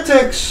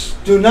heretics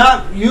do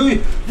not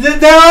use...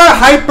 There are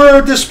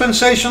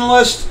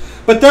hyper-dispensationalists,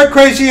 but they're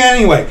crazy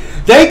anyway.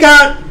 They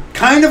got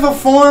kind of a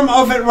form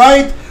of it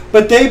right,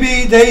 but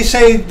they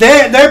say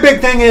their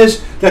big thing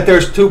is that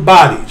there's two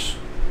bodies.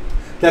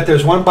 That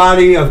there's one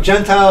body of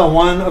Gentile and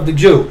one of the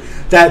Jew.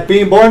 That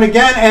being born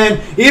again,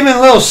 and even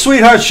little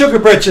sweetheart Sugar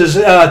Britches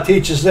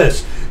teaches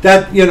this.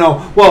 That,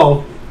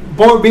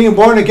 being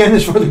born again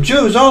is for the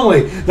Jews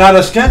only, not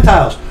us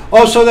Gentiles.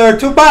 Oh, so there are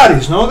two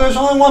bodies. No, there's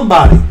only one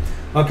body.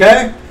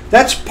 Okay?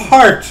 That's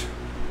part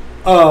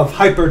of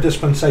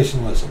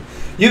hyper-dispensationalism.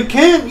 You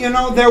can't,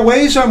 their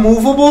ways are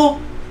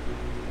movable,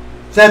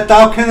 that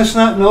thou canst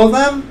not know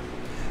them.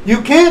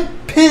 You can't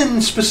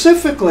pin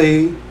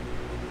specifically,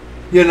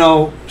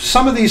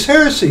 some of these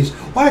heresies.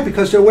 Why?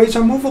 Because their ways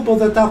are movable,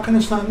 that thou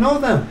canst not know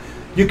them.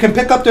 You can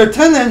pick up their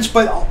tenets,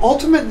 but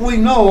ultimately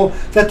know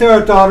that they're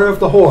a daughter of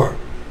the whore.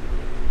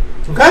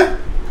 Okay?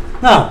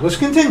 Now, let's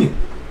continue.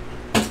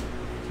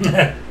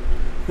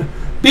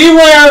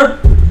 Beware,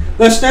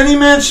 lest any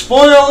man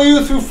spoil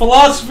you through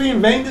philosophy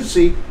and vain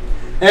deceit,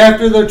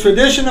 after the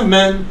tradition of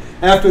men,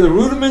 after the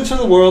rudiments of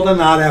the world, and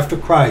not after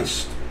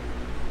Christ.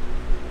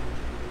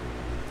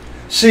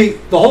 See,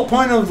 the whole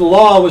point of the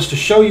law was to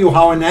show you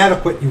how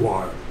inadequate you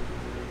are.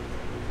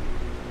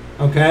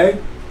 Okay?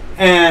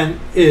 And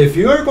if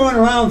you're going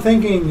around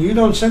thinking you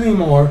don't sin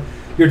anymore,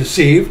 you're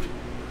deceived,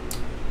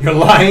 you're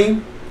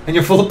lying, and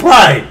you're full of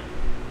pride.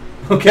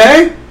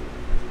 Okay?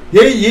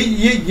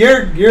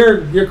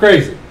 You're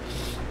crazy.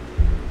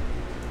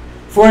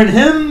 For in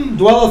him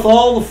dwelleth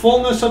all the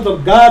fullness of the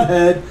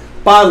Godhead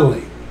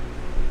bodily.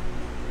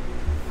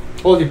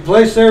 Hold your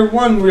place there.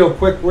 One real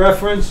quick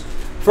reference.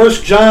 1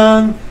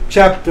 John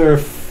chapter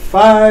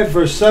 5,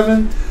 verse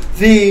 7.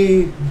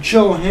 The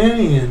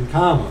Johannine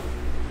comma,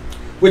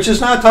 which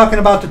is not talking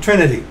about the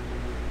Trinity.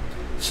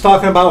 It's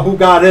talking about who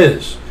God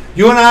is.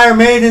 You and I are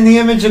made in the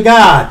image of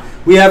God.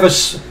 We have a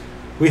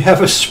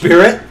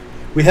spirit,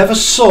 we have a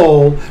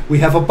soul, we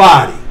have a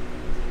body.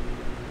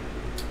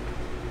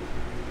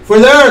 For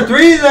there are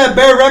three that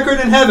bear record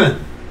in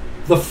heaven: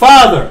 the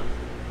Father,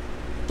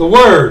 the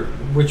Word,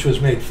 which was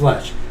made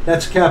flesh,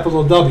 That's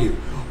capital W.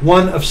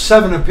 One of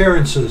 7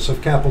 appearances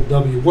of capital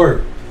W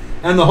word.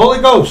 And the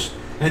Holy Ghost.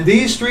 And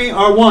these 3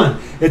 are one.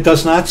 It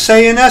does not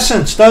say in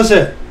essence, does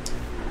it?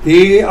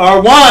 They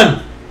are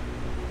one.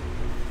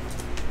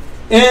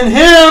 In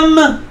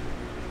him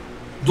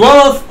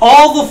dwelleth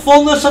all the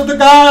fullness of the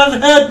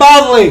Godhead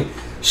bodily,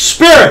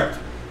 spirit,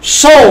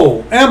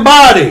 soul, and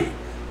body.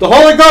 The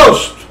Holy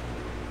Ghost,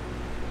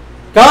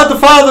 God the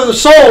Father, the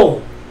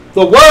soul,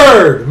 the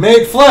Word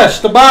made flesh,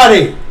 the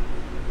body.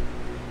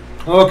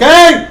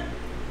 Okay?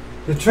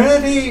 The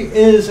Trinity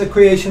is a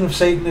creation of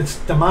Satan. It's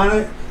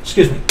demonic,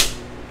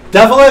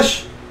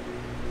 devilish,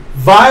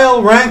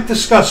 vile, rank,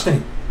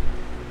 disgusting.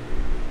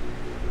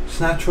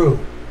 It's not true.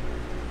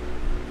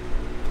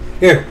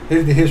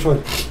 Here's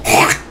what.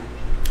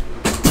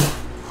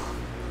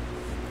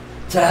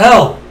 To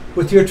hell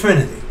with your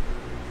Trinity.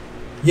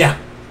 Yeah,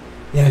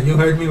 you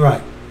heard me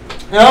right.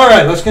 All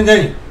right, let's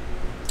continue.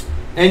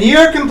 And ye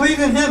are complete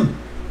in him,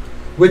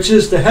 which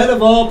is the head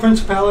of all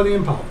principality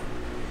and power,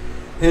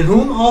 in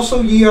whom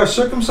also ye are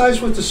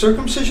circumcised with the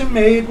circumcision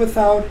made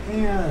without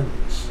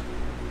hands,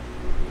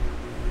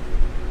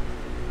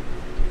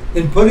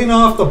 in putting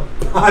off the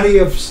body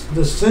of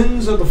the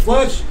sins of the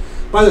flesh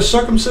by the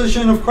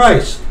circumcision of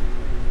Christ.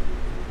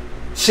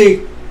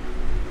 See,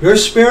 your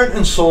spirit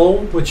and soul,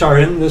 which are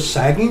in this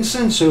sagging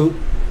sin suit,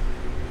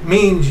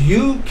 means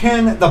you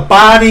can, the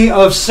body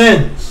of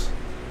sins.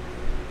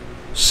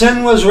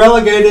 Sin was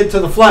relegated to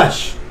the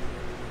flesh.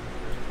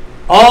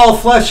 All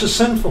flesh is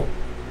sinful.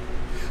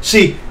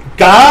 See,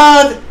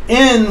 God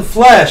in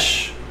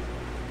flesh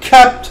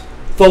kept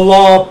the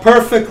law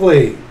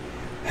perfectly.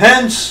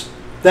 Hence,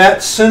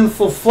 that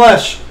sinful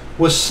flesh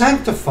was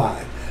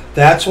sanctified.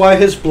 That's why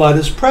his blood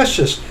is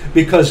precious,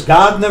 because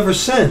God never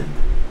sinned.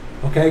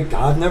 Okay,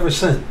 God never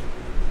sinned.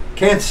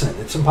 Can't sin.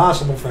 It's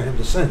impossible for him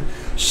to sin.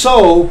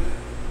 So,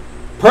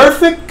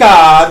 perfect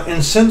God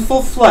in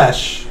sinful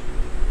flesh,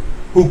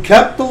 who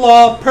kept the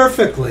law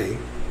perfectly,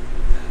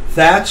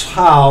 that's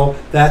how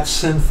that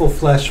sinful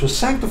flesh was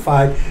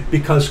sanctified,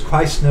 because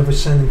Christ never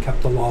sinned and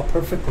kept the law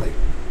perfectly.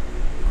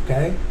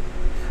 Okay?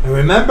 And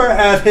remember,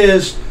 at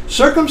his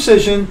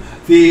circumcision,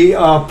 the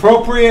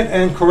appropriate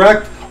and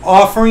correct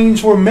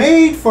offerings were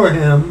made for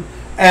him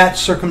at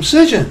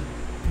circumcision.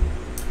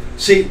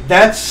 See,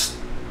 that's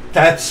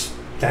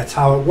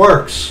how it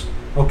works.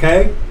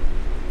 Okay?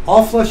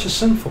 All flesh is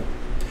sinful.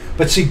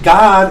 But see,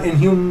 God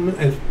in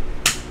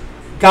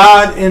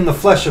the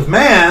flesh of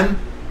man,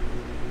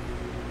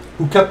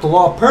 who kept the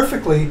law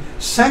perfectly,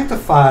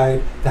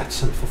 sanctified that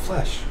sinful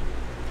flesh.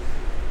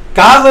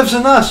 God lives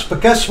in us, but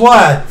guess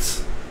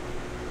what?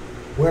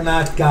 We're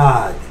not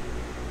God.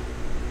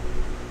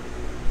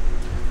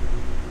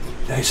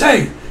 They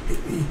say,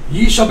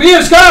 ye shall be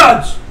as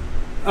gods.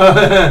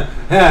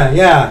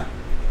 Yeah.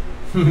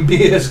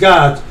 Be as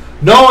gods,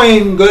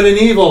 knowing good and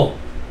evil.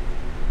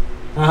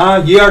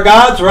 Ye are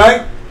gods,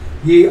 right?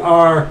 Ye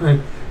are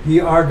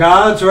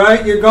gods,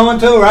 right? You're going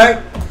to,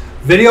 right?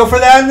 Video for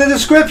that in the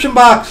description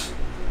box.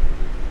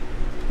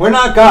 We're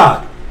not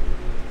God.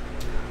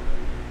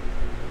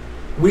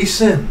 We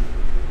sin.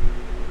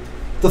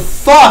 The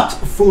thought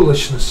of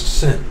foolishness is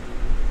sin.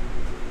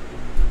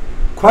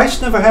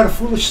 Christ never had a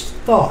foolish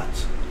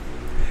thought.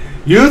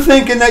 You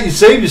thinking that you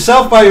save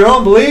yourself by your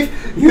own belief?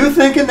 You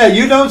thinking that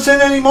you don't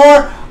sin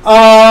anymore?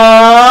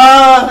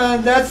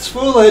 That's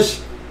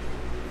foolish.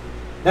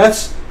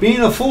 That's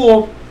being a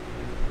fool.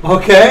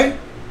 Okay?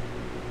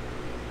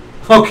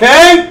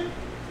 Okay?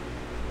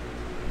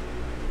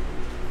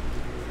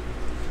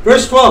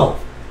 Verse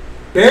 12.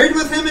 Buried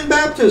with him in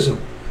baptism,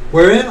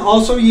 wherein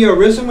also ye are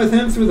risen with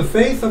him through the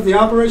faith of the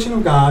operation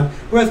of God,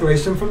 who hath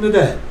raised him from the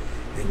dead.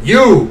 And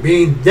you,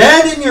 being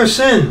dead in your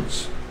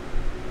sins,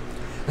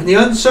 and the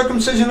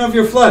uncircumcision of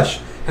your flesh,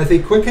 hath he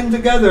quickened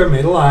together,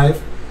 made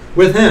alive,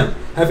 with him,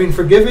 having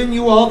forgiven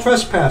you all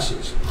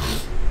trespasses,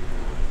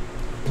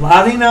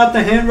 blotting out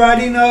the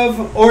handwriting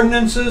of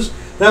ordinances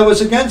that was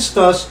against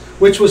us,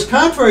 which was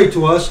contrary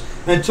to us,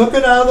 and took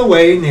it out of the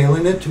way,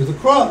 nailing it to the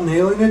cross,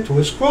 nailing it to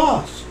his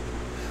cross.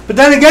 But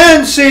then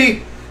again,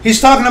 see,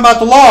 he's talking about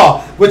the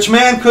law, which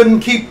man couldn't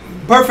keep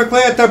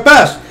perfectly at their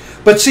best.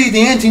 But see,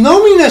 the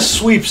antinomianist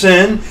sweeps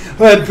in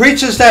and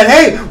preaches that,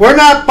 hey, we're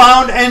not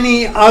bound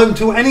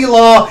to any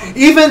law,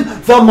 even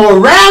the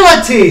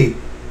morality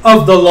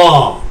of the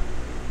law.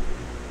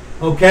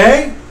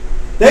 Okay?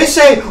 They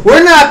say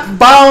we're not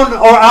bound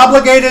or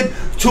obligated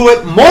to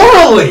it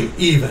morally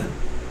even.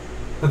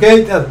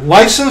 Okay? The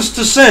license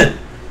to sin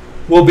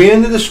will be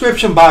in the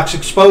description box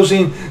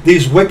exposing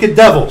these wicked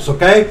devils.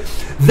 Okay?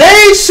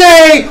 They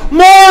say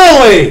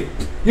morally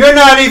you're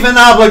not even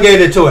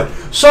obligated to it.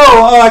 So,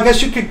 I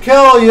guess you could kill,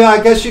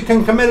 I guess you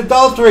can commit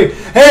adultery.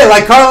 Hey,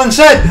 like Carlin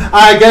said,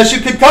 I guess you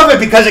could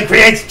covet because it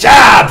creates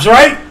jobs,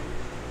 right?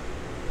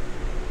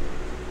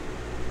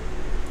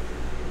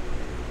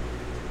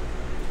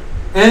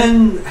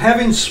 And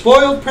having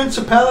spoiled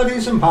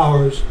principalities and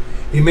powers,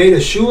 he made a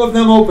shew of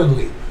them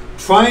openly,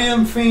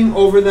 triumphing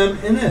over them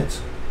in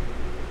it.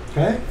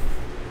 Okay?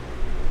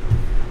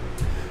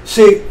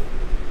 See,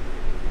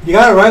 you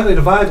got to rightly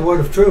divide the word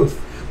of truth.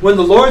 when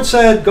the Lord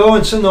said, go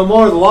and sin no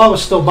more, the law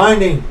was still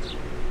binding.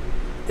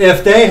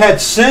 If they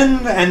had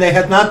sinned and they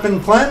had not been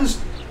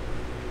cleansed,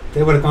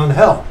 they would have gone to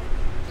hell.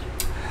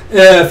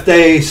 If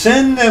they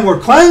sinned and were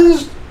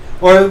cleansed,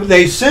 or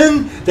they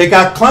sinned, they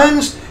got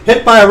cleansed,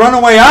 hit by a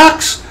runaway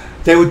ox,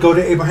 they would go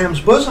to Abraham's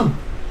bosom.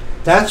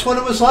 That's what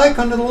it was like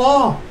under the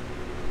law.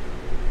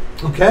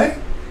 Okay?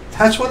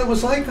 That's what it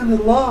was like under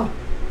the law.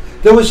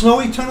 There was no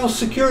eternal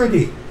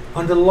security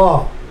under the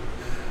law.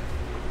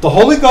 The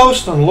Holy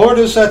Ghost, and the Lord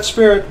is that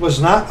Spirit, was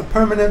not a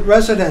permanent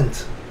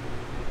resident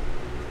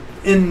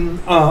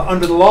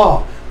under the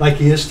law like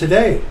he is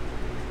today.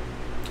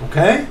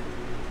 Okay?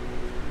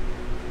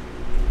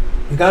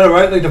 You got to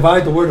rightly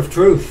divide the word of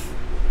truth.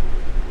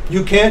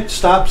 You can't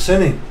stop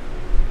sinning.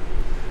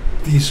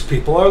 These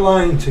people are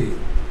lying to you.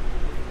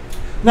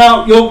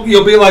 Now,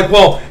 you'll be like,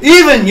 well,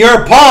 even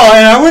you're Paul,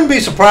 and I wouldn't be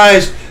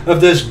surprised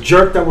of this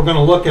jerk that we're going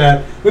to look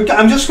at.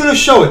 I'm just going to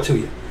show it to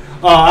you.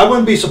 I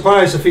wouldn't be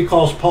surprised if he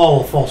calls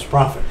Paul a false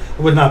prophet.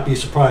 I would not be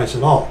surprised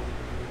at all.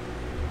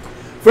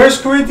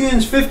 1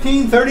 Corinthians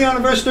 15:30 on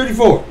to verse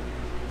 34.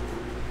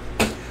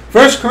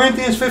 1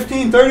 Corinthians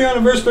 15:30 on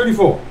to verse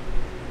 34.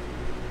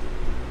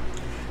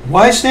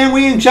 Why stand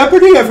we in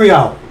jeopardy every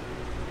hour?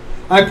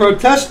 I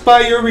protest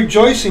by your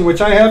rejoicing,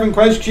 which I have in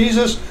Christ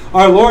Jesus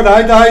our Lord,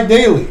 I die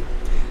daily.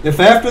 If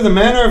after the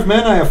manner of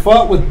men I have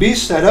fought with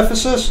beasts at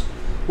Ephesus,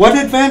 what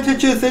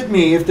advantageth it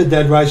me if the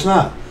dead rise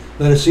not?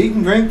 Let us eat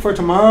and drink, for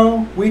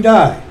tomorrow we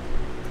die.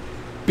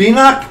 Be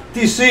not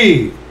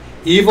deceived.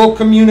 Evil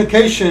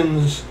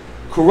communications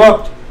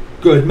corrupt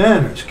good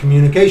manners.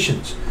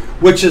 Communications,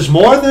 which is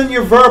more than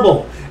your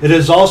verbal. It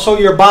is also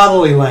your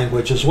bodily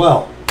language as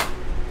well.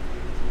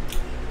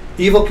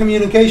 Evil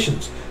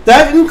communications.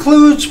 That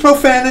includes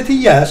profanity,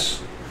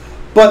 yes,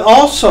 but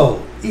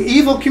also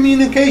evil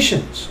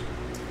communications.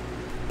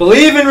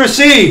 Believe and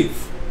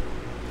receive.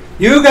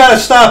 You got to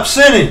stop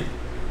sinning.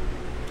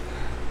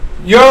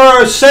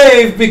 You're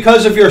saved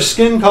because of your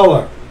skin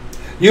color.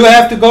 You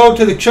have to go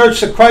to the church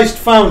that Christ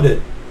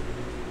founded.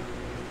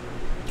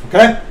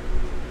 Okay?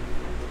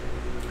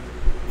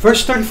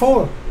 Verse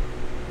 34.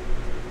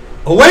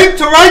 Awake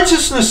to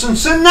righteousness and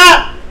sin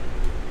not.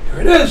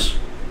 There it is.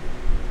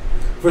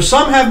 For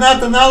some have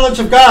not the knowledge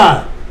of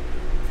God.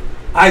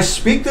 I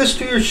speak this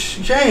to your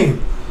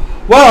shame.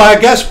 Well, I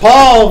guess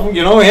Paul,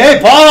 hey,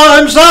 Paul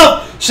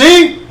himself,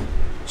 see?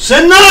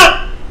 Sin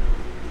not.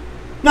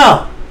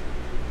 No.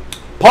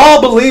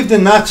 Paul believed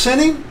in not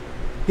sinning.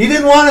 He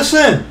didn't want to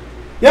sin.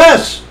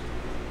 Yes.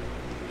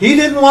 He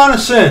didn't want to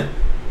sin.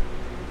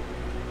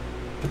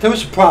 But there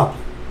was a problem.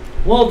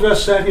 We'll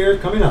address that here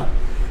coming up.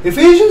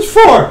 Ephesians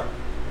 4.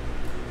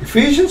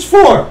 Ephesians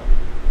 4.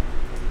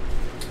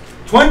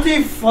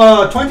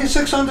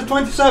 26 on to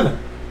 27.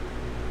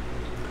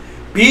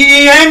 Be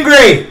ye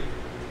angry,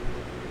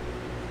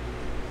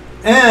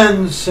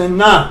 and sin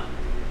not.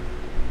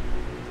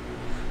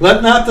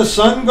 Let not the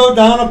sun go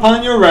down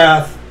upon your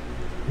wrath,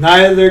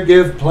 neither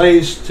give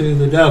place to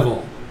the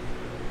devil.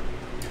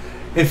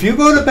 If you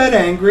go to bed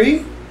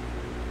angry,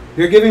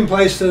 you're giving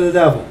place to the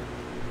devil.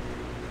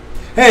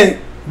 Hey,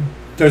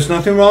 there's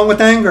nothing wrong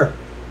with anger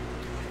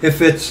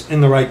if it's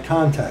in the right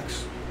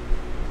context.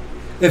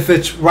 If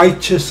it's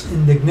righteous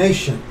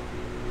indignation.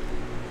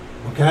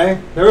 Okay?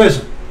 There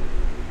isn't.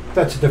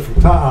 That's a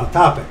different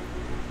topic.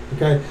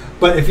 Okay?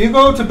 But if you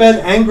go to bed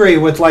angry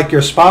with like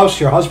your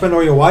spouse, your husband,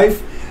 or your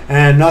wife,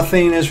 and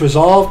nothing is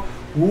resolved,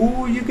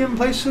 ooh, you give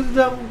place to the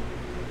devil.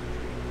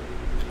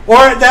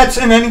 Or that's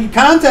in any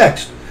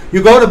context.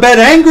 You go to bed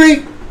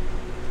angry,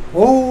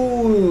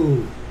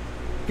 oh,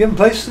 give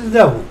place to the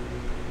devil.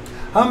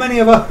 How many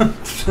of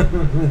us?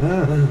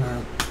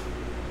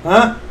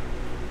 Huh?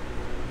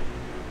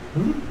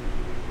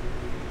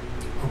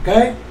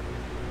 Okay?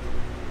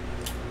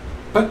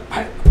 But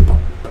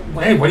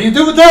wait, what do you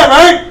do with that,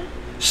 right?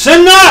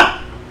 Sin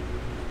not!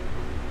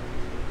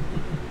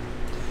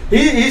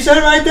 He said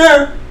it right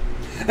there.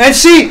 And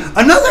see,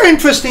 another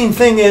interesting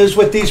thing is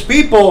with these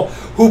people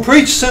who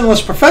preach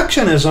sinless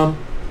perfectionism,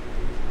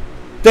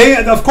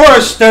 of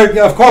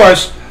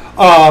course,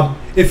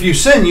 if you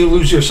sin, you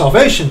lose your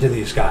salvation to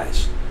these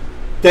guys.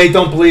 They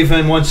don't believe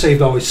in once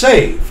saved, always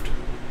saved.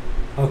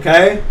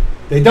 Okay?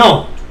 They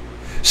don't.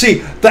 See,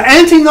 the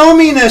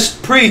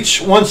antinomianists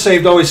preach once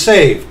saved, always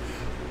saved.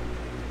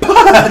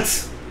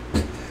 But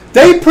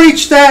they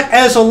preach that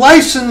as a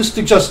license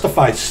to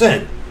justify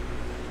sin.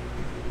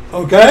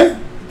 Okay?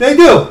 They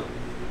do.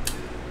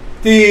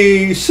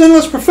 The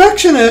sinless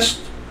perfectionist,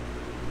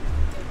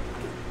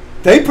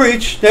 they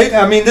preach,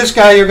 this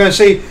guy you're going to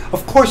see,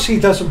 of course he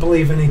doesn't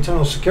believe in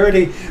eternal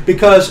security,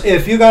 because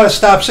if you got to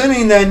stop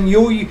sinning, then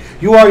you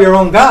are your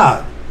own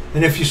God.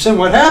 And if you sin,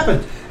 what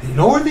happens? And you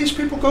know where these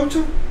people go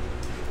to?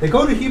 They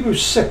go to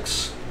Hebrews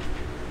 6.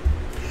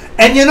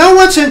 And you know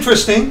what's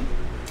interesting?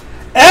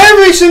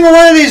 Every single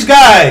one of these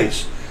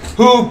guys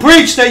who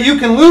preach that you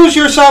can lose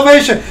your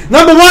salvation,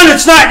 number one,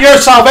 it's not your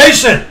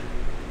salvation.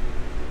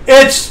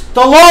 It's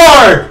the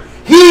Lord.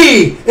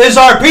 He is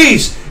our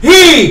peace.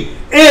 He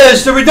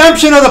is the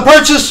redemption of the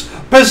purchased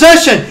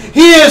possession.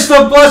 He is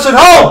the blessed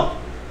hope.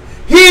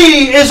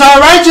 He is our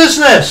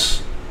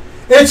righteousness.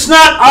 It's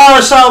not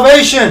our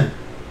salvation.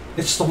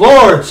 It's the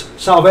Lord's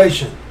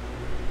salvation.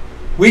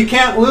 We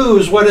can't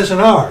lose what isn't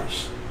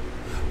ours.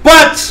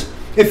 But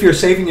if you're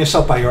saving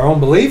yourself by your own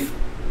belief,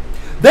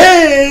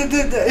 then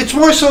it's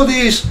more so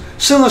these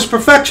sinless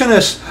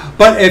perfectionists.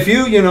 But if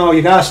you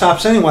got to stop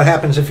sinning, what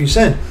happens if you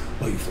sin?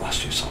 Well, you've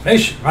lost your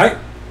salvation, right?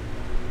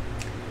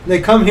 They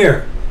come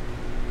here,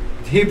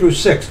 Hebrews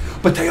 6.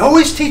 But they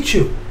always teach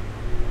you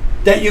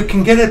that you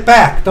can get it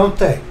back, don't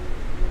they?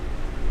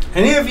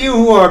 Any of you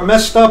who are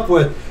messed up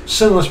with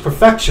sinless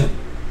perfection,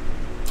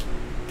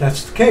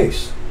 that's the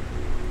case.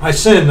 I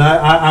sinned.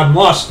 I'm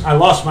lost. I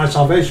lost my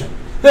salvation.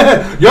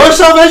 Your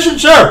salvation,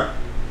 sure.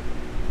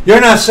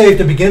 You're not saved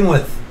to begin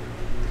with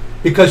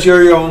because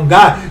you're your own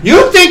God.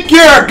 You think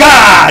you're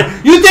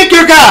God. You think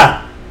you're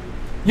God.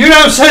 You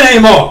don't sin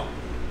anymore.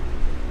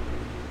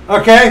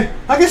 Okay?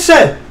 Like I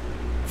said,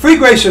 free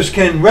gracers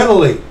can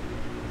readily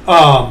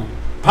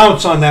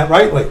pounce on that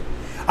rightly.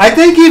 I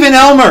think even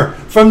Elmer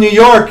from New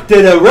York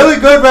did a really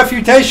good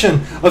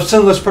refutation of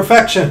sinless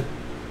perfection.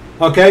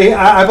 Okay?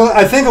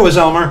 I think it was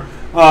Elmer,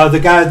 the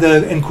guy,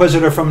 the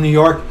inquisitor from New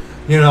York.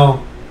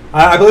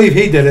 I believe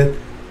he did it.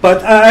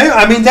 But,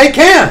 I mean, they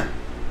can.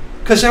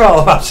 Because they're all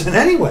about sin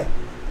anyway.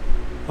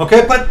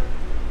 Okay? But,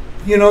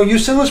 you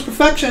sinless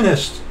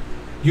perfectionists,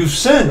 you've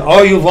sinned.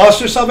 Oh, you've lost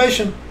your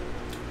salvation.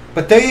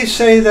 But they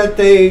say that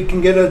they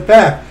can get it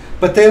back.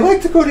 But they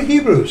like to go to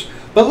Hebrews.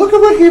 But look at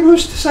what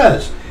Hebrews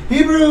says.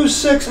 Hebrews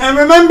 6. And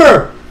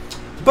remember,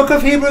 the book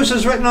of Hebrews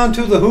is written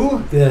unto the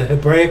who? The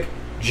Hebraic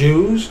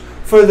Jews.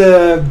 For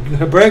the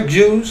Hebraic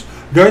Jews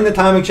during the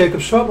time of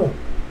Jacob's trouble.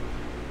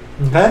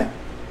 Okay?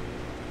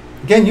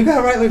 Again, you got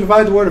to rightly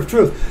divide the word of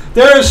truth.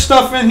 There is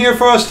stuff in here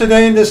for us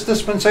today in this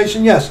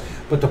dispensation, yes.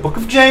 But the book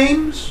of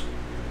James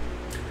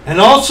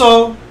and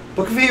also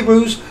book of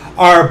Hebrews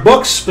are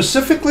books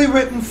specifically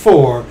written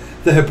for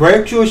the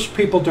Hebraic Jewish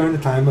people during the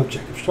time of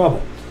Jacob's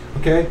trouble.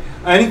 Okay?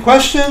 Any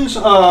questions?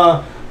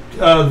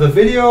 The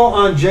video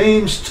on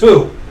James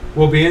 2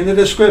 will be in the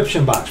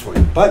description box for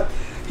you. But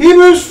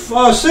Hebrews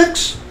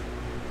 6,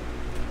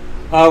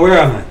 where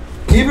am I?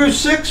 Hebrews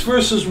 6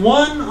 verses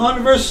 1 on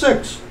to verse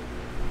 6.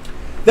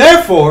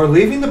 Therefore,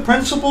 leaving the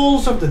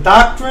principles of the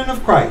doctrine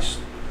of Christ,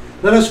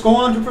 let us go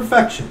on to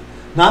perfection,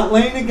 not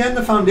laying again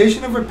the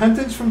foundation of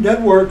repentance from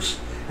dead works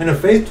and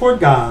of faith toward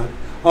God,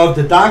 of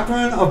the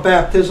doctrine of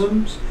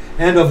baptisms,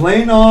 and of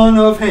laying on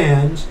of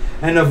hands,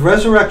 and of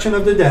resurrection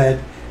of the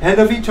dead,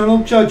 and of eternal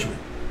judgment.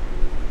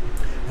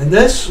 And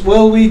this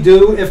will we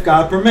do if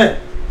God permit.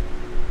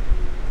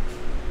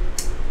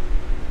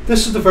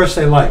 This is the verse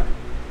they like.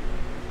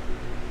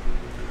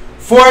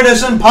 For it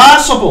is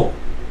impossible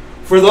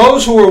for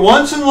those who were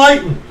once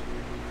enlightened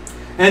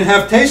and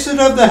have tasted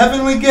of the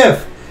heavenly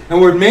gift and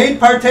were made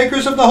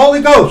partakers of the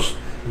Holy Ghost,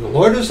 and the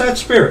Lord is that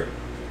Spirit,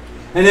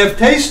 and have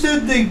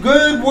tasted the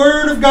good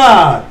word of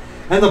God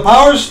and the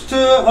powers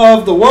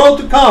of the world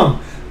to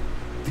come,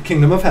 the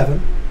kingdom of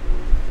heaven,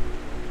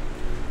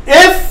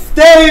 if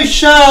they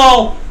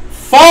shall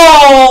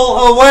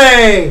fall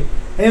away.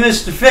 Hey,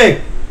 Mr.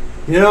 Fig,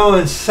 in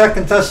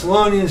 2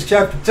 Thessalonians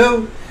chapter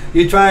 2,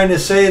 you're trying to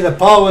say that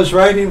Paul was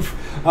writing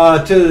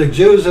to the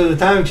Jews at the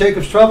time of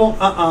Jacob's trouble?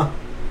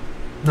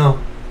 No.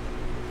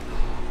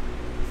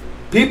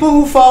 People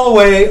who fall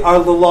away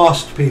are the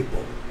lost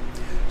people.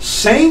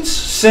 Saints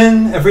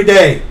sin every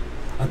day.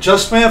 A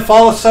just man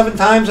falleth 7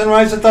 times and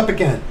riseth up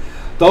again.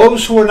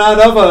 Those who are not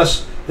of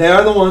us, they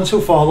are the ones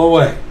who fall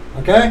away.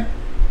 Okay?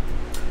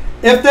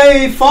 If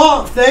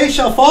they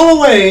shall fall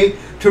away,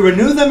 to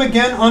renew them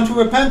again unto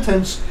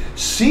repentance,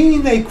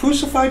 seeing they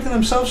crucify to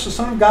themselves the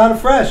Son of God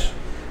afresh,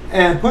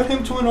 and put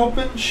him to an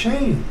open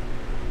shame.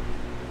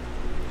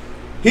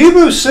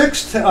 Hebrews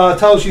 6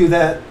 tells you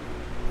that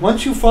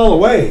once you fall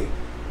away,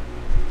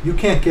 you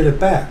can't get it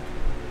back.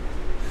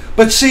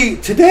 But see,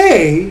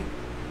 today,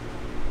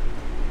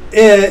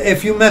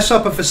 if you mess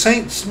up, if a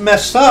saint's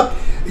messed up,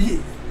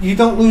 you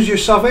don't lose your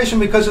salvation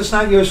because it's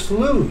not yours to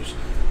lose.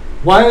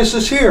 Why is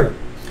this here?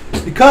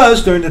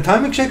 Because during the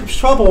time of Jacob's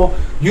trouble,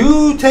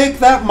 you take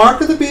that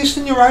mark of the beast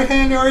in your right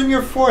hand or in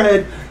your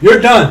forehead, you're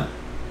done.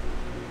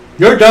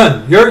 You're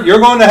done. You're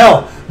going to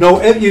hell.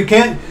 No, you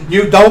can't.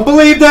 You don't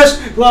believe this.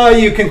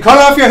 You can cut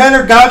off your head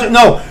or gouge it.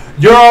 No,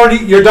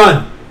 you're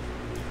done.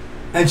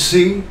 And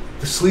see,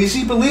 the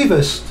sleazy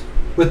believist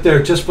with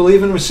their just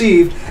believe and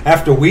receive,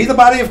 after we, the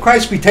body of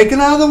Christ, be taken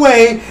out of the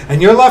way,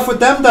 and you're left with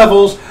them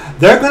devils,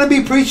 they're going to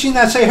be preaching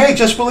that say, hey,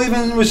 just believe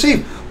and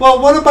receive.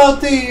 Well, what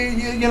about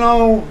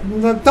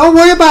don't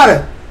worry about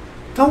it.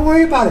 Don't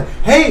worry about it.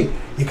 Hey,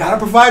 you got to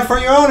provide for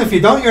your own. If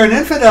you don't, you're an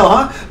infidel,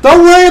 huh?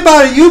 Don't worry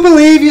about it. You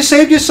believe, you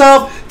saved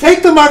yourself.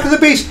 Take the mark of the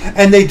beast.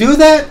 And they do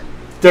that,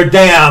 they're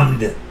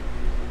damned.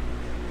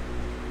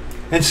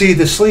 And see,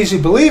 the sleazy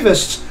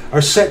believists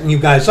are setting you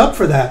guys up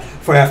for that,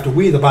 for after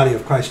we, the body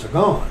of Christ, are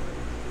gone.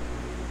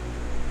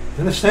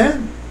 You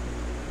understand?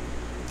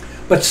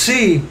 But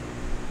see,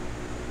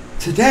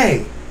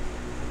 today,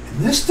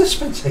 in this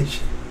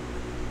dispensation,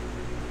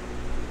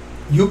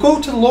 you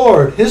go to the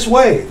Lord, His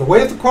way, the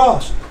way of the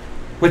cross,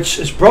 which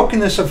is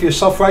brokenness of your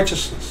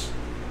self-righteousness.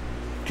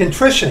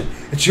 Contrition.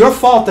 It's your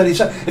fault that he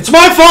said, it's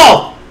my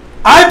fault.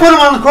 I put him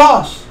on the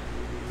cross.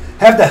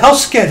 Have the hell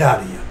scared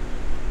out of you.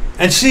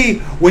 And see,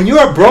 when you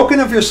are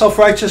broken of your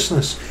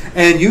self-righteousness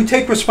and you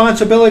take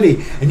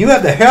responsibility and you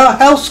have the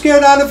hell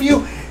scared out of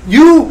you,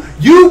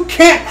 you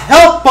can't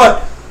help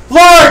but,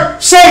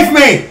 Lord, save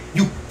me.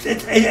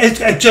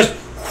 It just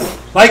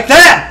like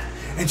that.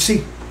 And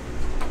see,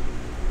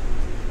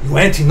 you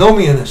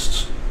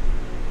antinomianists,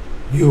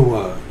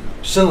 you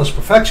sinless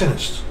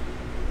perfectionists,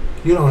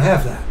 you don't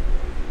have that.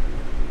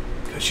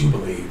 Because you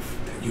believe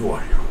that you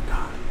are your own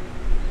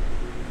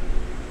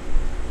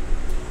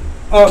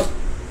God.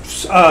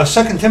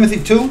 2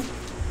 Timothy 2.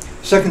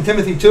 2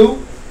 Timothy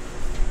 2.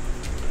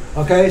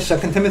 Okay, 2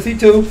 Timothy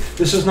 2.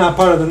 This is not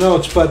part of the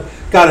notes, but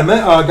got a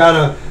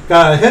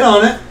hit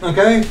on it.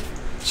 Okay,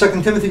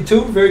 2 Timothy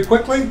 2, very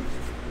quickly.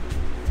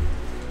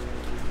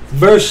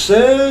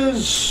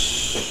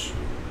 Verses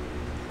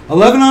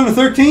 11 on to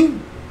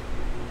 13.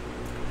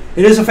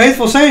 It is a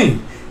faithful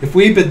saying. If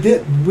we be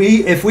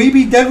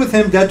dead with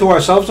him, dead to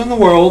ourselves in the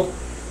world,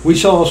 we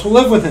shall also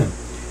live with him.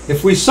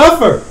 If we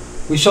suffer,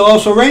 we shall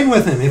also reign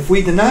with him. If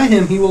we deny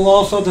him, he will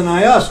also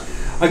deny us.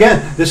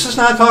 Again, this is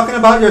not talking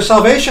about your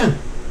salvation.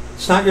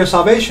 It's not your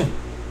salvation.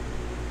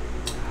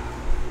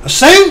 A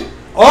saint?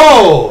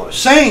 Oh, a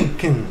saint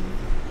can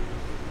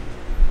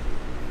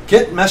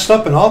get messed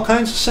up in all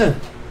kinds of sin.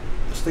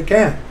 Yes, they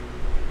can.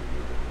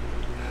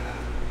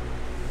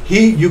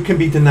 You can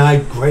be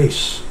denied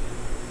grace.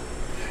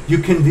 You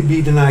can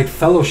be denied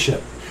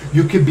fellowship.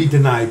 You could be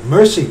denied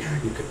mercy.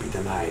 You could be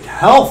denied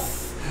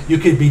health. You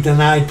could be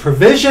denied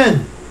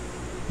provision.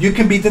 You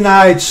can be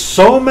denied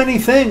so many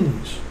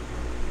things.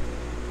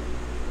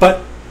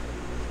 But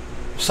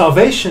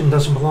salvation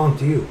doesn't belong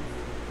to you.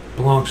 It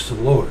belongs to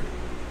the Lord.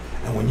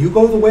 And when you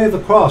go the way of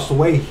the cross, the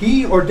way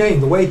he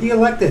ordained, the way he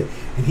elected,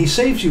 and he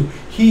saves you,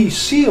 he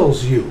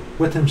seals you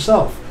with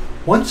himself.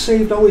 Once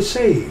saved, always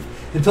saved.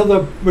 Until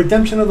the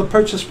redemption of the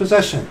purchased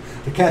possession,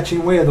 the catching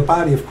away of the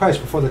body of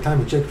Christ before the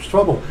time of Jacob's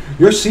trouble.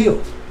 You're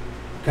sealed.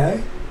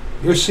 Okay?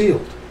 You're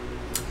sealed.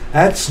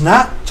 That's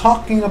not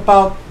talking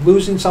about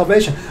losing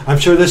salvation. I'm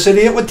sure this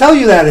idiot would tell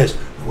you that is.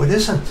 No, it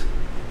isn't.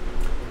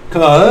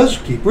 Because,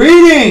 keep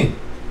reading.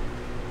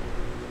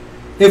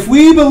 If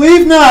we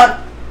believe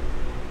not,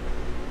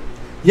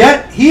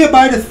 yet he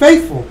abideth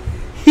faithful.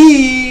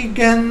 He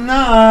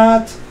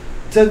cannot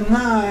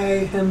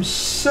deny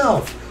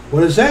himself.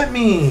 What does that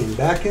mean?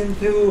 Back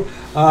into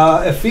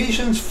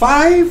Ephesians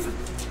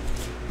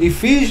 5.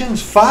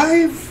 Ephesians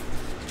 5.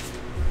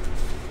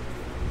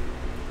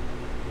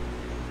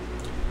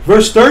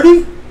 Verse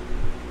 30.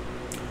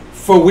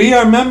 For we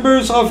are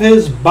members of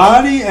his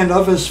body and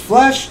of his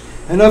flesh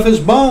and of his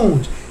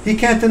bones. He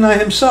can't deny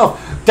himself.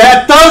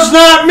 That does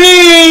not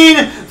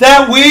mean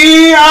that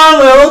we are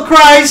little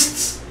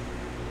Christs.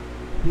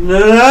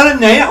 No,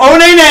 nay. Oh,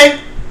 nay, nay.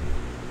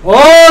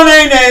 Oh,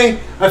 nay, nay.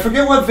 I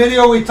forget what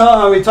video we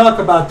talk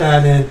about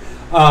that in.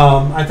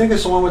 I think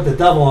it's the one with the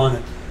devil on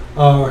it,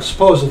 or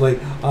supposedly.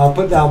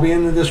 That'll be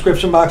in the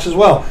description box as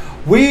well.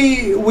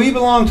 We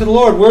belong to the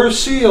Lord. We're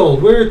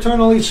sealed. We're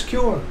eternally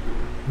secure.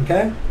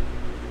 Okay?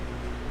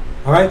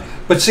 All right?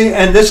 But see,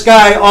 and this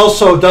guy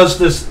also does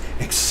this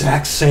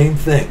exact same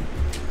thing.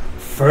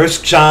 1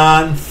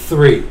 John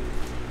 3.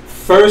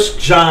 1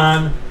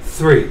 John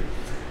 3.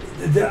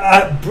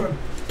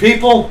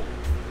 People.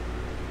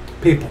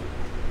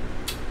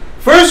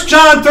 1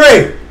 John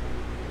 3,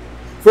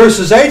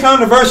 verses 8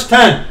 on to verse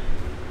 10.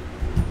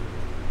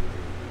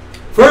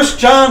 1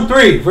 John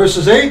 3,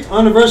 verses 8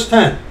 on to verse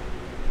 10.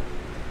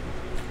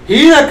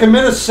 He that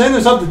committeth sin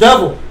is of the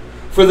devil,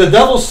 for the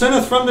devil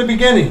sinneth from the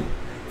beginning.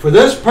 For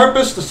this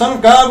purpose the Son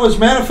of God was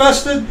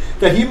manifested,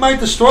 that he might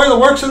destroy the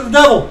works of the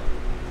devil.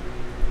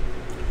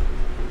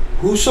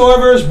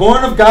 Whosoever is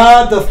born of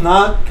God doth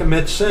not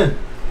commit sin.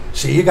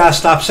 See, you got to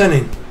stop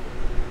sinning.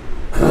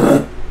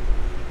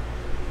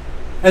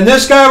 And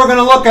this guy we're going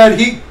to look at,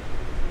 he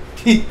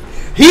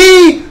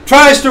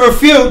tries to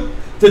refute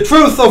the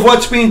truth of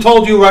what's being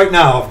told you right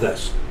now of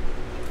this.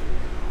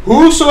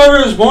 Whosoever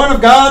is born of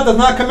God doth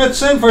not commit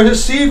sin, for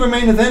his seed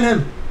remaineth in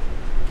him.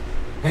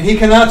 And he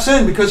cannot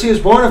sin because he is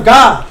born of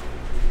God.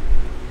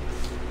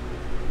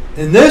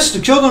 In this,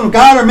 the children of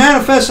God are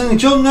manifest in the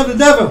children of the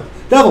devil.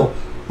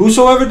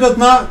 Whosoever doeth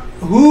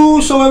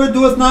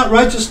not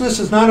righteousness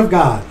is not of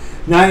God,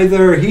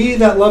 neither he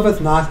that loveth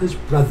not his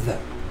brother.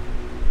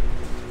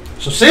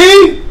 So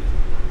see,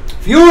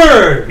 if you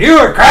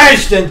were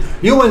Christ, then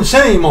you wouldn't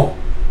sin anymore.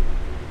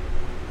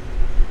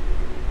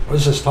 What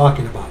is this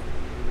talking about?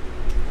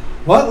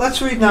 Well,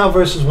 let's read now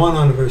verses 1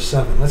 on to verse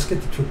 7. Let's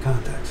get the true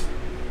context.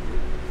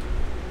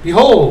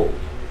 Behold,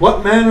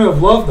 what manner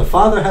of love the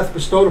Father hath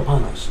bestowed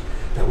upon us,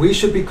 that we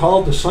should be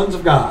called the sons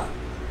of God.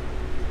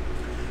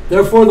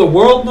 Therefore the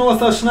world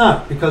knoweth us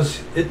not,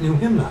 because it knew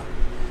him not.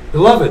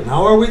 Beloved,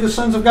 now are we the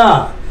sons of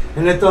God,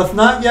 and it doth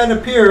not yet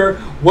appear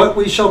what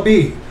we shall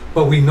be.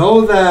 But we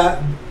know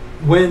that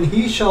when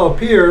he shall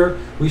appear,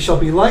 we shall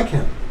be like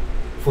him,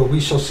 for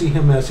we shall see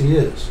him as he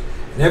is.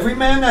 And every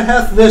man that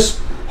hath this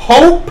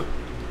hope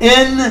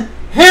in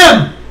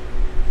him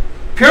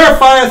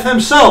purifieth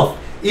himself,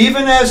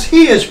 even as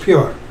he is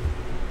pure.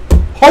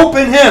 Hope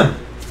in him.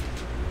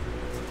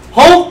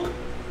 Hope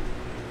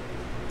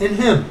in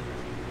him.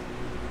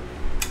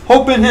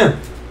 Hope in him.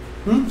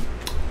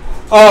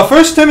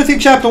 1 Timothy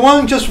chapter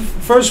 1, just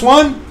verse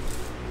 1.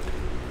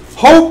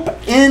 Hope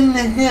in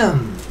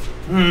him.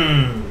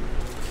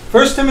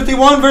 1 Timothy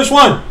 1, verse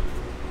 1.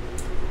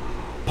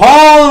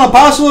 Paul, an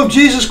apostle of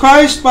Jesus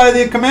Christ, by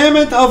the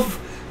commandment of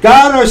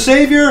God our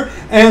Savior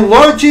and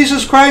Lord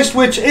Jesus Christ,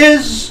 which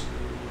is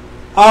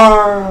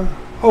our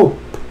hope.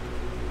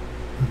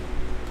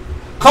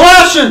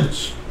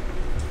 Colossians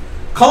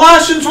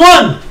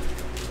 1,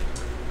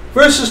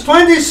 verses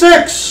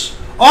 26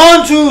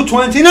 on to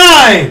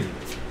 29.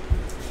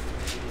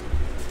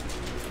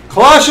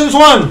 Colossians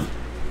 1,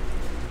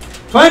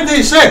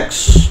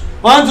 26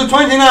 on to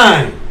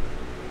 29.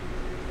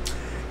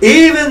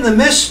 Even the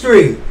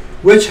mystery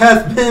which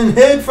hath been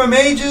hid from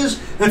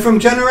ages and from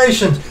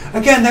generations.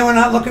 Again, they were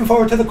not looking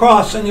forward to the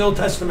cross in the Old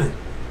Testament.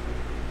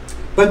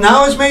 But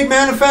now is made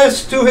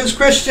manifest to his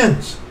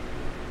Christians.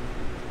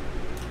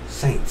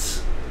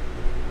 Saints.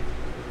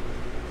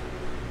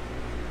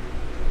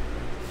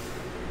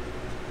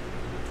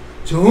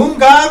 To whom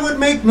God would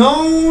make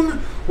known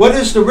what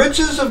is the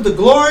riches of the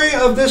glory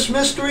of this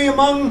mystery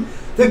among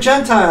the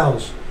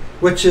Gentiles,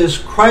 which is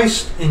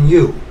Christ in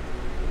you,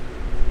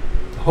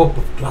 the hope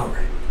of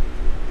glory.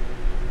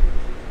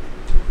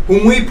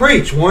 Whom we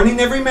preach, warning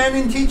every man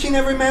and teaching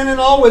every man in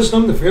all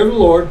wisdom, the fear of the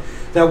Lord,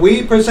 that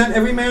we present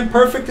every man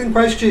perfect in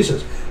Christ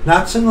Jesus.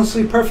 Not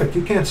sinlessly perfect.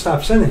 You can't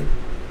stop sinning.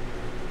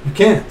 You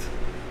can't.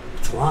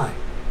 It's a lie.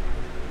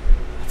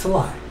 It's a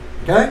lie.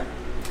 Okay?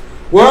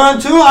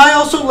 Whereunto I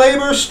also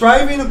labor,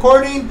 striving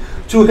according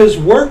to his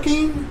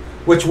working,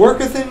 which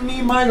worketh in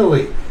me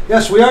mightily.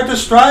 Yes, we are to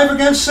strive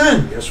against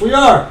sin. Yes, we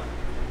are.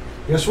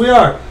 Yes, we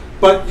are.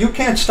 But you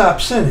can't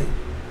stop sinning.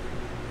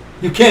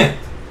 You can't.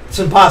 It's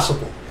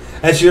impossible.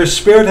 As your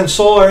spirit and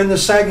soul are in the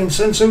sagging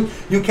sin suit,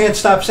 you can't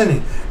stop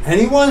sinning.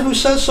 Anyone who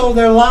says so,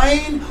 they're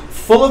lying,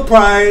 full of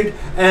pride,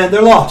 and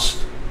they're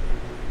lost.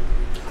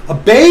 A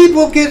babe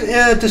will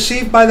get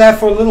deceived by that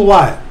for a little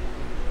while.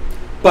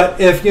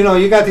 But if,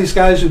 you got these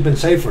guys who've been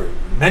saved for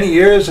many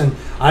years and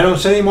I don't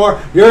sin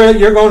anymore,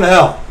 you're going to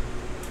hell.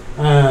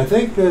 I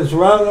think it's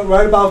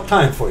right about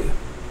time for you.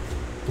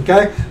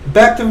 Okay?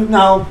 Back to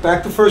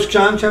 1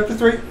 John chapter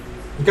 3.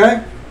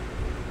 Okay?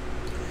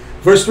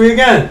 Verse 3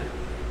 again.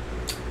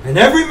 And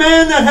every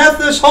man that hath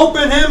this hope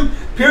in him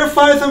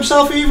purifieth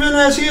himself even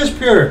as he is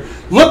pure.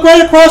 Look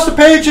right across the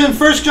page in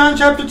 1 John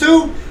chapter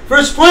 2,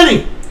 verse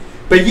 20.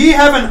 But ye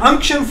have an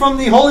unction from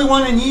the Holy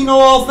One, and ye know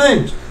all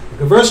things.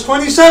 Look at verse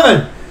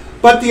 27.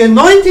 But the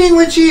anointing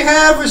which ye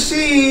have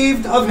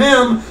received of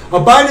him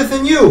abideth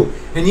in you,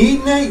 and ye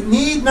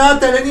need not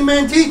that any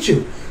man teach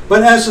you.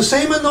 But as the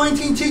same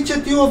anointing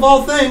teacheth you of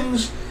all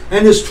things,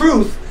 and is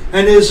truth,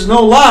 and is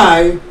no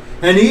lie,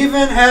 and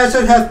even as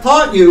it hath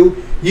taught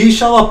you, ye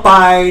shall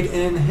abide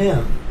in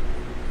him.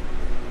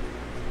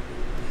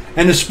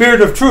 And the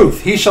Spirit of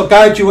truth, he shall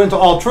guide you into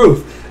all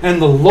truth.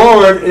 And the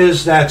Lord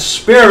is that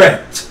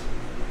Spirit.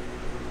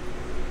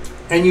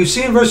 And you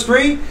see in verse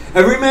 3,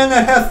 every man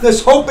that hath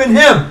this hope in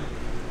him,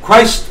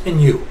 Christ in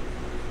you.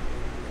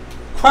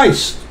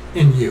 Christ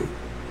in you.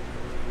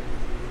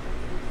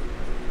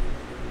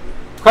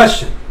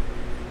 Question.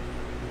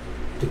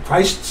 Did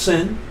Christ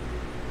sin?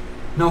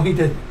 No, he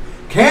didn't.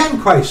 Can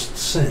Christ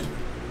sin?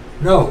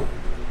 No.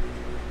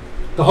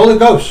 The Holy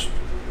Ghost,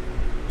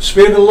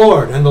 Spirit of the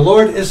Lord, and the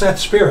Lord is that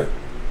Spirit.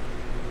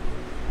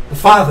 The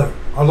Father,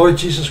 our Lord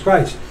Jesus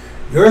Christ.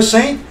 You're a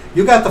saint,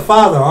 you got the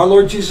Father, our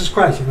Lord Jesus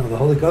Christ. The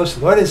Holy Ghost,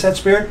 the Lord is that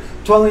Spirit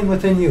dwelling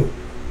within you.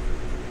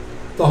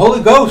 The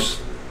Holy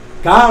Ghost,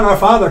 God our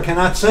Father,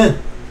 cannot sin.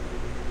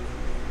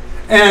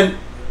 And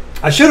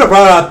I should have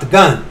brought out the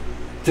gun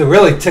to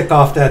really tick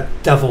off that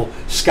devil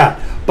Scott.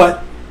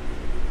 But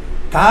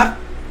God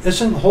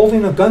isn't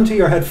holding a gun to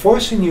your head,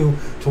 forcing you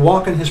to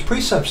walk in his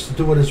precepts, to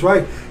do what is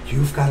right.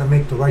 You've got to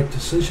make the right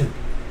decision.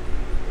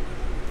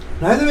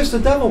 Neither is the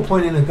devil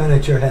pointing a gun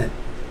at your head,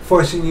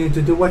 forcing you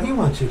to do what he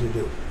wants you to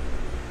do.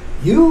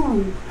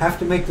 You have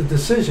to make the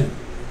decision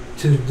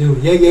to do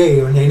yay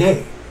or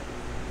nay.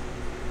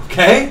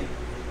 Okay?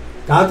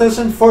 God is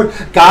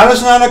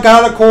not a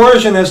God of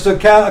coercion, as the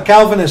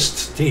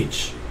Calvinists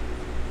teach.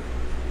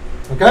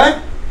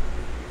 Okay?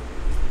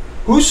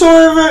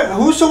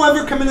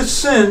 Whosoever committeth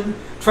sin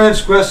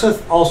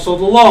transgresseth also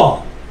the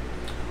law.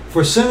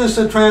 For sin is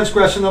the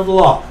transgression of the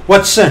law.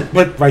 What's sin?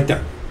 But right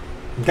there.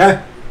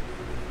 Okay?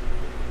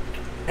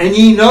 And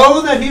ye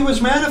know that he was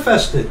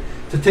manifested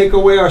to take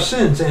away our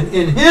sins, and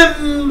in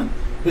him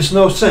is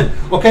no sin.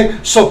 Okay?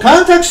 So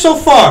context so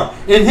far.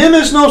 In him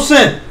is no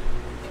sin.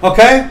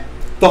 Okay?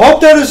 The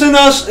hope that is in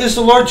us is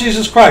the Lord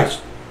Jesus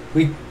Christ.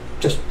 We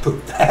just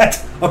proved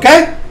that.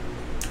 Okay?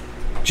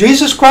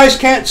 Jesus Christ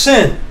can't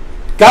sin.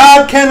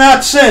 God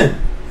cannot sin.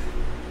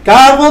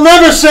 God will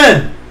never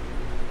sin.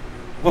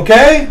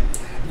 Okay?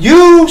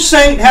 You,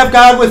 saint, have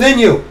God within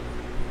you.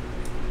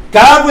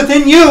 God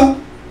within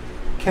you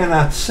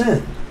cannot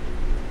sin.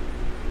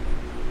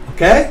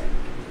 Okay?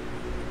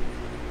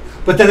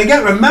 But then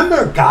again,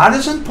 remember, God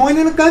isn't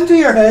pointing a gun to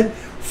your head,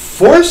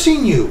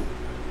 forcing you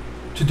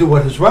to do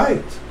what is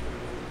right.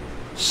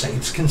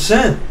 Saints can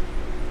sin.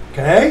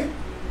 Okay?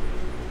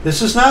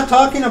 This is not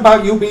talking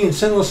about you being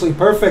sinlessly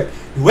perfect.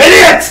 You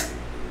idiot!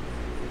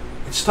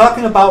 It's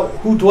talking about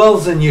who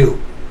dwells in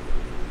you.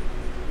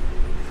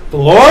 The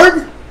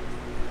Lord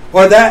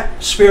or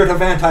that spirit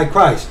of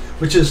Antichrist,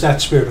 which is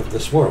that spirit of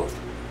this world.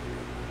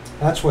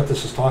 That's what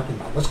this is talking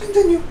about. Let's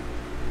continue.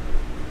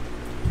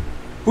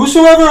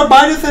 Whosoever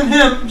abideth in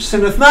him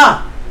sinneth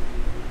not.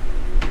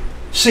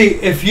 See,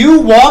 if you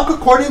walk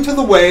according to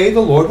the way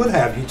the Lord would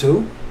have you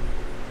to,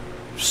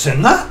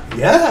 sin not,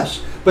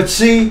 yes. But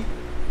see,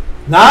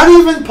 not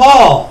even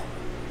Paul,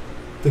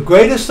 the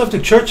greatest of the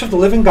church of the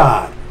living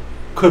God,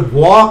 could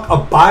walk,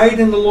 abide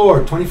in the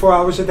Lord 24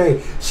 hours a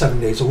day, 7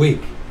 days a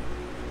week.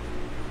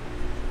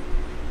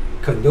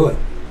 Couldn't do it.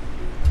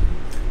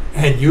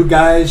 And you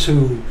guys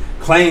who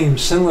claim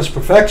sinless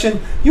perfection,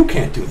 you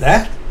can't do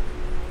that.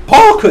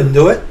 Paul couldn't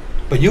do it,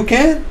 but you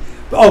can.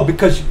 Oh,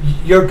 because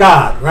you're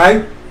God,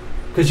 right?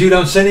 Because you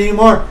don't sin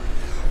anymore.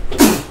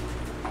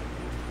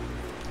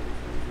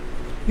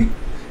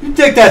 You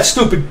take that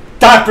stupid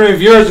doctrine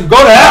of yours and go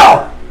to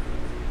hell.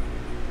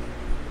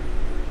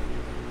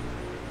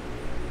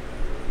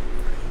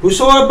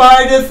 Whosoever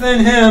abideth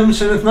in him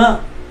sinneth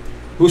not.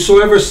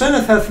 Whosoever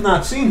sinneth hath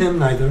not seen him,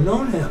 neither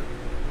known him.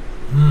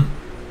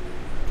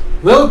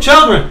 Little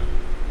children.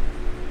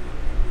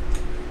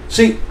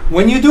 See,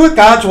 when you do it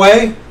God's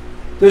way,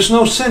 there's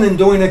no sin in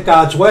doing it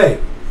God's way.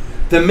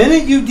 The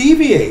minute you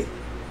deviate,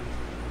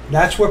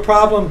 that's where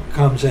problem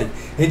comes in.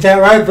 Ain't that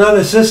right,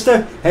 brother,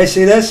 sister? Hey,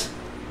 see this?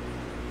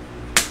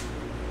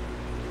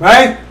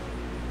 Right?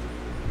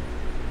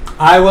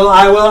 I will.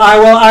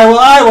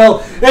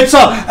 It's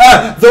all,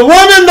 the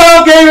woman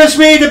thou gavest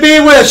me to be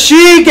with,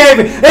 she gave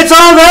me. It's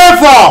all their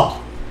fault.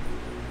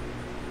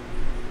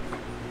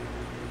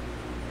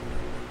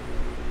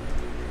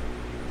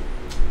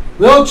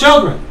 Little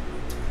children,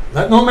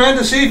 let no man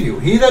deceive you.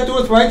 He that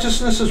doeth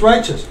righteousness is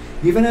righteous,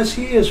 even as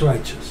he is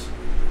righteous.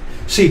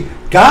 See,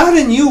 God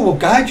in you will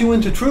guide you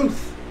into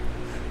truth.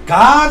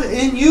 God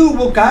in you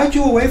will guide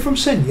you away from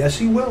sin. Yes,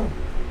 he will.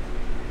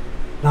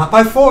 Not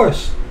by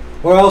force,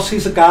 or else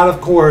he's a God of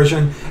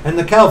coercion, and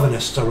the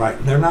Calvinists are right,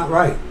 and they're not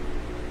right.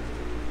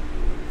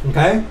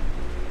 Okay?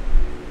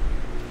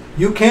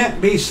 You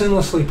can't be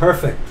sinlessly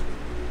perfect.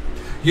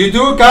 You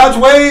do it God's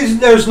way,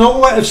 there's no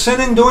way of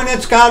sin in doing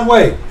it's God's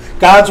way.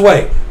 God's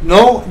way.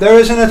 No, there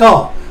isn't at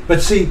all.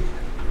 But see,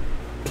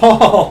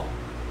 Paul,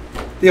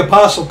 the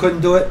apostle,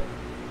 couldn't do it,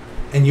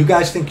 and you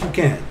guys think you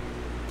can.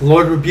 The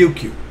Lord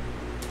rebuke you.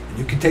 And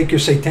you can take your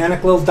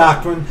satanic little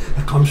doctrine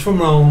that comes from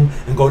Rome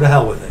and go to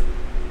hell with it.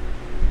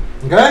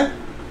 Okay?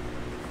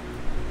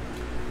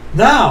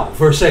 Now,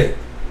 verse 8.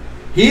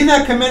 He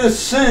that committeth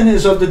sin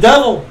is of the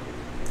devil,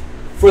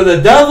 for the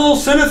devil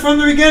sinneth from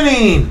the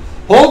beginning.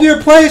 Hold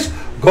your place.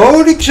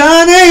 Go to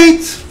John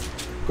 8.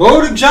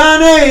 Go to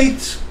John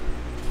 8.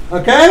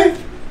 Okay?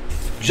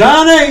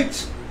 John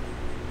 8.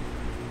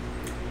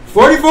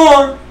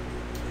 44.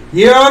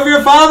 Ye are of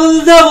your father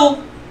the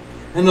devil,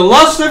 and the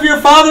lust of your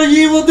father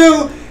ye will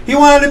do. He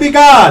wanted to be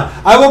God.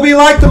 I will be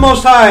like the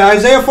Most High.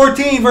 Isaiah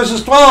 14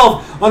 verses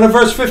 12 on to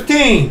verse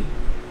 15.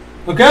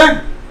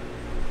 Okay?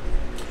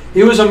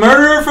 He was a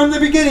murderer from the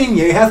beginning,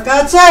 yea, hath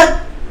God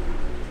said.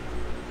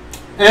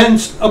 And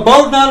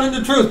abode not in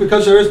the truth,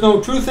 because there is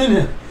no truth in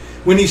him.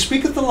 When he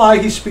speaketh a lie,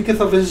 he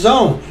speaketh of his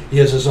own. He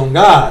is his own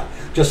God.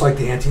 Just like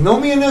the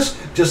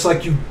antinomianists, just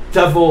like you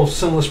devil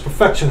sinless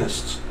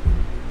perfectionists.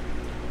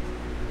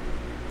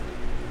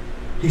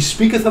 He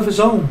speaketh of his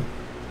own,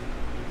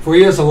 for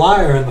he is a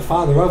liar and the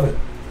father of it.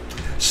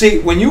 See,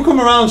 when you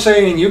come around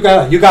saying you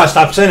got to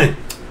stop sinning,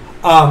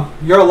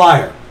 you're a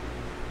liar.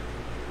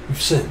 You've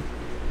sinned.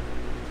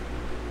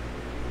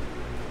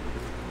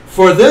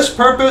 For this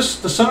purpose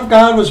the Son of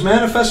God was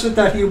manifested,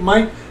 that he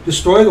might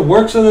destroy the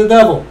works of the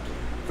devil.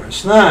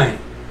 Verse 9.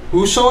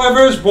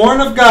 Whosoever is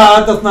born of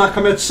God doth not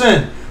commit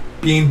sin,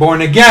 being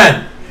born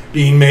again,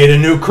 being made a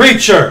new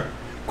creature.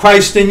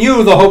 Christ in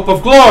you, the hope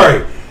of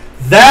glory.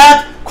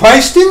 That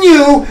Christ in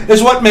you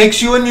is what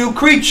makes you a new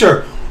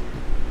creature.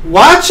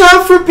 Watch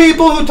out for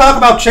people who talk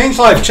about change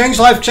life, change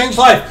life, change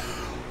life.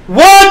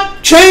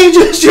 What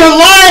changes your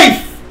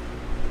life?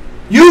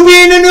 You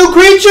being a new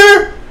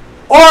creature?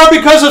 Or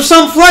because of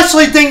some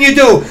fleshly thing you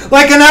do,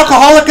 like an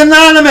Alcoholic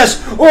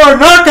Anonymous or a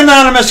Narc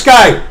Anonymous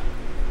guy,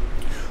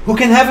 who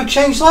can have a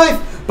changed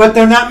life, but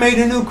they're not made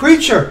a new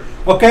creature.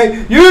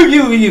 Okay?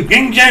 You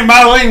King James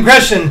Bible believing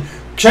Christian,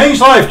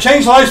 change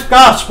life's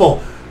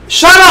gospel.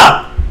 Shut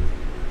up!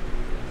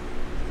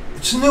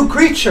 It's a new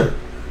creature.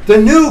 The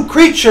new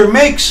creature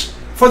makes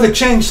for the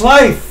changed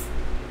life.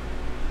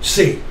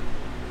 See,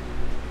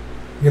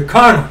 you're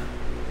carnal.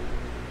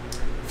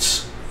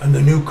 It's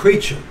the new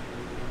creature.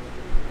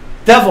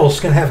 Devils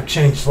can have a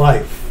changed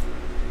life.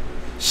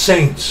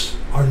 Saints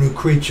are new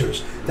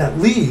creatures that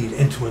lead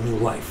into a new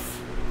life.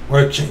 Or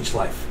a changed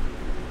life.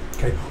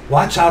 Okay,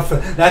 watch out for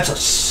that. That's a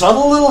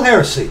subtle little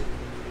heresy.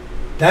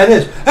 That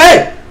is.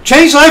 Hey,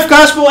 changed life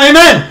gospel,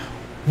 amen.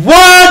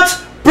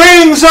 What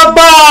brings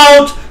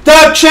about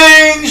the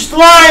changed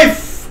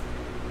life.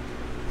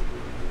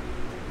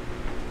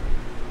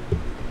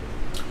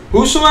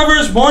 Whosoever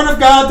is born of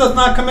God doth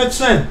not commit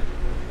sin,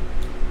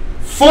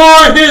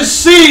 for his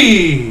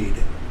seed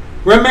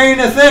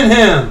remaineth in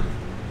him.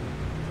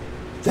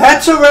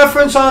 That's a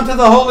reference onto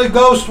the Holy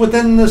Ghost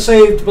within the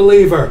saved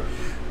believer.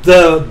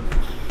 The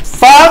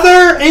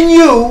Father in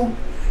you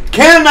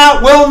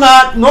cannot, will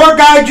not, nor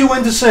guide you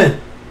into sin.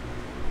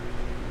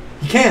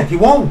 He can't. He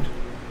won't.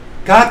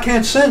 God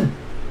can't sin.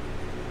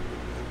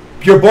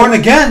 You're born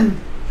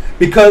again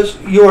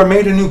because you are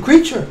made a new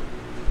creature.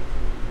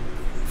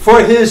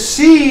 For his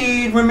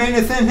seed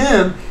remaineth in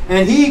him,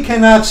 and he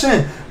cannot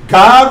sin.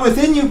 God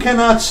within you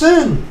cannot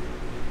sin.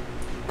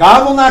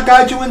 God will not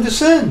guide you into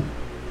sin.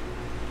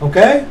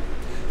 Okay?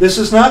 This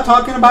is not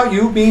talking about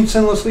you being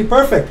sinlessly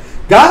perfect.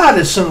 God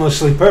is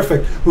sinlessly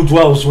perfect who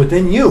dwells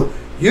within you.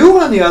 You,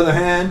 on the other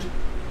hand,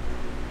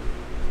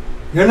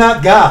 you're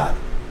not God.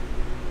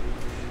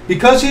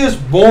 Because he is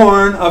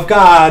born of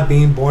God,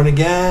 being born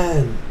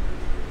again.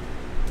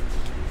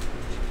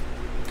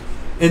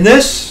 In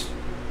this,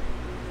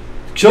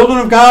 children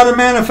of God are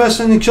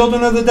manifesting the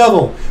children of the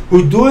devil.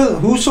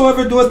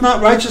 Whosoever doeth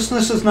not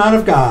righteousness is not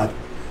of God,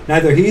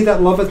 neither he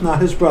that loveth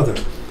not his brother.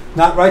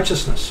 Not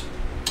righteousness.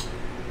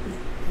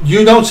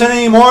 You don't sin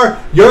anymore,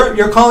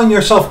 you're calling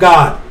yourself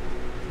God.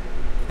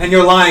 And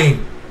you're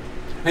lying.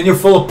 And you're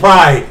full of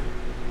pride.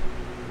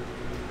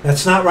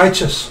 That's not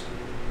righteous.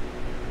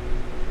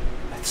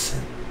 That's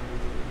sin.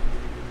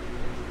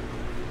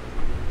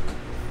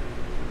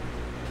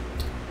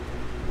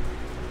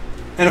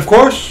 And of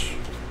course,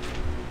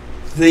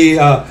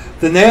 the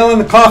nail in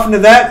the coffin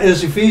of that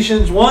is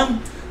Ephesians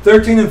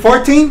 1:13 and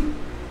 14.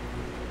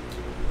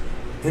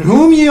 In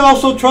whom ye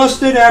also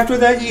trusted after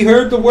that ye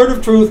heard the word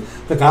of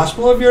truth, the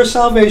gospel of your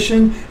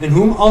salvation, in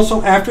whom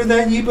also after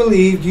that ye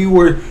believed, ye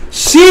were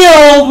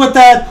sealed with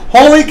that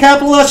holy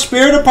capital S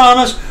Spirit of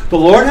promise, the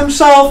Lord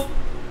himself,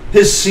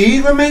 his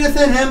seed remaineth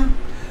in him.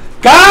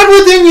 God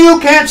within you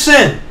can't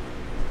sin.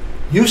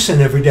 You sin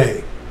every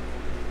day.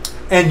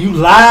 And you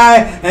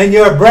lie, and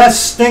your breaths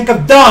stink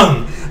of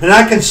dung. And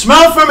I can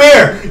smell from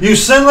here, you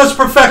sinless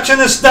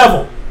perfectionist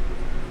devil.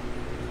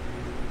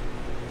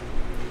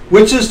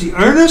 Which is the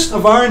earnest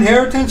of our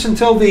inheritance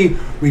until the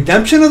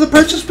redemption of the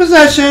purchased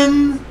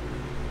possession,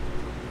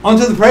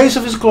 unto the praise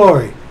of his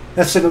glory.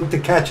 That's the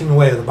catching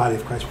away of the body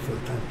of Christ before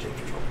the time of change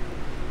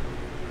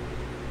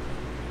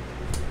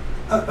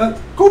control.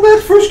 Go back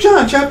to 1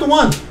 John chapter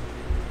 1.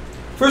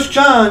 1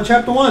 John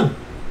chapter 1.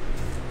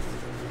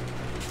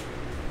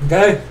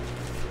 Okay?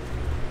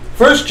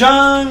 1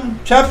 John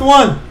chapter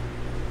 1.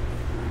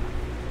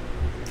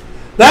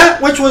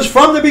 That which was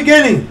from the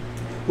beginning,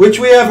 which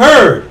we have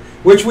heard,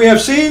 which we have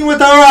seen with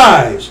our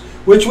eyes,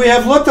 which we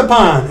have looked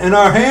upon, and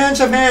our hands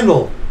have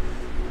handled,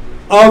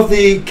 of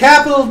the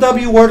capital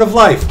W word of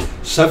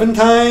life. 7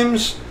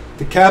 times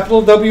the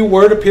capital W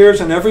word appears,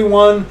 and every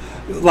one,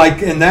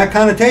 like in that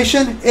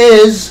connotation,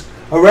 is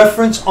a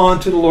reference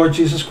onto the Lord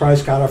Jesus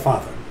Christ, God our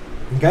Father.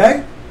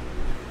 Okay?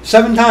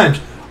 7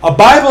 times. A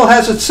Bible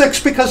has it 6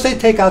 because they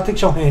take out the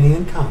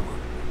Johannine comma.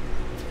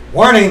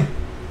 Warning.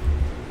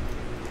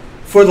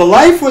 For the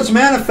life was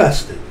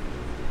manifested,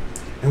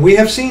 and we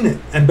have seen it,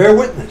 and bear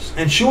witness,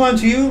 and shew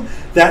unto you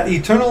that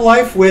eternal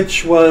life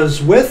which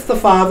was with the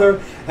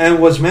Father, and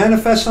was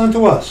manifest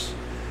unto us.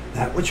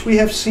 That which we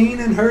have seen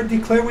and heard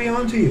declare we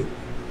unto you,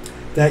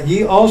 that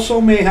ye also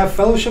may have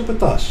fellowship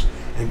with us.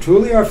 And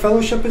truly our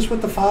fellowship is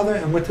with the Father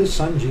and with his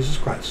Son, Jesus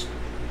Christ.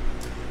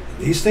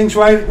 And these things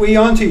write we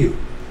unto you,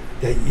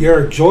 that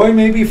your joy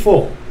may be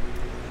full.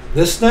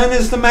 This then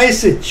is the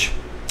message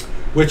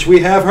which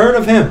we have heard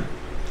of him,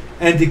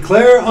 and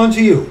declare unto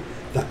you,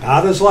 that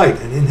God is light,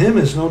 and in him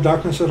is no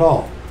darkness at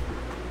all.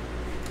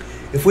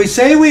 If we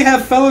say we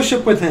have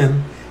fellowship with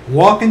him, and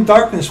walk in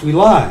darkness, we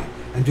lie,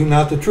 and do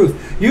not the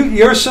truth.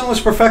 You're a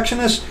sinless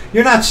perfectionist,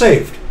 you're not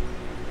saved.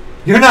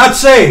 You're not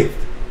saved.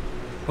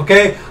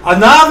 Okay? A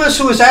novice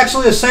who is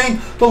actually a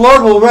saint, the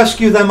Lord will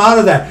rescue them out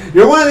of that.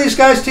 You're one of these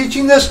guys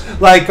teaching this,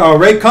 like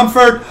Ray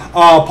Comfort,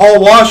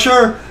 Paul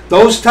Washer,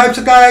 those types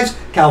of guys,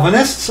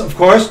 Calvinists, of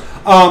course.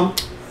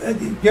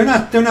 They're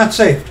not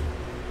saved.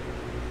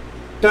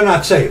 They're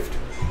not saved.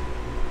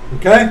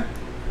 Okay?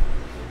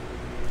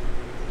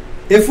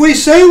 If we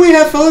say we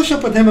have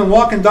fellowship with him and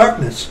walk in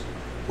darkness,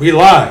 we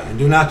lie and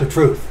do not the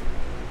truth.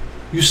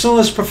 You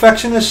sinless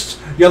perfectionists,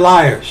 you're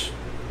liars.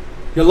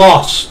 You're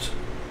lost.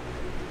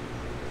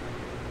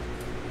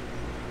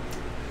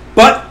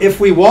 But if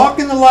we walk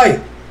in the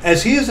light,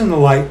 as he is in the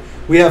light,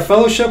 we have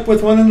fellowship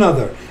with one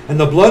another, and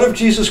the blood of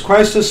Jesus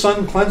Christ his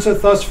Son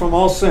cleanseth us from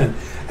all sin.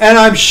 And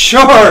I'm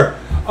sure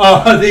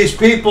these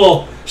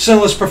people,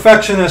 sinless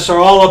perfectionists, are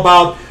all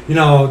about,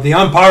 the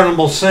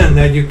unpardonable sin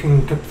that you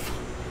can...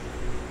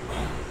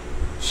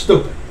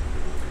 Stupid.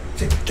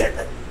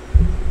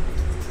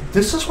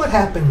 This is what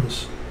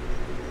happens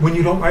when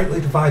you don't rightly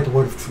divide the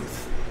word of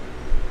truth.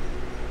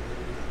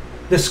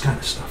 This kind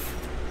of stuff.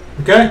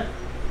 Okay?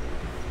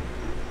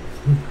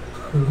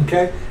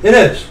 Okay? It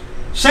is.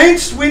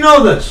 Saints, we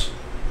know this.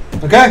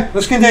 Okay?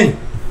 Let's continue.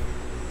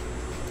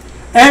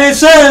 And it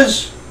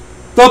says,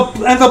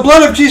 and the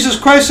blood of Jesus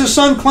Christ his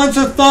Son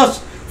cleanseth us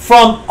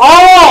from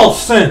all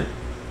sin.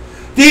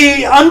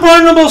 The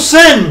unpardonable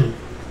sin.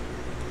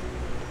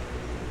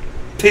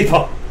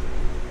 People.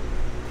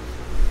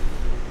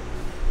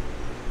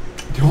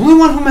 The only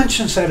one who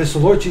mentions that is the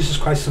Lord Jesus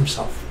Christ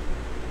himself.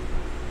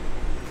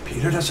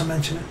 Peter doesn't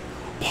mention it.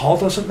 Paul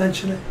doesn't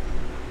mention it.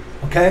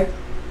 Okay?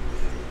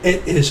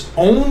 It is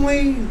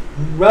only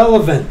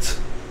relevant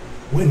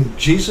when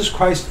Jesus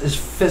Christ is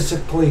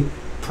physically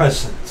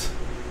present.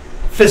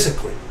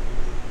 Physically.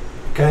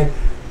 Okay?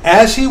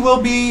 As he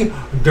will be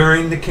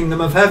during the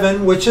kingdom of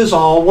heaven, which is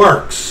all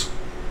works.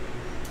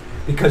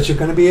 Because you're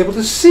going to be able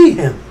to see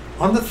him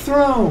on the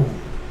throne.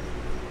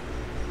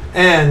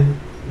 And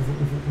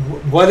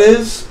what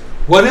is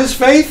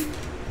faith?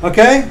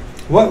 Okay?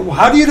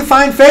 How do you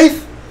define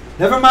faith?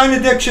 Never mind a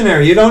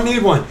dictionary. You don't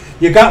need one.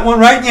 You got one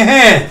right in your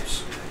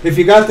hands. If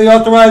you got the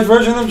authorized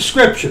version of the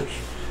scriptures.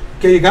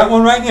 Okay, you got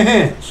one right in your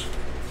hands.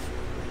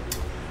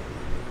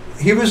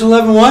 Hebrews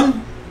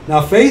 11:1.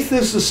 Now faith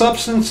is the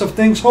substance of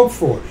things hoped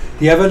for,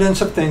 the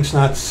evidence of things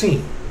not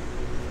seen.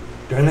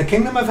 During the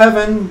kingdom of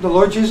heaven, the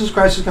Lord Jesus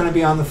Christ is going to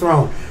be on the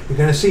throne. You're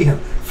going to see him.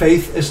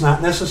 Faith is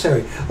not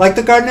necessary. Like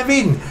the Garden of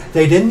Eden.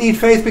 They didn't need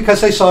faith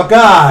because they saw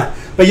God.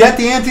 But yet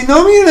the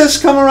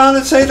antinomianists come around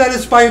and say that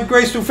it's by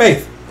grace through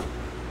faith.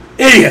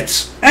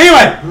 Idiots.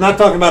 Anyway, I'm not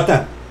talking about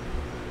that.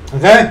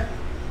 Okay?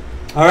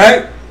 All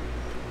right?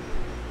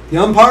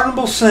 The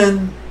unpardonable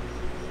sin,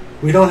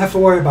 we don't have to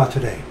worry about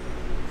today.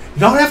 You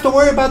don't have to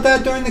worry about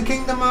that during the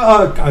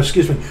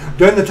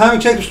during the time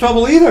of Jacob's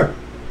trouble either.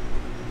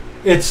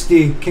 It's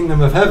the kingdom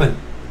of heaven.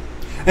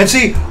 And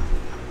see,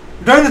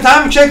 during the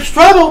time of Jacob's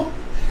trouble,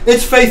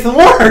 it's faith and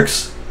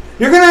works.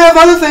 You're going to have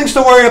other things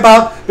to worry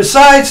about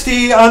besides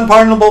the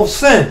unpardonable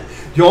sin.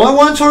 The only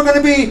ones who are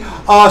going to be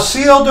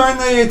sealed during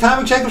the time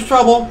of Jacob's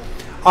trouble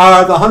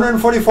are the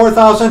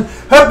 144,000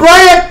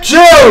 Hebraic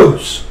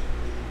Jews.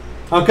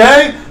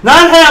 Okay?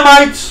 Not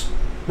Hamites,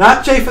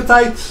 not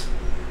Japhethites,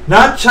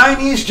 not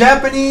Chinese,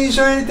 Japanese,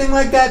 or anything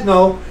like that.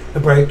 No,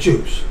 Hebraic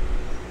Jews.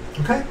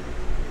 Okay?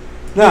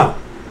 Now,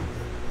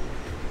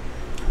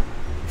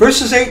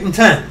 verses 8 and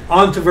 10,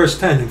 on to verse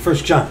 10 in 1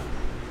 John.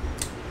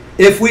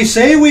 If we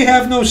say we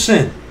have no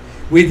sin,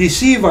 we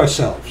deceive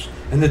ourselves,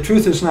 and the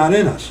truth is not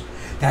in us.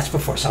 That's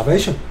before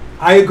salvation.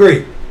 I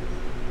agree.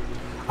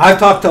 I've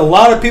talked to a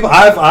lot of people.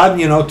 I've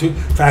to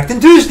Tract and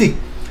Tuesday.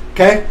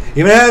 Okay,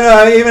 even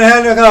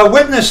had a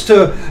witness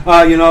to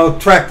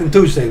Tract and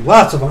Tuesday.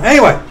 Lots of them.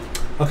 Anyway,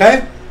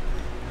 okay.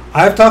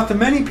 I've talked to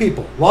many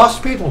people,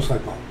 lost people. It's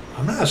like, well,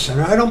 I'm not a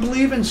sinner. I don't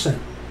believe in sin.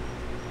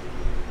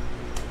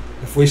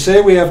 If we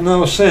say we have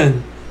no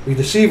sin, we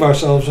deceive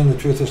ourselves, and the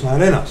truth is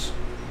not in us.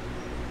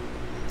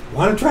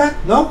 Want to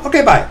track? No?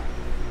 Okay, bye.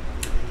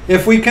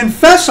 If we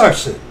confess our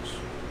sins,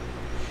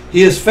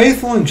 he is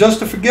faithful and just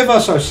to forgive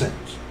us our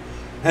sins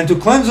and to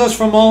cleanse us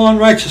from all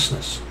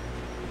unrighteousness.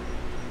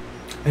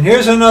 And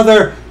here's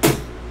another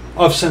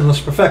of sinless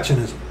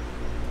perfectionism.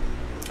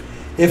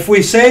 If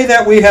we say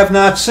that we have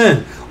not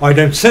sinned, or I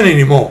don't sin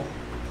anymore,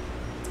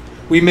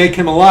 we make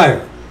him a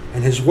liar,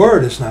 and his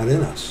word is not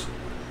in us.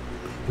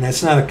 And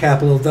that's not a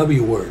capital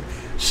W word.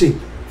 See,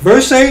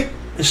 verse 8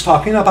 is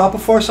talking about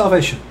before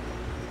salvation.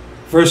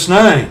 Verse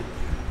 9,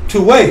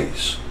 two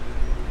ways.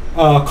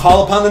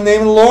 Call upon the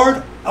name of the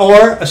Lord,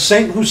 or a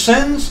saint who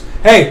sins.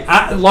 Hey,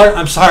 Lord,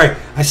 I'm sorry.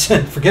 I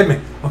sinned. Forgive me.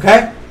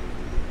 Okay?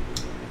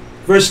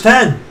 Verse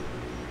 10,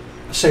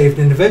 a saved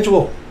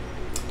individual.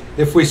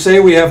 If we say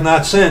we have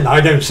not sinned, I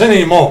don't sin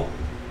anymore.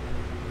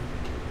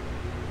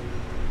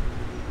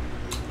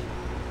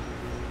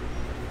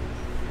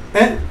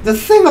 And the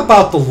thing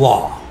about the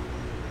law,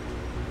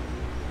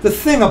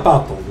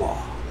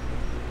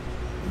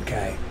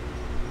 okay,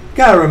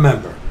 gotta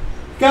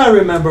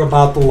remember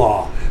about the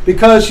law.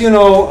 Because,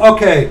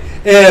 okay,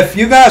 if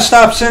you gotta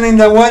stop sinning,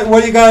 then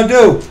what do you gotta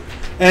do?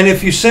 And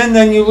if you sin,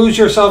 then you lose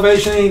your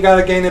salvation and you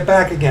gotta gain it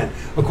back again,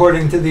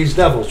 according to these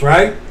devils,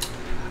 right?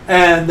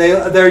 And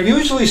they're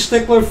usually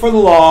stickler for the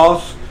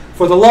law,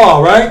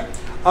 right?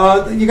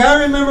 You gotta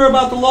remember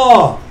about the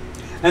law.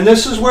 And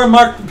this is where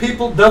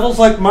devils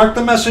like Mark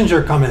the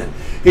Messenger come in.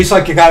 He's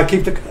like, you got to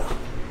keep the...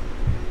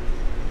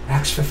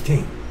 Acts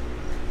 15,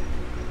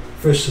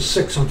 verses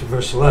 6 on to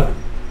verse 11.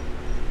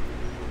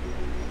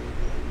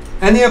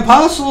 And the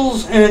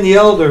apostles and the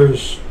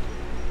elders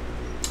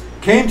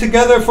came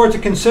together for to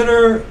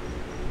consider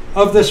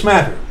of this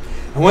matter.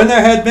 And when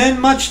there had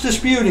been much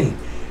disputing,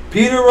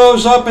 Peter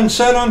rose up and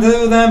said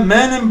unto them,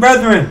 Men and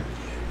brethren,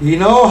 ye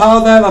know how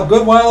that a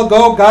good while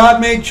ago God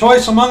made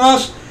choice among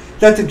us,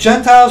 that the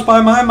Gentiles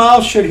by my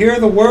mouth should hear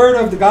the word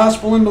of the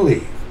gospel and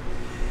believe.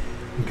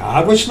 And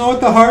God, which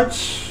knoweth the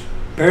hearts,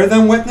 bear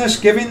them witness,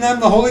 giving them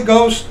the Holy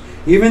Ghost,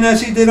 even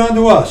as he did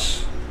unto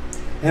us.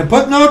 And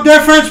put no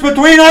difference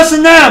between us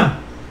and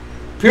them,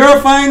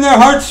 purifying their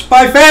hearts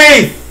by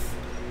faith.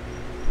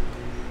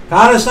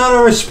 God is not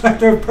a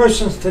respecter of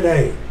persons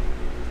today.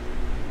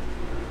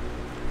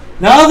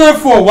 Now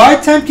therefore, why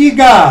tempt ye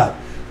God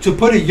to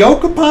put a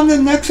yoke upon the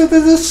necks of the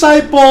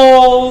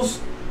disciples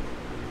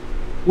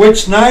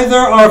which neither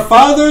our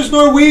fathers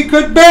nor we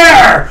could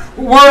bear,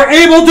 were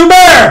able to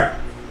bear.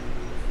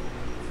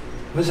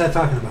 What is that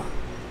talking about?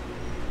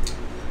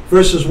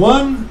 Verses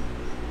 1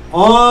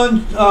 on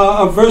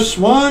verse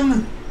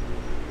 1.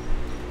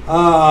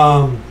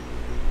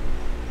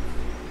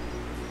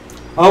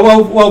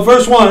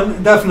 Verse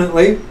 1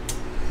 definitely.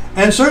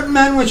 And certain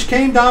men which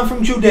came down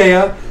from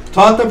Judea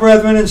taught the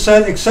brethren and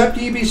said, except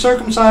ye be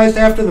circumcised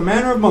after the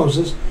manner of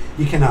Moses,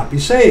 ye cannot be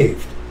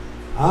saved.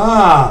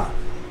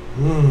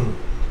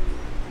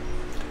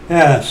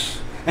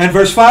 Yes. And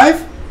verse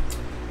 5.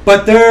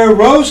 But there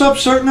rose up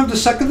certain of the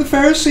sect of the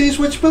Pharisees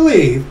which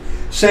believed,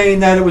 saying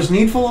that it was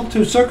needful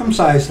to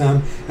circumcise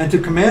them and to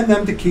command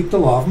them to keep the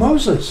law of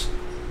Moses.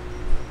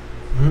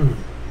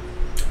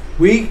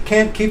 We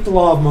can't keep the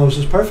law of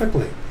Moses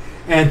perfectly.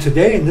 And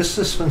today, in this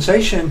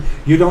dispensation,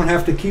 you don't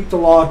have to keep the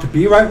law to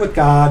be right with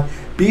God,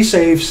 be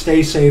saved,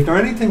 stay saved, or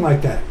anything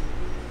like that.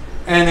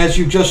 And as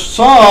you just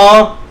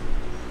saw,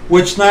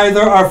 which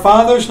neither our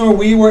fathers nor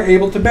we were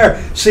able to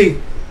bear. See,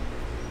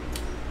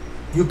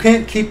 you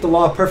can't keep the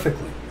law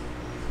perfectly.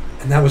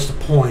 And that was the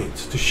point,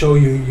 to show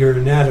you your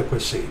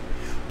inadequacy.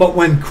 But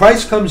when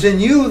Christ comes in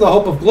you, the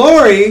hope of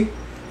glory,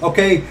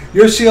 okay,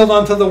 you're sealed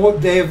unto the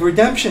day of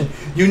redemption.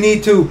 You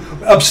need to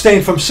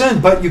abstain from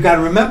sin, but you got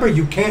to remember,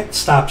 you can't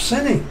stop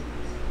sinning.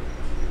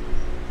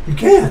 You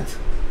can't.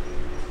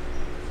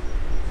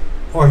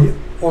 Are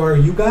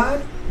you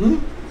God?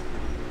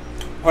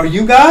 Are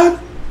you God?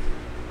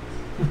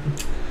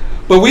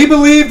 But we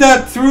believe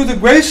that through the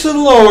grace of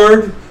the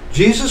Lord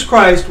Jesus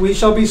Christ, we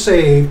shall be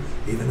saved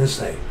even this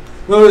day.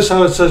 Notice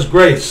how it says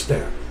grace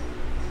there.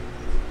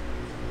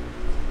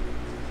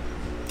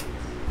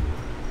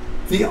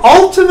 The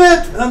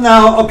ultimate,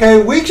 now,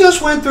 okay, we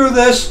just went through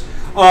this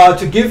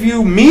to give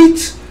you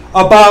meat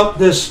about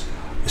this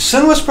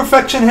sinless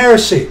perfection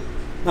heresy,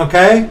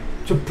 okay?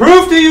 To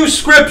prove to you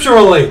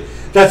scripturally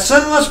that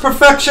sinless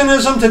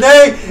perfectionism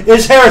today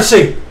is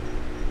heresy.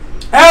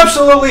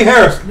 Absolutely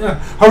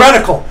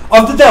heretical,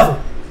 of the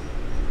devil.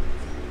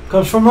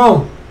 Comes from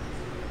Rome.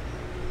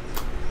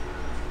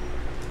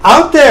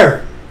 Out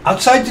there,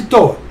 outside the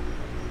door,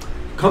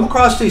 come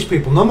across these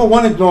people. Number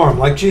one, ignore them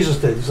like Jesus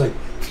did. He's like,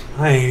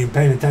 I ain't even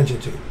paying attention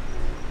to you.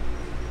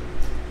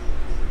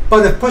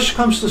 But if push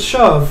comes to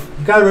shove,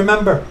 you got to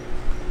remember,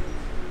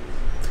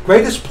 the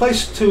greatest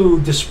place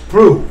to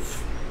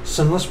disprove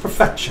sinless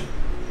perfection,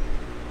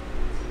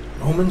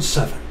 Romans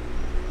 7.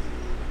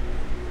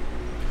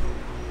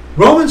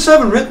 Romans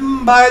 7,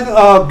 written by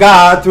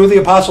God through the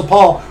Apostle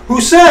Paul, who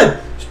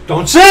said,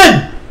 don't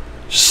sin.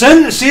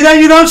 Sin. See that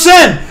you don't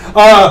sin.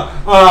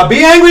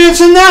 Be angry and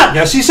sin not.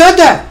 Yes, he said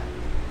that.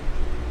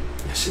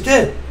 Yes, he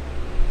did.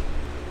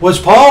 Was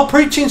Paul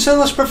preaching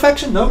sinless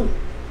perfection? No.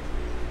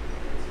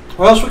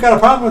 Or else we got a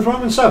problem with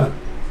Romans 7.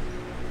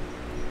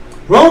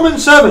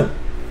 Romans 7,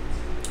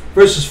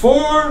 verses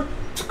 4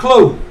 to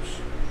close.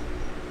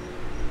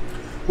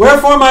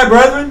 Wherefore, my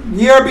brethren,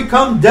 ye are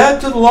become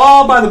dead to the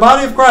law by the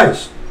body of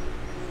Christ,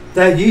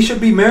 that ye should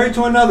be married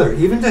to another,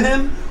 even to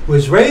him who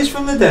is raised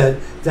from the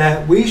dead,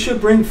 that we should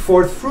bring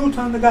forth fruit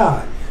unto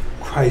God.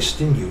 Christ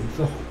in you,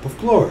 the hope of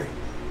glory.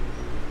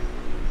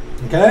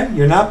 Okay?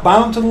 You're not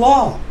bound to the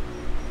law.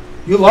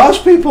 You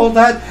lost people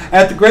that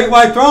at the great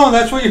white throne,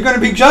 that's what you're going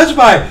to be judged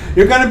by.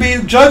 You're going to be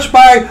judged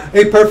by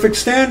a perfect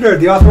standard,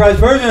 the authorized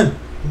version,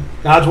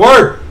 God's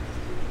word.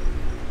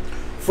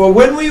 For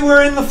when we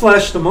were in the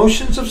flesh, the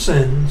motions of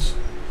sins,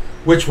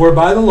 which were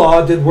by the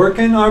law, did work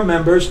in our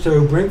members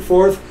to bring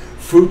forth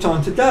fruit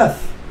unto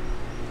death.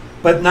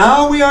 But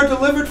now we are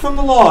delivered from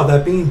the law,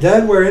 that being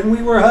dead wherein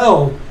we were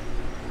held,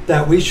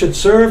 that we should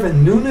serve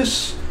in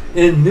newness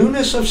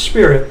of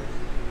spirit,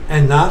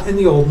 and not in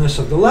the oldness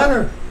of the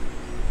letter.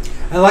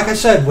 And like I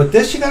said, with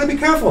this you got to be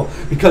careful,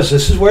 because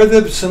this is where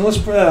the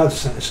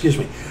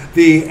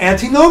the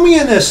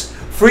antinomianist,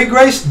 free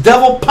grace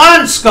devil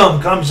pond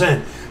scum comes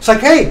in. It's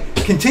like, hey,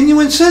 continue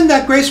in sin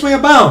that grace may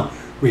abound.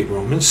 Read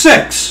Romans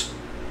 6.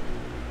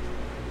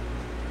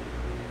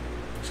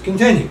 Let's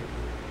continue.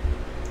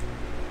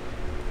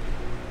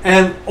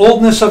 And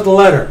oldness of the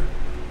letter,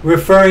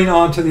 referring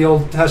on to the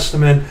Old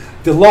Testament,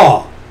 the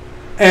law.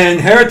 And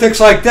heretics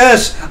like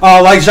this,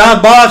 like Jean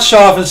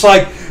Boschoff, it's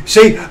like,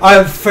 see,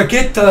 I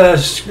forget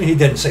he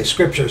didn't say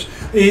scriptures.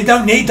 You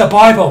don't need the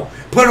Bible.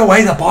 Put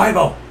away the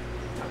Bible.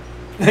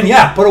 And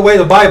yeah, put away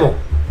the Bible.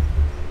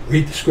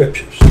 Read the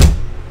scriptures.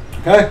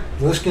 Okay,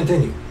 let's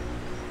continue.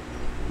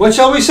 What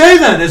shall we say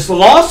then? Is the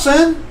law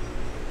sin?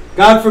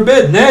 God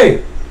forbid.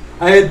 Nay,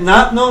 I had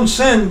not known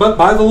sin but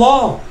by the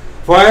law.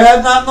 For I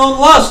had not known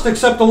lust,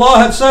 except the law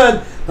had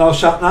said, thou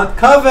shalt not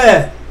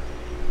covet.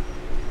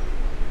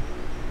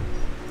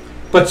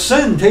 But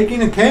sin,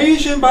 taking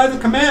occasion by the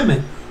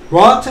commandment,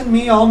 wrought in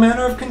me all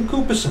manner of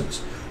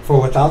concupiscence,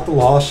 for without the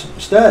law sin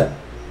is dead.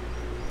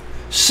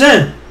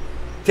 Sin,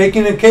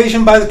 taking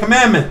occasion by the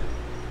commandment.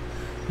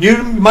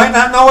 You might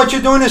not know what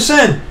you're doing is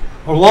sin.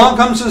 Along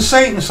comes the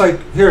Satan, it's like,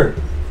 here,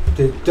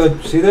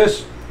 see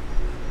this?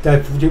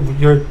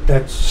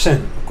 That's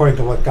sin, according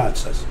to what God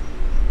says.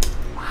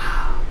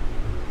 Wow.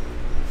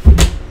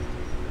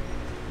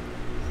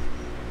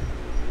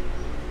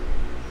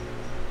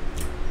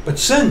 But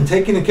sin,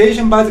 taking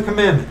occasion by the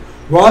commandment,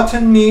 wrought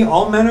in me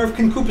all manner of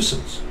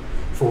concupiscence.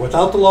 For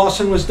without the law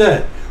sin was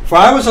dead. For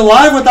I was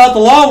alive without the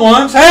law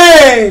once,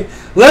 hey,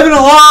 living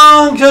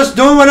along, just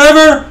doing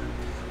whatever.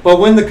 But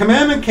when the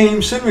commandment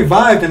came, sin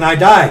revived and I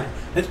died.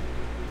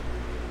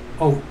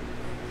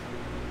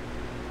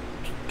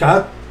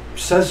 God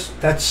says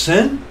that's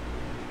sin?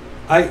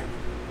 The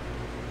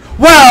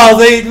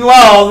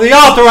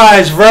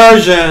authorized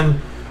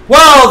version.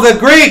 Well, the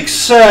Greek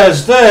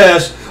says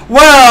this.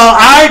 Well,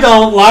 I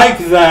don't like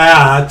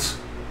that.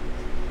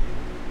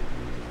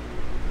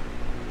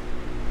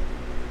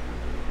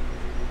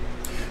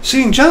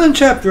 See, in John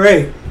chapter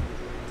 8,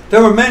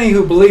 there were many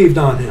who believed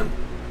on him.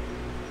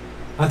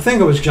 I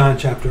think it was John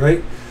chapter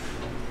 8,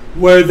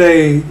 where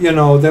they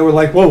were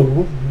like, well,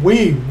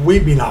 we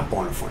be not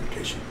born of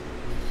fornication.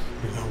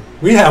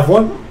 We have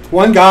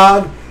one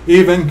God,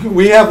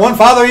 we have one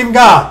Father, even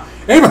God.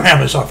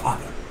 Abraham is our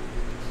father.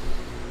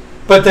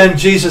 But then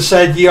Jesus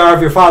said, ye are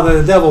of your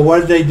father the devil. What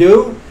did they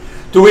do?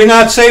 Do we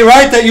not say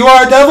right that you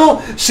are a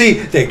devil? See,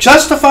 they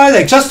justify,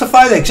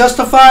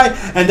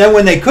 and then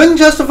when they couldn't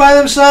justify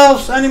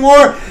themselves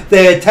anymore,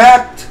 they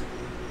attacked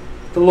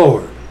the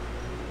Lord.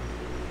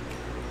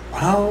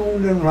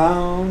 Round and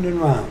round and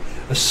round.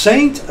 A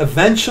saint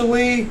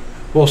eventually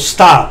will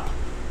stop.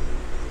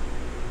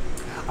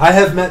 I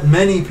have met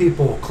many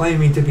people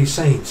claiming to be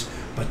saints,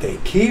 but they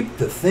keep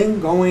the thing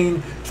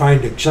going,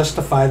 trying to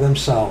justify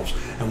themselves.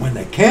 And when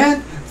they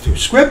can't, through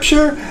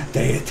Scripture,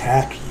 they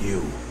attack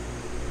you.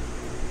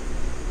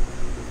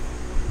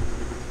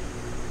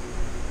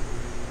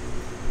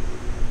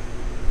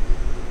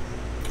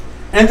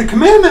 And the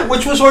commandment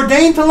which was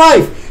ordained to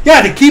life,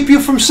 to keep you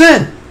from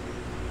sin,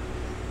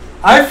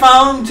 I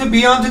found to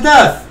be unto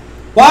death.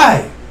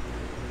 Why?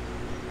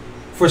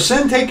 For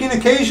sin taking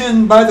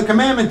occasion by the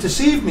commandment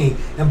deceived me,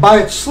 and by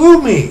it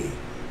slew me.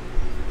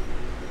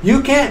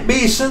 You can't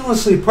be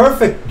sinlessly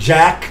perfect,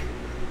 Jack.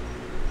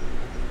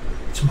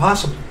 It's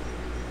impossible.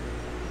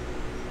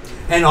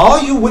 And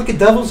all you wicked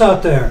devils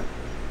out there,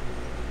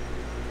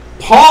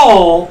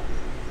 Paul,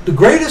 the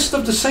greatest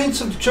of the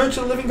saints of the Church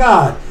of the Living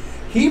God,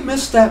 he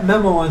missed that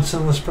memo on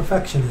sinless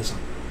perfectionism.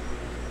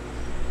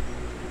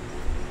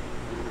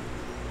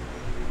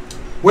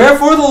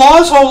 Wherefore the law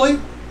is holy,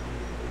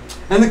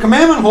 and the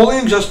commandment holy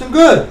and just and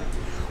good.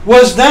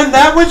 Was then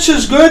that which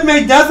is good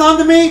made death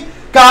unto me?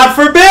 God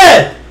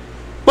forbid!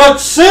 But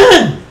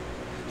sin,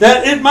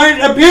 that it might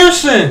appear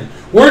sin,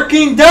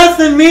 working death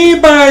in me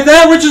by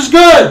that which is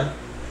good,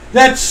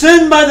 that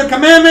sin by the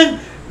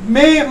commandment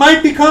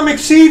might become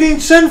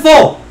exceeding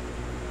sinful.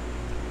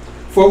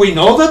 For we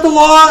know that the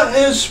law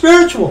is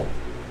spiritual,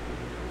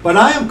 but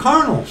I am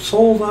carnal,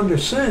 sold under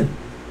sin.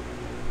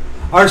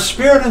 Our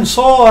spirit and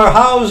soul are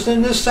housed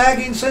in this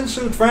sagging sin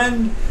suit,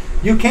 friend.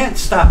 You can't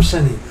stop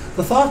sinning.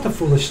 The thought of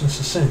foolishness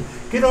is sin.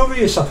 Get over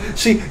yourself.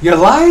 See, you're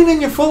lying and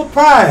you're full of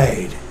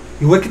pride.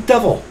 You wicked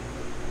devil.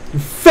 You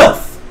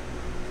filth.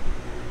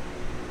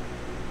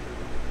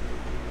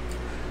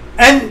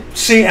 And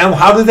see, and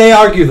how do they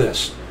argue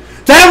this?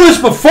 That was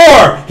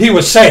before he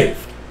was saved.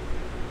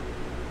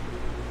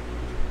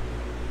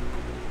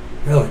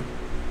 Really?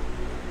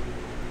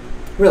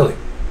 Really?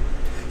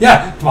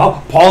 Yeah,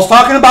 well, Paul's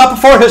talking about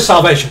before his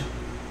salvation.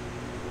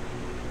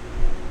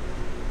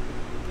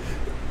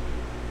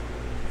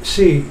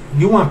 See,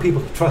 you want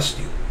people to trust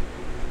you.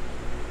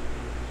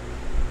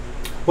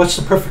 What's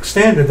the perfect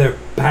standard there,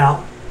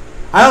 pal?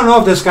 I don't know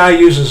if this guy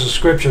uses the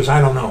scriptures. I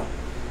don't know.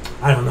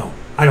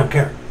 I don't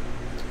care.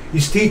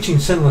 He's teaching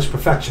sinless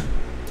perfection.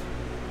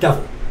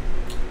 Devil.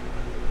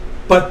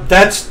 But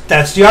that's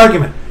the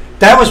argument.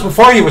 That was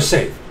before he was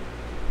saved.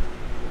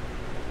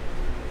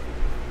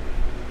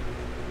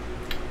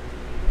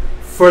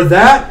 For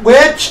that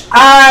which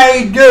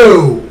I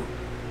do,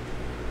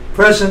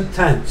 present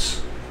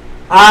tense,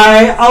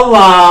 I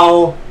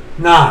allow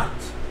not.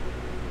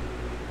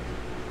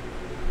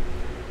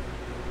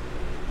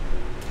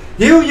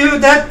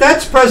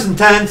 That's present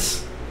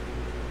tense.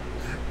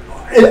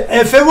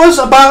 If it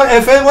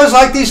was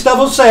like these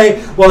devils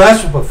say, well,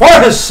 that's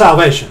before his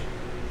salvation,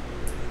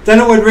 then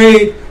it would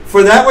read,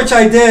 for that which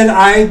I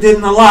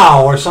didn't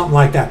allow, or something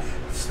like that.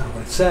 That's not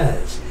what it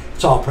says.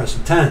 It's all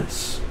present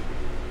tense.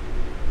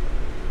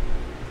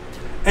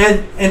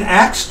 And in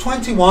Acts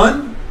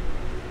 21,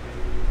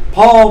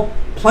 Paul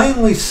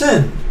plainly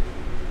sinned.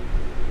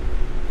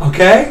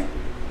 Okay?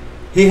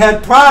 He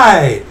had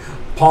pride.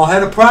 Paul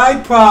had a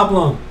pride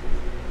problem.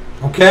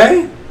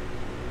 Okay?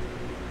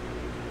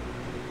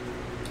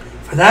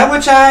 For that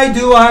which I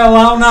do, I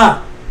allow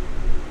not.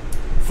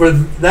 For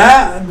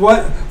that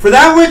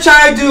which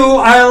I do,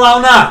 I allow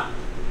not.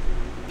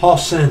 Paul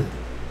sinned.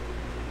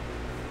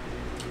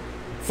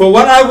 For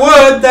what I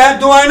would, that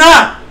do I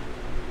not.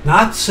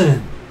 Not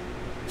sin.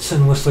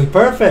 Sinlessly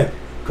perfect.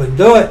 Couldn't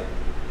do it.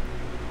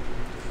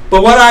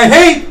 But what I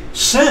hate,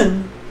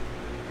 sin,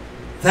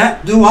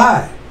 that do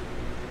I.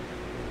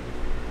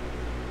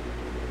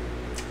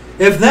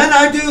 If then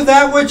I do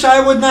that which I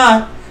would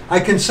not, I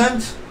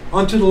consent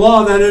unto the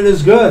law that it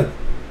is good.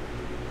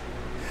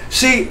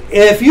 See,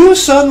 if you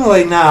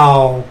suddenly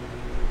now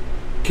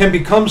can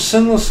become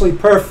sinlessly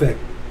perfect,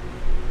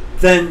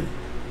 then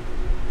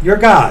you're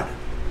God.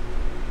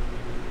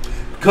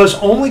 Because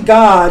only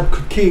God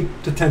could keep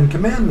the 10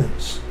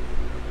 Commandments.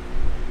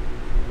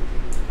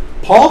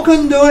 Paul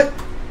couldn't do it.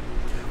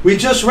 We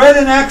just read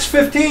in Acts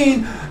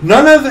 15,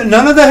 none of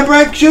the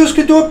Hebraic Jews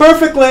could do it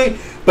perfectly,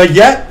 but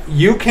yet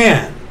you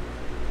can.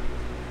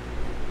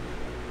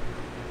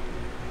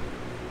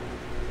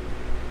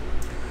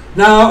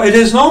 Now, it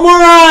is no more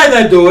I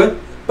that do it,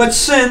 but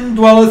sin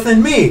dwelleth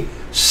in me.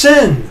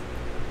 Sin,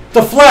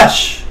 the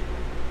flesh.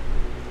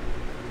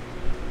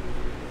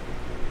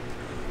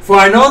 For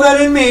I know that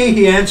in me,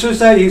 he answers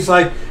that, he's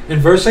like, in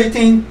verse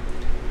 18,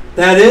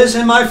 that is,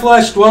 in my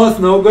flesh dwelleth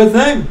no good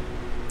thing.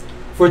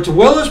 For to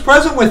will is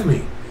present with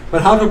me,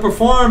 but how to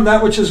perform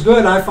that which is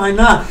good I find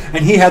not.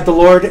 And he had the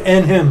Lord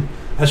in him,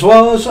 as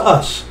well as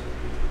us.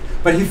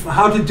 But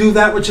how to do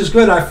that which is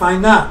good I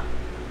find not.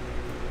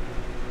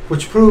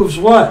 Which proves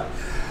what?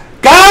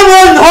 God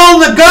wasn't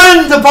holding the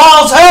gun to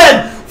Paul's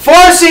head,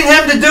 forcing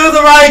him to do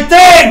the right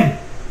thing.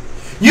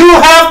 You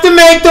have to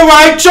make the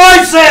right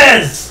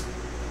choices.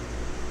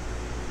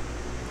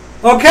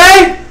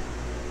 Okay?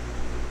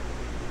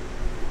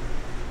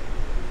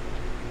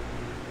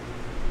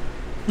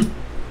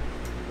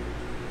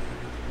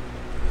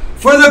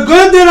 For the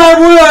good that I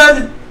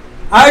would,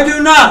 I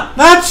do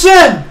not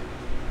sin.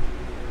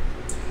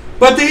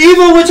 But the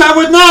evil which I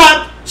would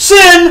not,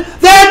 sin,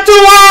 that do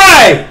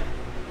I.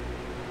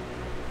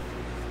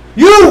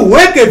 You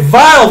wicked,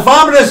 vile,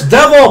 vomitous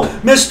devil,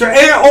 Mr.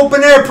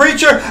 Open-air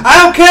preacher,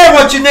 I don't care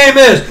what your name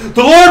is.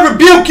 The Lord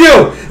rebuke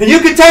you, and you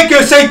can take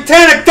your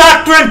satanic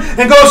doctrine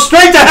and go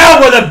straight to hell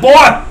with it,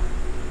 boy.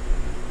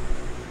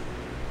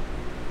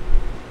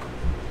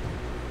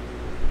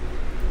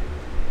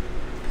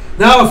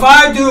 Now, if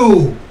I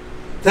do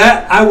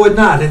that, I would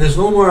not. It is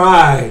no more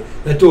I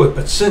that do it,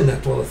 but sin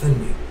that dwelleth in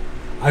me.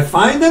 I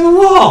find in the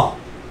law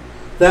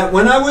that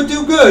when I would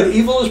do good,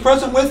 evil is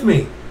present with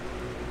me.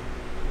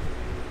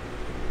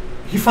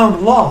 He found the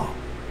law.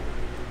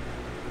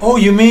 Oh,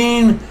 you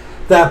mean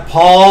that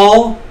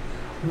Paul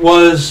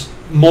was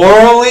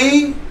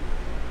morally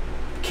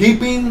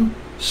keeping,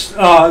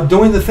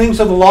 doing the things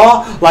of the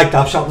law, like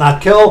thou shalt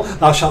not kill,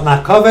 thou shalt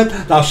not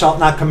covet, thou shalt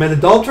not commit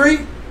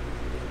adultery?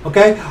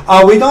 Okay,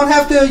 we don't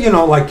have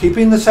to, like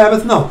keeping the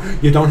Sabbath. No,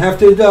 you don't have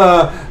to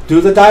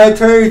do the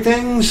dietary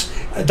things.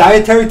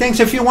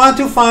 If you want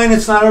to, fine.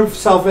 It's not a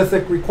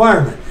salvific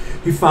requirement.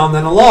 You found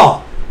in a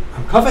law.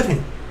 I'm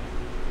coveting.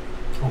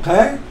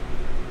 Okay.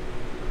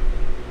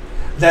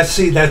 That's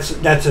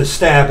a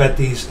stab at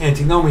these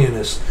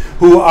antinomianists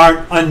who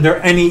aren't under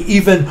any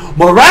even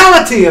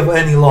morality of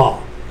any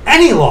law,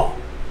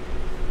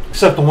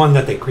 except the one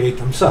that they create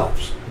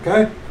themselves.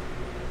 Okay.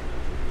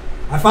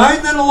 I find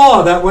in the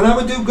law that when I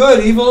would do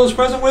good, evil is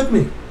present with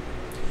me.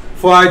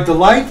 For I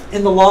delight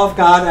in the law of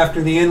God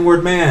after the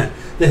inward man,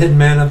 the hidden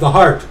man of the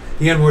heart,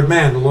 the inward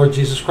man, the Lord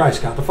Jesus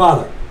Christ, God the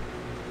Father.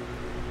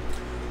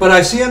 But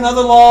I see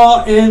another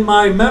law in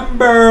my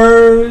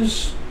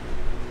members,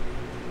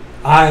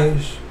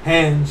 eyes,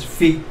 hands,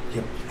 feet,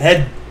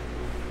 head.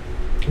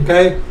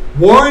 Okay?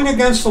 Warring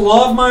against the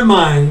law of my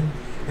mind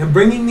and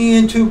bringing me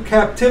into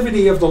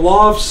captivity of the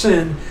law of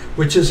sin,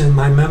 which is in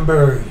my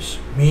members.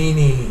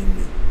 Meaning,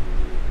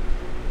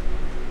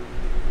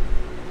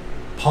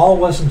 Paul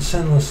wasn't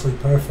sinlessly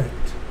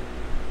perfect.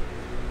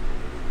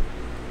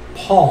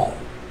 Paul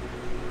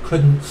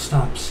couldn't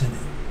stop sinning.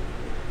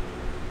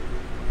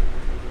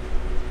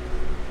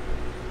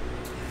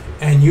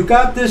 And you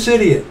got this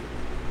idiot,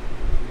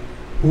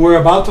 who we're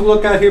about to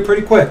look at here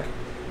pretty quick,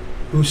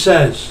 who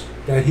says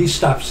that he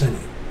stopped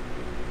sinning.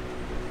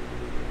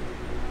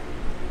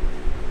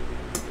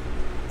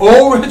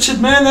 O wretched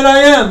man that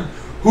I am,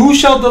 who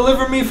shall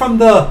deliver me from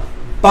the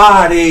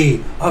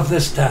body of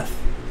this death?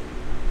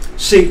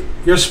 See,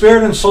 your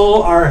spirit and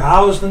soul are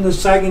housed in the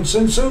sagging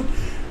sin suit.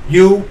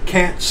 You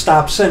can't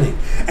stop sinning.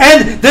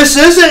 And this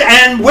isn't,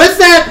 and with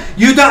that,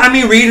 you don't,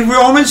 read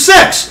Romans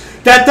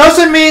 6. That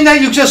doesn't mean that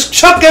you just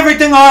chuck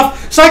everything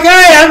off. It's like,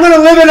 hey, I'm going to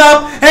live it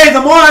up. Hey, the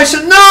more I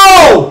sin.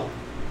 No!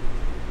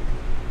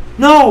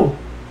 No.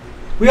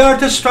 We are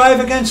to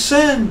strive against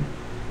sin.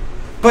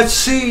 But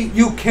see,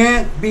 you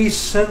can't be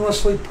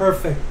sinlessly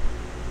perfect.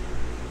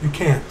 You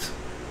can't.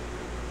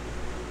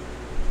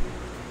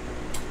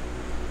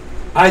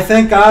 I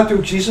thank God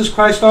through Jesus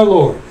Christ our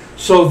Lord.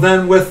 So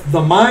then with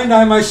the mind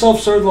I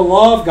myself serve the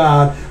law of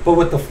God, but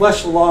with the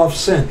flesh the law of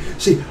sin.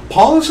 See,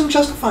 Paul isn't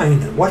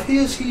justifying it. What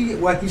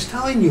he's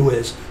telling you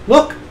is,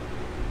 look,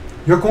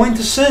 you're going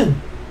to sin.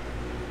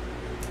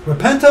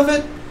 Repent of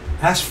it.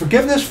 Ask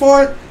forgiveness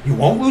for it. You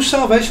won't lose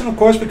salvation, of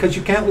course, because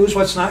you can't lose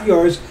what's not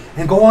yours.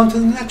 And go on to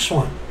the next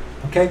one.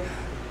 Okay?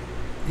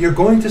 You're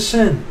going to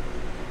sin.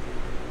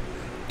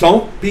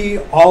 Don't be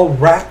all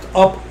racked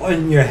up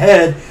in your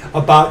head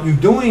about you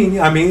doing.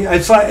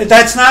 It's like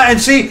that's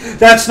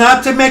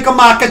not to make a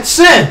mock at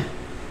sin,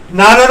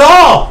 not at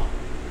all.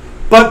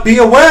 But be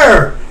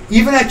aware,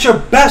 even at your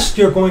best,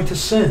 you're going to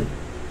sin.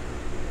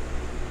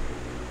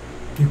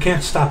 You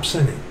can't stop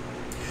sinning.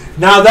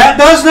 Now that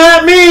does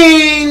not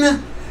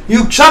mean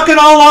You chuck it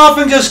all off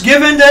and just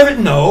give in to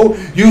everything. No,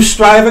 you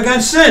strive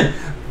against sin.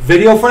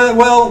 Video for that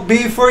will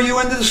be for you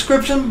in the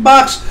description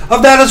box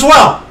of that as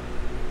well.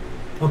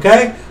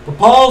 Okay? But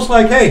Paul's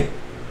like, hey,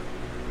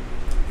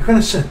 you're going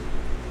to sin.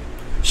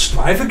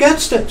 Strive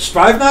against it.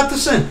 Strive not to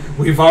sin.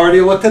 We've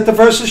already looked at the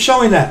verses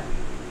showing that.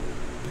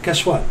 But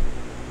guess what?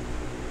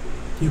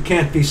 You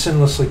can't be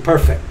sinlessly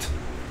perfect.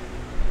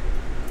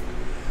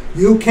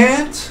 You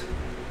can't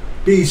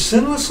be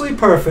sinlessly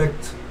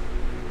perfect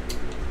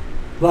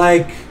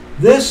like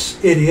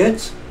this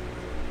idiot,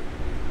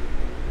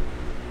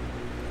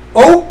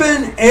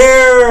 open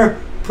air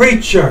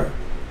preacher,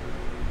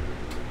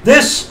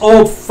 this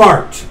old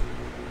fart.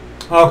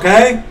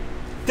 Okay?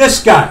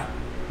 This guy.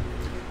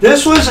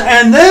 This was,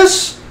 and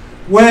this,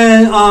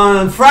 when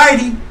on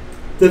Friday,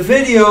 the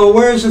video,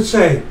 where does it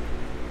say?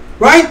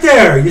 Right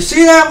there. You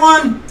see that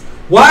one?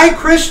 Why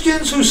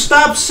Christians who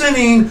stop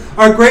sinning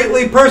are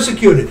greatly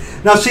persecuted.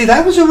 Now see,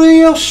 that was a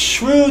real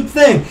shrewd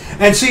thing.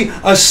 And see,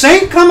 a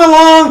saint come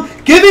along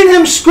giving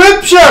him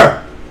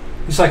scripture.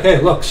 He's like, hey,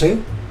 look,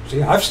 see,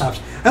 I've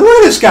stopped. And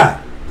look at this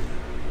guy.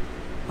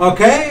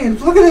 Okay,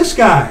 look at this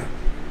guy.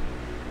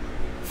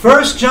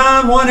 1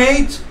 John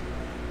 1:8.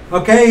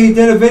 Okay, he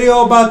did a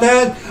video about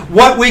that.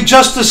 What we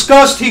just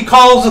discussed, he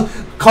calling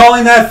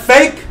that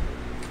fake.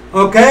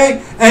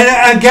 Okay,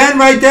 and again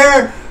right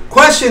there,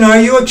 question, are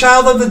you a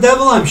child of the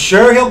devil? I'm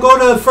sure he'll go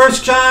to 1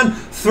 John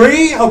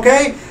 3,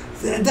 okay?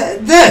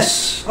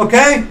 This,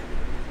 okay?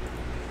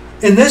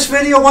 In this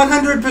video,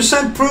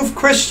 100% proof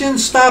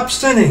Christians stop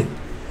sinning.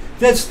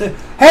 That's the,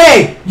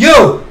 hey,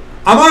 you!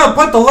 I'm going to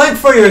put the link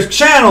for your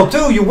channel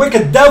too, you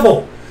wicked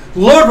devil.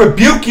 Lord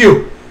rebuke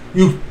you,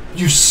 you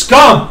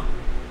scum.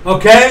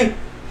 Okay?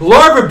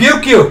 Lord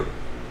rebuke you.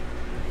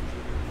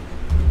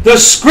 The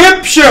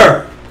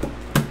scripture,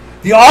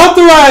 the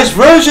authorized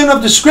version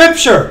of the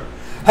scripture,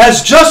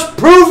 has just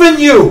proven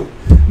you,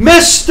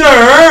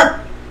 Mr.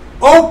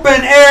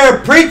 Open Air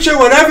Preacher,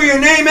 whatever your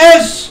name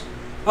is,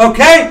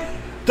 okay?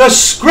 The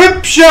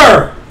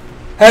scripture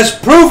has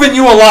proven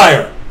you a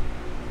liar.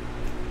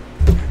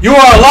 You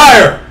are a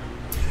liar.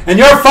 And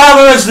your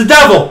father is the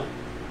devil.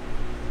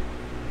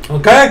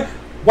 Okay?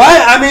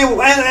 Why? I mean,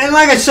 and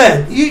like I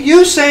said,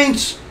 you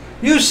saints,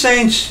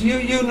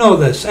 you know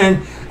this.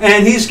 And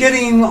he's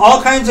getting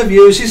all kinds of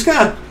views. He's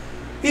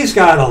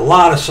got a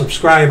lot of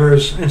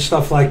subscribers and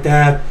stuff like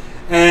that.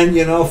 And,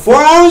 4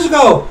 hours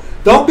ago,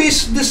 don't be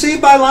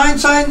deceived by line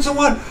signs and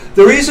what.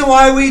 The reason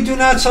why we do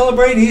not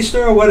celebrate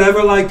Easter or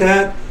whatever like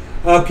that.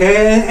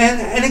 Okay,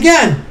 and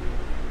again,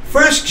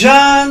 1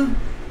 John,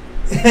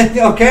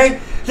 okay,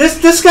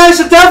 this guy's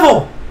a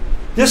devil.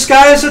 This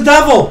guy is a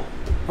devil.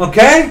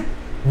 Okay,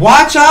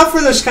 watch out for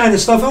this kind of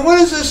stuff. And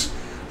what is this?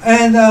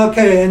 And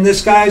okay, and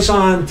this guy's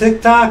on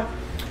TikTok,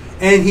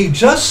 and he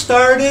just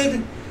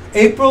started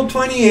April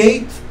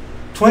 28th,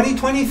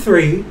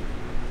 2023,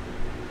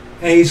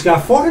 and he's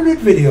got 400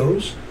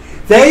 videos.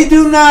 They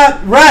do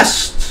not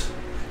rest.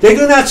 They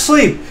do not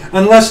sleep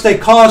unless they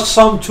cause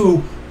some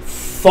to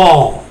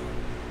fall.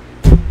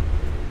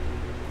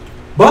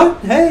 But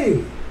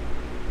hey,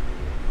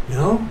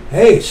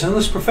 hey,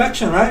 sinless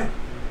perfection, right?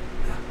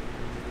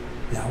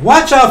 Now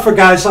watch out for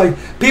guys like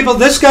people.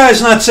 This guy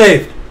is not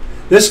saved.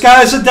 This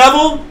guy is a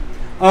devil.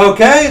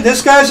 Okay,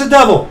 this guy's a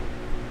devil.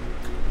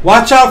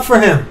 Watch out for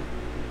him.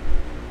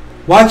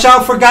 Watch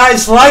out for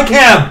guys like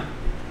him.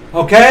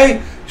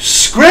 Okay?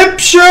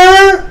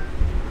 Scripture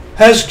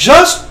has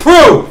just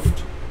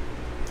proved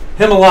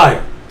him a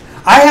liar.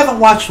 I haven't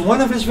watched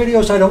one of his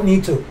videos. I don't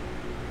need to.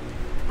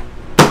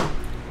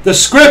 The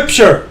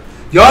scripture,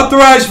 the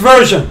authorized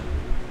version,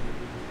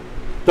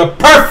 the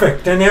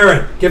perfect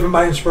inerrant, given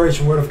by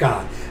inspiration word of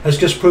God, has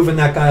just proven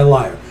that guy a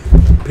liar.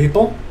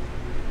 People,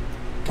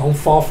 don't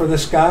fall for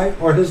this guy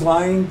or his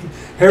lying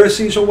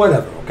heresies or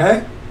whatever,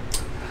 okay?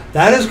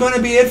 That is going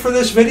to be it for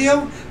this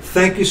video.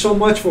 Thank you so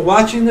much for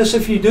watching this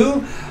if you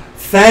do.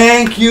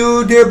 Thank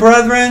you, dear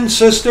brethren,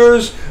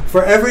 sisters,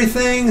 for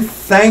everything.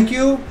 Thank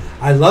you.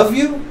 I love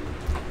you.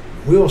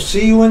 We will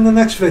see you in the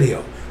next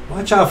video.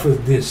 Watch out for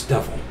this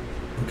devil.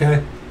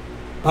 Okay?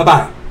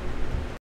 Bye-bye.